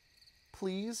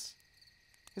 Please?"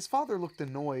 His father looked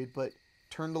annoyed, but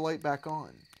turned the light back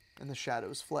on, and the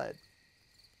shadows fled.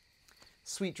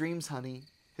 "Sweet dreams, honey,"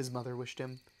 his mother wished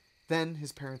him. Then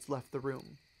his parents left the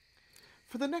room.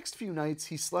 For the next few nights,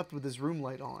 he slept with his room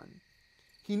light on.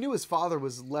 He knew his father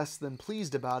was less than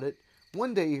pleased about it.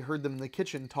 One day he heard them in the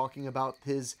kitchen talking about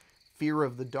his fear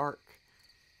of the dark.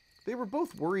 They were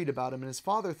both worried about him, and his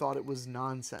father thought it was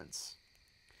nonsense.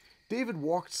 David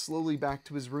walked slowly back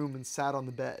to his room and sat on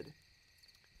the bed.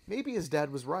 Maybe his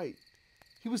dad was right.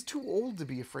 He was too old to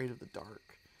be afraid of the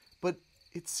dark, but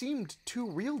it seemed too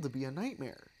real to be a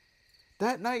nightmare.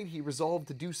 That night he resolved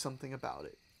to do something about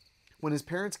it. When his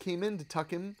parents came to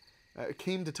tuck him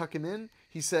in,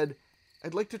 he said,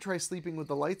 "I'd like to try sleeping with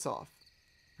the lights off."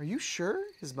 "Are you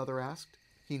sure?" his mother asked.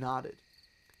 He nodded.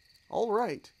 "All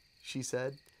right," she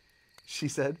said.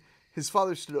 His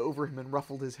father stood over him and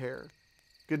ruffled his hair.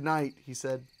 "Good night," he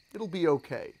said. "It'll be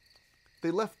okay."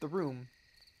 They left the room,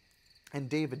 and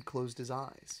David closed his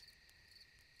eyes.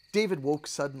 David woke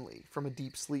suddenly from a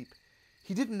deep sleep.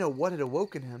 He didn't know what had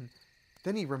awoken him.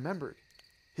 Then he remembered.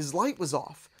 His light was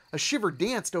off. A shiver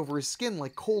danced over his skin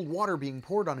like cold water being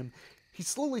poured on him. He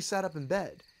slowly sat up in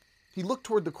bed. He looked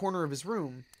toward the corner of his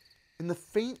room. In the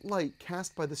faint light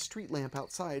cast by the street lamp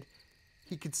outside,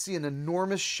 he could see an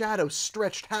enormous shadow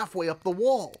stretched halfway up the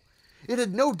wall. It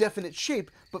had no definite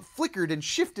shape, but flickered and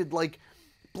shifted like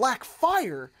black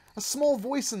fire. A small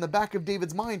voice in the back of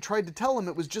David's mind tried to tell him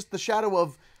it was just the shadow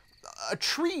of a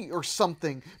tree or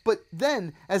something. But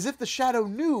then, as if the shadow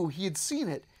knew he had seen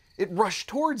it, it rushed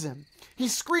towards him. He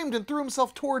screamed and threw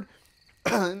himself toward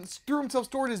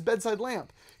his bedside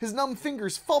lamp. His numb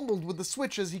fingers fumbled with the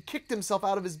switch as he kicked himself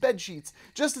out of his bed sheets.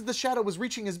 Just as the shadow was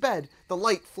reaching his bed, the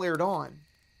light flared on.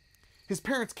 His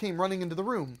parents came running into the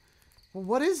room. "Well,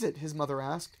 what is it?" his mother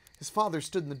asked. His father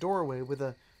stood in the doorway with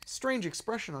a strange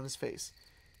expression on his face.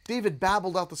 David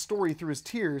babbled out the story through his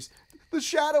tears. "The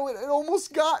shadow, it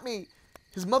almost got me."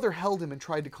 His mother held him and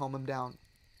tried to calm him down.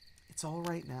 "It's all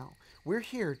right now. We're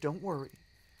here, don't worry."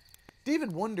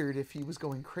 David wondered if he was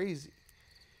going crazy.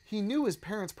 He knew his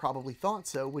parents probably thought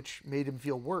so, which made him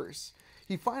feel worse.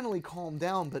 He finally calmed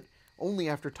down, but only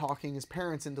after talking his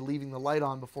parents into leaving the light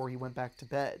on before he went back to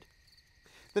bed.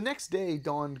 The next day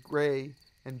dawned gray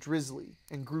and drizzly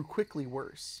and grew quickly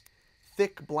worse.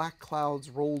 Thick black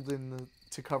clouds rolled in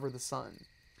to cover the sun.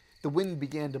 The wind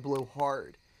began to blow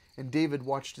hard, and David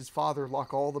watched his father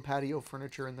lock all the patio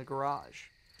furniture in the garage.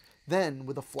 Then,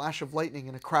 with a flash of lightning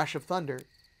and a crash of thunder,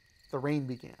 the rain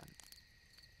began.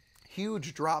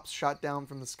 Huge drops shot down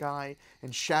from the sky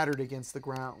and shattered against the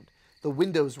ground. The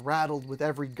windows rattled with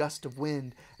every gust of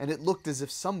wind, and it looked as if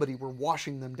somebody were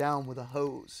washing them down with a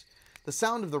hose. The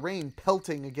sound of the rain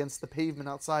pelting against the pavement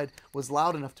outside was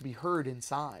loud enough to be heard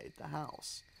inside the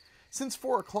house. Since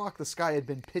 4 o'clock, the sky had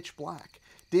been pitch black.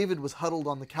 David was huddled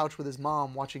on the couch with his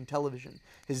mom watching television.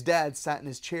 His dad sat in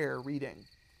his chair reading.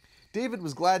 David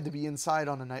was glad to be inside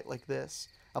on a night like this.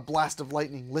 A blast of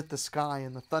lightning lit the sky,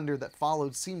 and the thunder that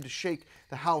followed seemed to shake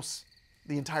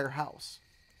the entire house.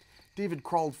 David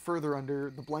crawled further under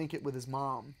the blanket with his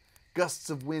mom. Gusts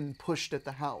of wind pushed at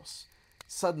the house.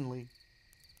 Suddenly,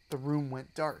 the room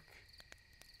went dark.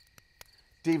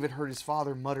 David heard his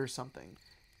father mutter something.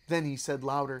 Then he said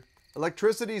louder,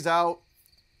 "Electricity's out."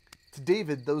 To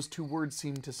David, those 2 words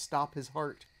seemed to stop his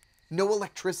heart. No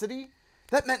electricity?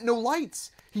 That meant no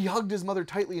lights. He hugged his mother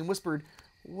tightly and whispered,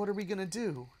 "What are we going to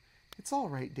do?" "It's all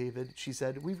right, David," she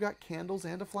said. "We've got candles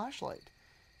and a flashlight."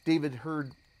 David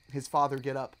heard his father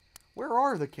get up. "Where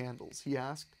are the candles?" he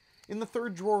asked. "In the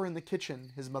 3rd drawer in the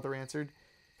kitchen," his mother answered.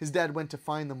 His dad went to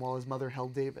find them while his mother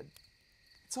held David.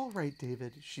 It's all right,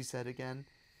 David, she said again.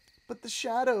 But the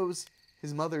shadows...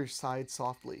 His mother sighed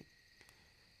softly.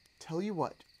 Tell you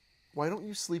what, why don't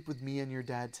you sleep with me and your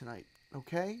dad tonight,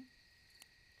 okay?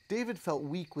 David felt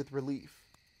weak with relief.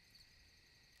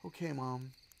 Okay,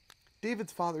 Mom.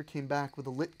 David's father came back with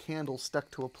a lit candle stuck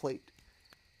to a plate.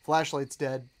 Flashlight's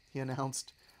dead, he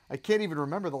announced. I can't even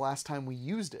remember the last time we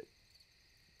used it.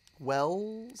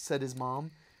 Well, said his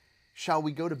mom, shall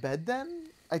we go to bed then?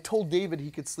 I told David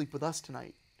he could sleep with us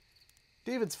tonight.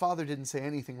 David's father didn't say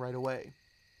anything right away.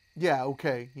 Yeah,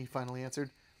 okay, he finally answered.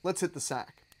 Let's hit the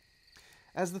sack.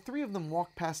 As the three of them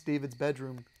walked past David's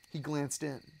bedroom, he glanced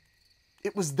in.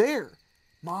 It was there!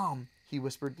 Mom, he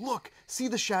whispered, look, see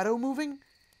the shadow moving?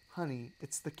 Honey,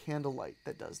 it's the candlelight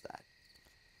that does that.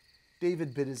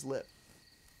 David bit his lip.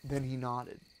 Then he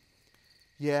nodded.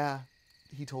 Yeah,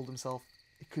 he told himself,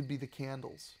 it could be the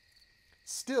candles.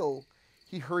 Still,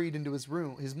 he hurried into his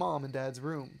room, his mom and dad's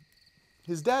room.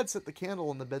 His dad set the candle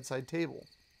on the bedside table.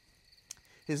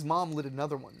 His mom lit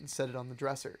another one and set it on the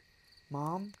dresser.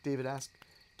 Mom, David asked,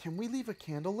 can we leave a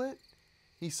candle lit?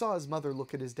 He saw his mother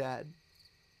look at his dad.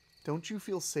 Don't you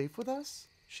feel safe with us?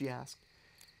 She asked.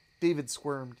 David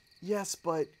squirmed. Yes,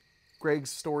 but...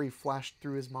 Greg's story flashed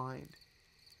through his mind.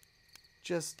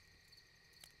 Just...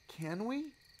 can we?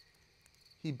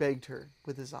 He begged her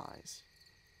with his eyes.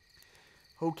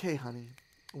 Okay, honey.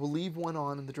 We'll leave one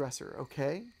on in the dresser,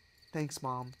 okay? Thanks,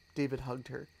 Mom. David hugged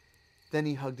her. Then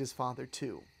he hugged his father,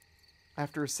 too.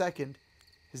 After a second,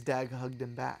 his dad hugged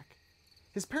him back.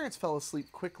 His parents fell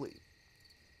asleep quickly.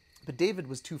 But David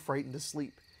was too frightened to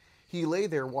sleep. He lay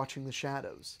there watching the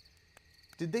shadows.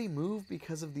 Did they move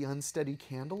because of the unsteady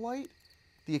candlelight?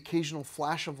 The occasional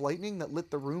flash of lightning that lit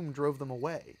the room drove them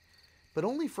away. But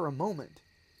only for a moment.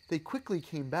 They quickly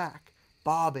came back,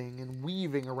 bobbing and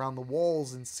weaving around the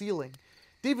walls and ceiling.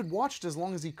 David watched as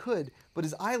long as he could, but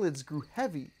his eyelids grew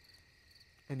heavy,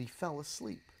 and he fell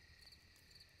asleep.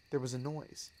 There was a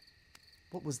noise.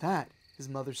 What was that? His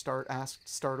mother asked,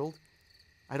 startled.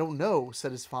 I don't know,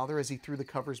 said his father as he threw the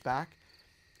covers back.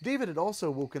 David had also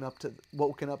woken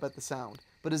up at the sound,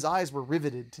 but his eyes were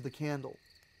riveted to the candle.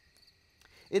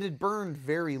 It had burned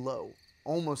very low,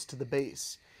 almost to the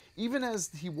base. Even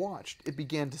as he watched, it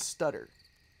began to stutter.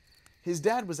 His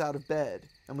dad was out of bed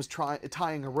and was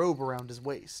tying a robe around his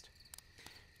waist.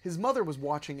 His mother was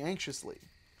watching anxiously.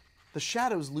 The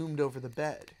shadows loomed over the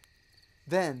bed.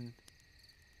 Then,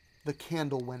 the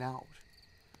candle went out.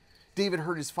 David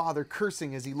heard his father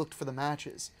cursing as he looked for the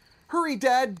matches. Hurry,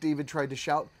 Dad, David tried to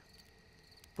shout,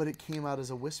 but it came out as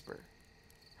a whisper.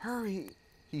 Hurry,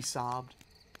 he sobbed.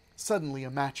 Suddenly, a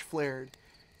match flared.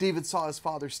 David saw his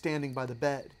father standing by the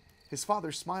bed. His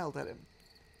father smiled at him.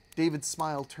 David's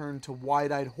smile turned to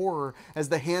wide-eyed horror as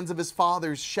the hands of his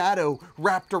father's shadow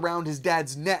wrapped around his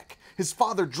dad's neck. His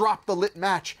father dropped the lit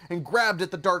match and grabbed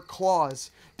at the dark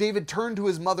claws. David turned to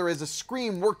his mother as a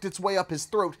scream worked its way up his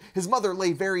throat. His mother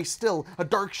lay very still, a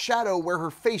dark shadow where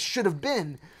her face should have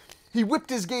been. He whipped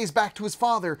his gaze back to his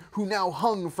father, who now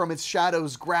hung from its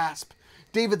shadow's grasp.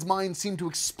 David's mind seemed to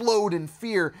explode in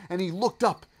fear, and he looked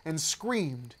up and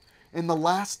screamed. In the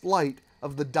last light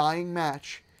of the dying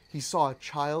match, he saw a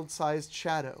child-sized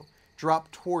shadow drop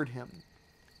toward him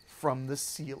from the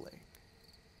ceiling.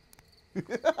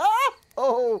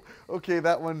 Oh, okay,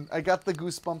 that one. I got the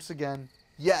goosebumps again.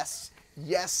 Yes,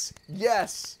 yes,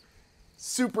 yes.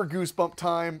 Super goosebump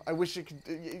time. I wish it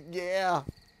could, yeah.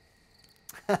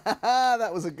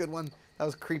 That was a good one. That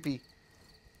was creepy.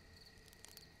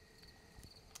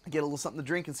 Get a little something to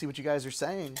drink and see what you guys are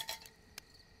saying.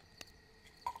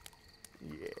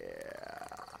 Yeah.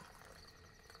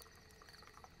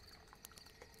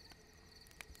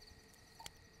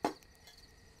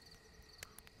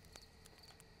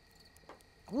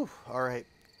 Ooh, all right.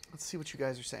 Let's see what you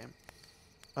guys are saying.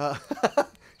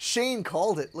 Shane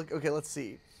called it. Look, okay, let's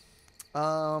see.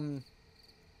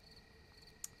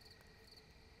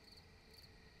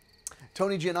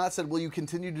 Tony Giannot said, will you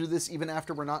continue to do this even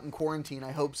after we're not in quarantine?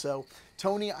 I hope so.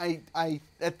 Tony, I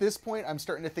at this point, I'm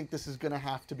starting to think this is going to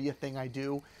have to be a thing I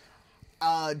do.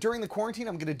 During the quarantine,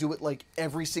 I'm going to do it like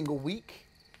every single week.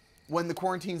 When the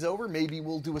quarantine's over, maybe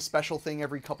we'll do a special thing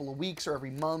every couple of weeks or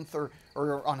every month or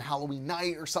on Halloween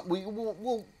night or something.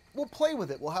 We'll play with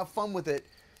it. We'll have fun with it.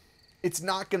 It's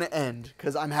not going to end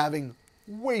because I'm having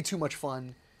way too much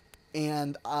fun.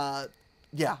 And,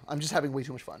 yeah, I'm just having way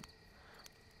too much fun.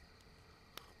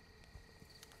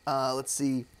 Let's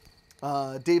see.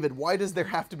 David, why does there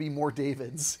have to be more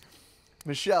Davids?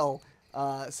 Michelle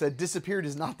said, disappeared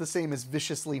is not the same as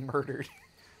viciously murdered.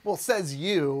 Well, says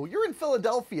you. You're in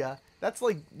Philadelphia. That's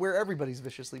like where everybody's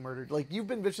viciously murdered. Like, you've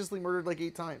been viciously murdered like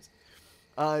 8 times.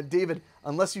 David,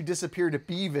 unless you disappear to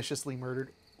be viciously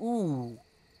murdered. Ooh.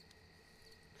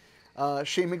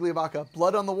 Shane Migliavaca,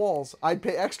 blood on the walls. I'd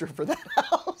pay extra for that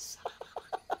house.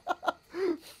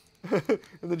 And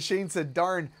then Shane said,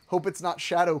 darn, hope it's not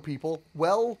shadow people.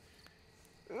 Well,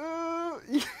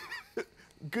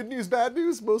 good news, bad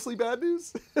news, mostly bad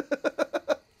news.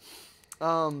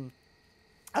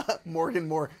 Morgan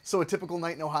Moore, so a typical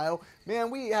night in Ohio. Man,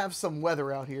 we have some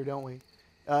weather out here, don't we?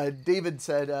 David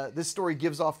said, this story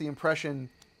gives off the impression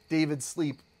David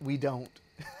sleep, we don't.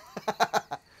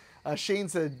 Shane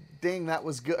said, dang, that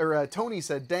was good. Or Tony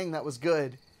said, dang, that was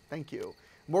good. Thank you.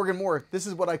 Morgan Moore, this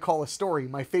is what I call a story,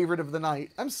 my favorite of the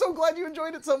night. I'm so glad you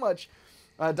enjoyed it so much.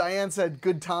 Diane said,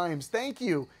 good times. Thank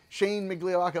you. Shane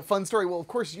Migliavaca, fun story. Well, of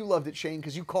course you loved it, Shane,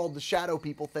 because you called the shadow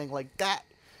people thing like that.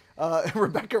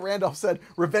 Rebecca Randolph said,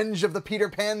 revenge of the Peter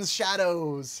Pan's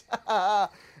shadows.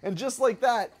 And just like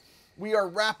that, we are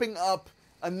wrapping up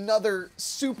another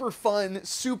super fun,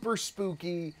 super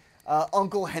spooky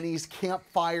Uncle Henny's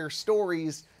Campfire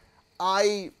Stories.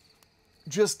 I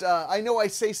know I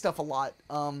say stuff a lot,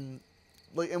 and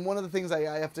one of the things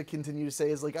I have to continue to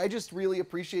say is, like, I just really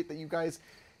appreciate that you guys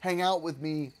hang out with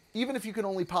me, even if you can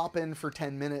only pop in for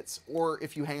 10 minutes, or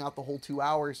if you hang out the whole 2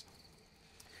 hours.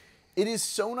 It is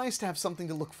so nice to have something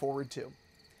to look forward to.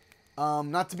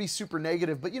 Not to be super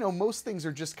negative, but, you know, most things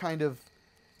are just kind of,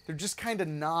 they're just kind of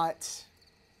not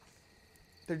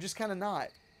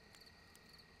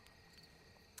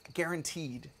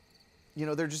guaranteed. You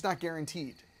know, they're just not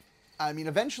guaranteed. I mean,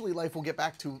 eventually life will get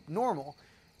back to normal,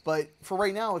 but for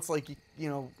right now, it's like, you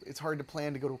know, it's hard to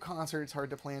plan to go to a concert. It's hard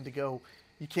to plan to go,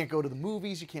 you can't go to the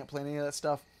movies. You can't plan any of that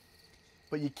stuff,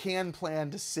 but you can plan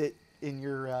to sit in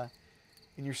your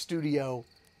studio,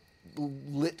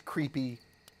 lit creepy,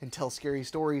 and tell scary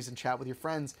stories and chat with your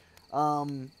friends.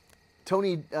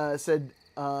 Tony said,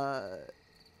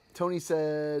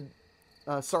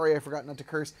 sorry, I forgot not to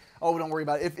curse. Oh, don't worry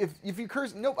about it. If you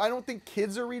curse, nope, I don't think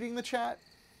kids are reading the chat.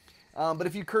 But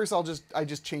if you curse, I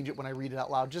just change it when I read it out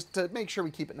loud, just to make sure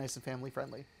we keep it nice and family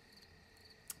friendly.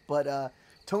 But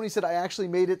Tony said, I actually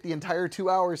made it the entire 2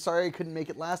 hours. Sorry I couldn't make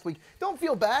it last week. Don't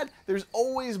feel bad. There's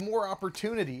always more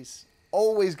opportunities.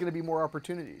 Always going to be more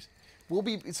opportunities.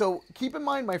 So keep in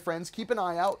mind, my friends, keep an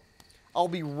eye out. I'll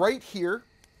be right here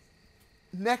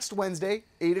next Wednesday,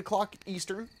 8 o'clock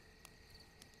Eastern.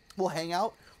 We'll hang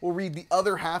out. We'll read the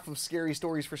other half of Scary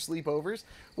Stories for Sleepovers.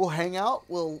 We'll hang out.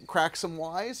 We'll crack some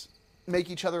wise, make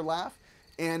each other laugh.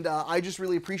 And I just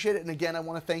really appreciate it. And again, I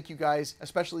want to thank you guys,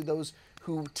 especially those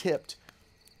who tipped.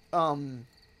 I'm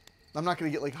not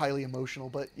going to get, like, highly emotional,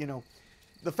 but, you know,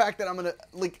 the fact that I'm going to,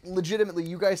 like, legitimately,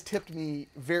 you guys tipped me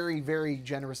very, very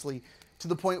generously to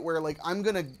the point where, like, I'm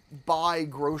going to buy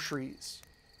groceries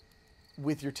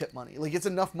with your tip money. Like, it's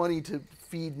enough money to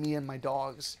feed me and my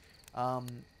dogs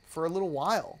for a little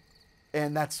while.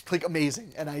 And that's, like,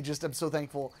 amazing. And I'm so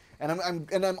thankful. And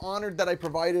I'm honored that I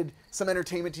provided some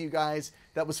entertainment to you guys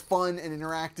that was fun and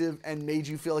interactive and made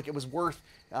you feel like it was worth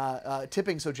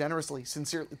tipping so generously.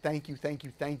 Sincerely, thank you, thank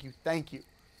you, thank you, thank you.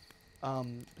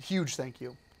 Huge thank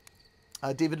you.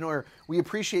 David Neuer, we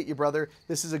appreciate you, brother.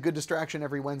 This is a good distraction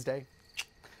every Wednesday.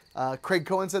 Craig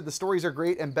Cohen said, the stories are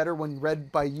great and better when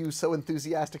read by you so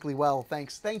enthusiastically well.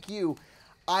 Thanks. Thank you.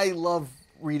 I love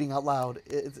reading out loud.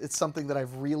 It's something that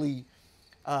I've really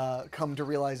come to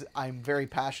realize I'm very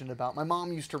passionate about. My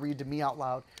mom used to read to me out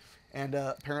loud, and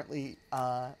apparently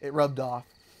it rubbed off.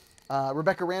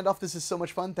 Rebecca Randolph, this is so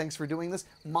much fun. Thanks for doing this.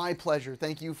 My pleasure.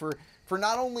 Thank you for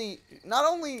not only,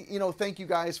 you know, thank you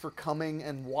guys for coming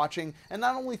and watching, and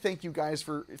not only thank you guys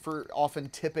for often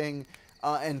tipping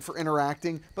and for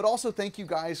interacting, but also thank you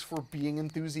guys for being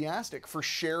enthusiastic, for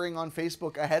sharing on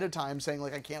Facebook ahead of time, saying,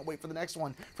 like, I can't wait for the next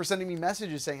one, for sending me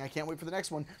messages saying, I can't wait for the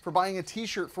next one, for buying a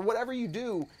t-shirt, for whatever you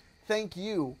do. Thank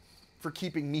you for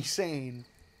keeping me sane.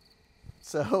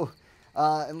 So,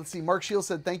 and let's see, Mark Shields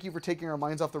said, thank you for taking our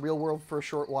minds off the real world for a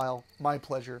short while. My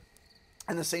pleasure.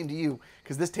 And the same to you,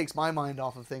 because this takes my mind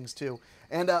off of things too.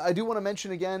 And I do want to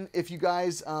mention again, if you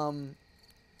guys,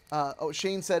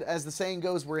 Shane said, as the saying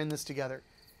goes, we're in this together.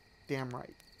 Damn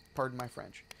right. Pardon my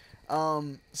French.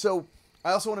 So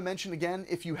I also want to mention again,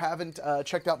 if you haven't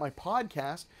checked out my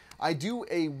podcast, I do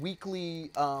a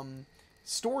weekly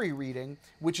story reading,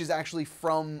 which is actually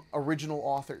from original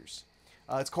authors.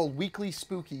 It's called Weekly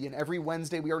Spooky, and every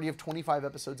Wednesday, we already have 25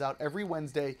 episodes out. Every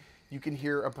Wednesday, you can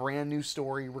hear a brand new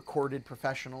story recorded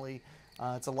professionally.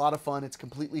 It's a lot of fun. It's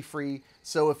completely free.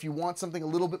 So if you want something a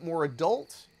little bit more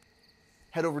adult,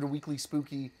 head over to Weekly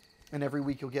Spooky, and every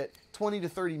week you'll get 20 to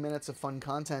 30 minutes of fun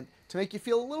content to make you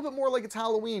feel a little bit more like it's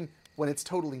Halloween when it's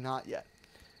totally not yet.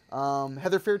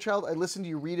 Heather Fairchild, I listened to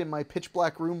you read in my pitch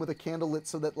black room with a candle lit,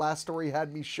 so that last story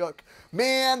had me shook.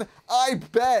 Man, I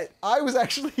bet. I was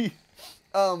actually...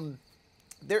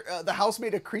 the house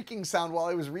made a creaking sound while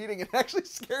I was reading. It actually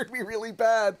scared me really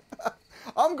bad.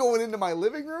 I'm going into my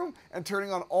living room and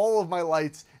turning on all of my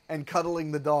lights and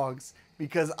cuddling the dogs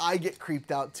because I get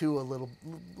creeped out too a little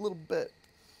bit.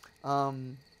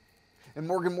 And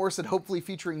Morgan Moore said, hopefully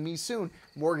featuring me soon.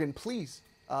 Morgan, please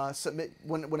submit,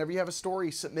 whenever you have a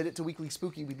story, submit it to Weekly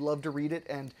Spooky. We'd love to read it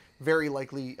and very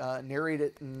likely narrate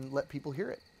it and let people hear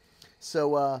it.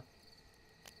 So,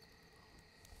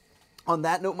 on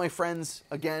that note, my friends,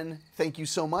 again, thank you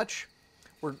so much.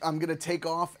 I'm going to take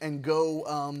off and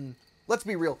go, let's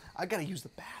be real, I got to use the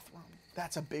bathroom.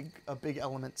 That's a big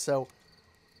element. So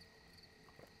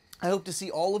I hope to see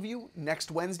all of you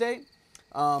next Wednesday.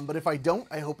 But if I don't,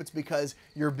 I hope it's because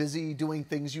you're busy doing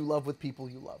things you love with people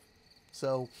you love.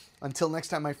 So until next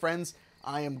time, my friends,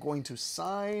 I am going to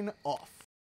sign off.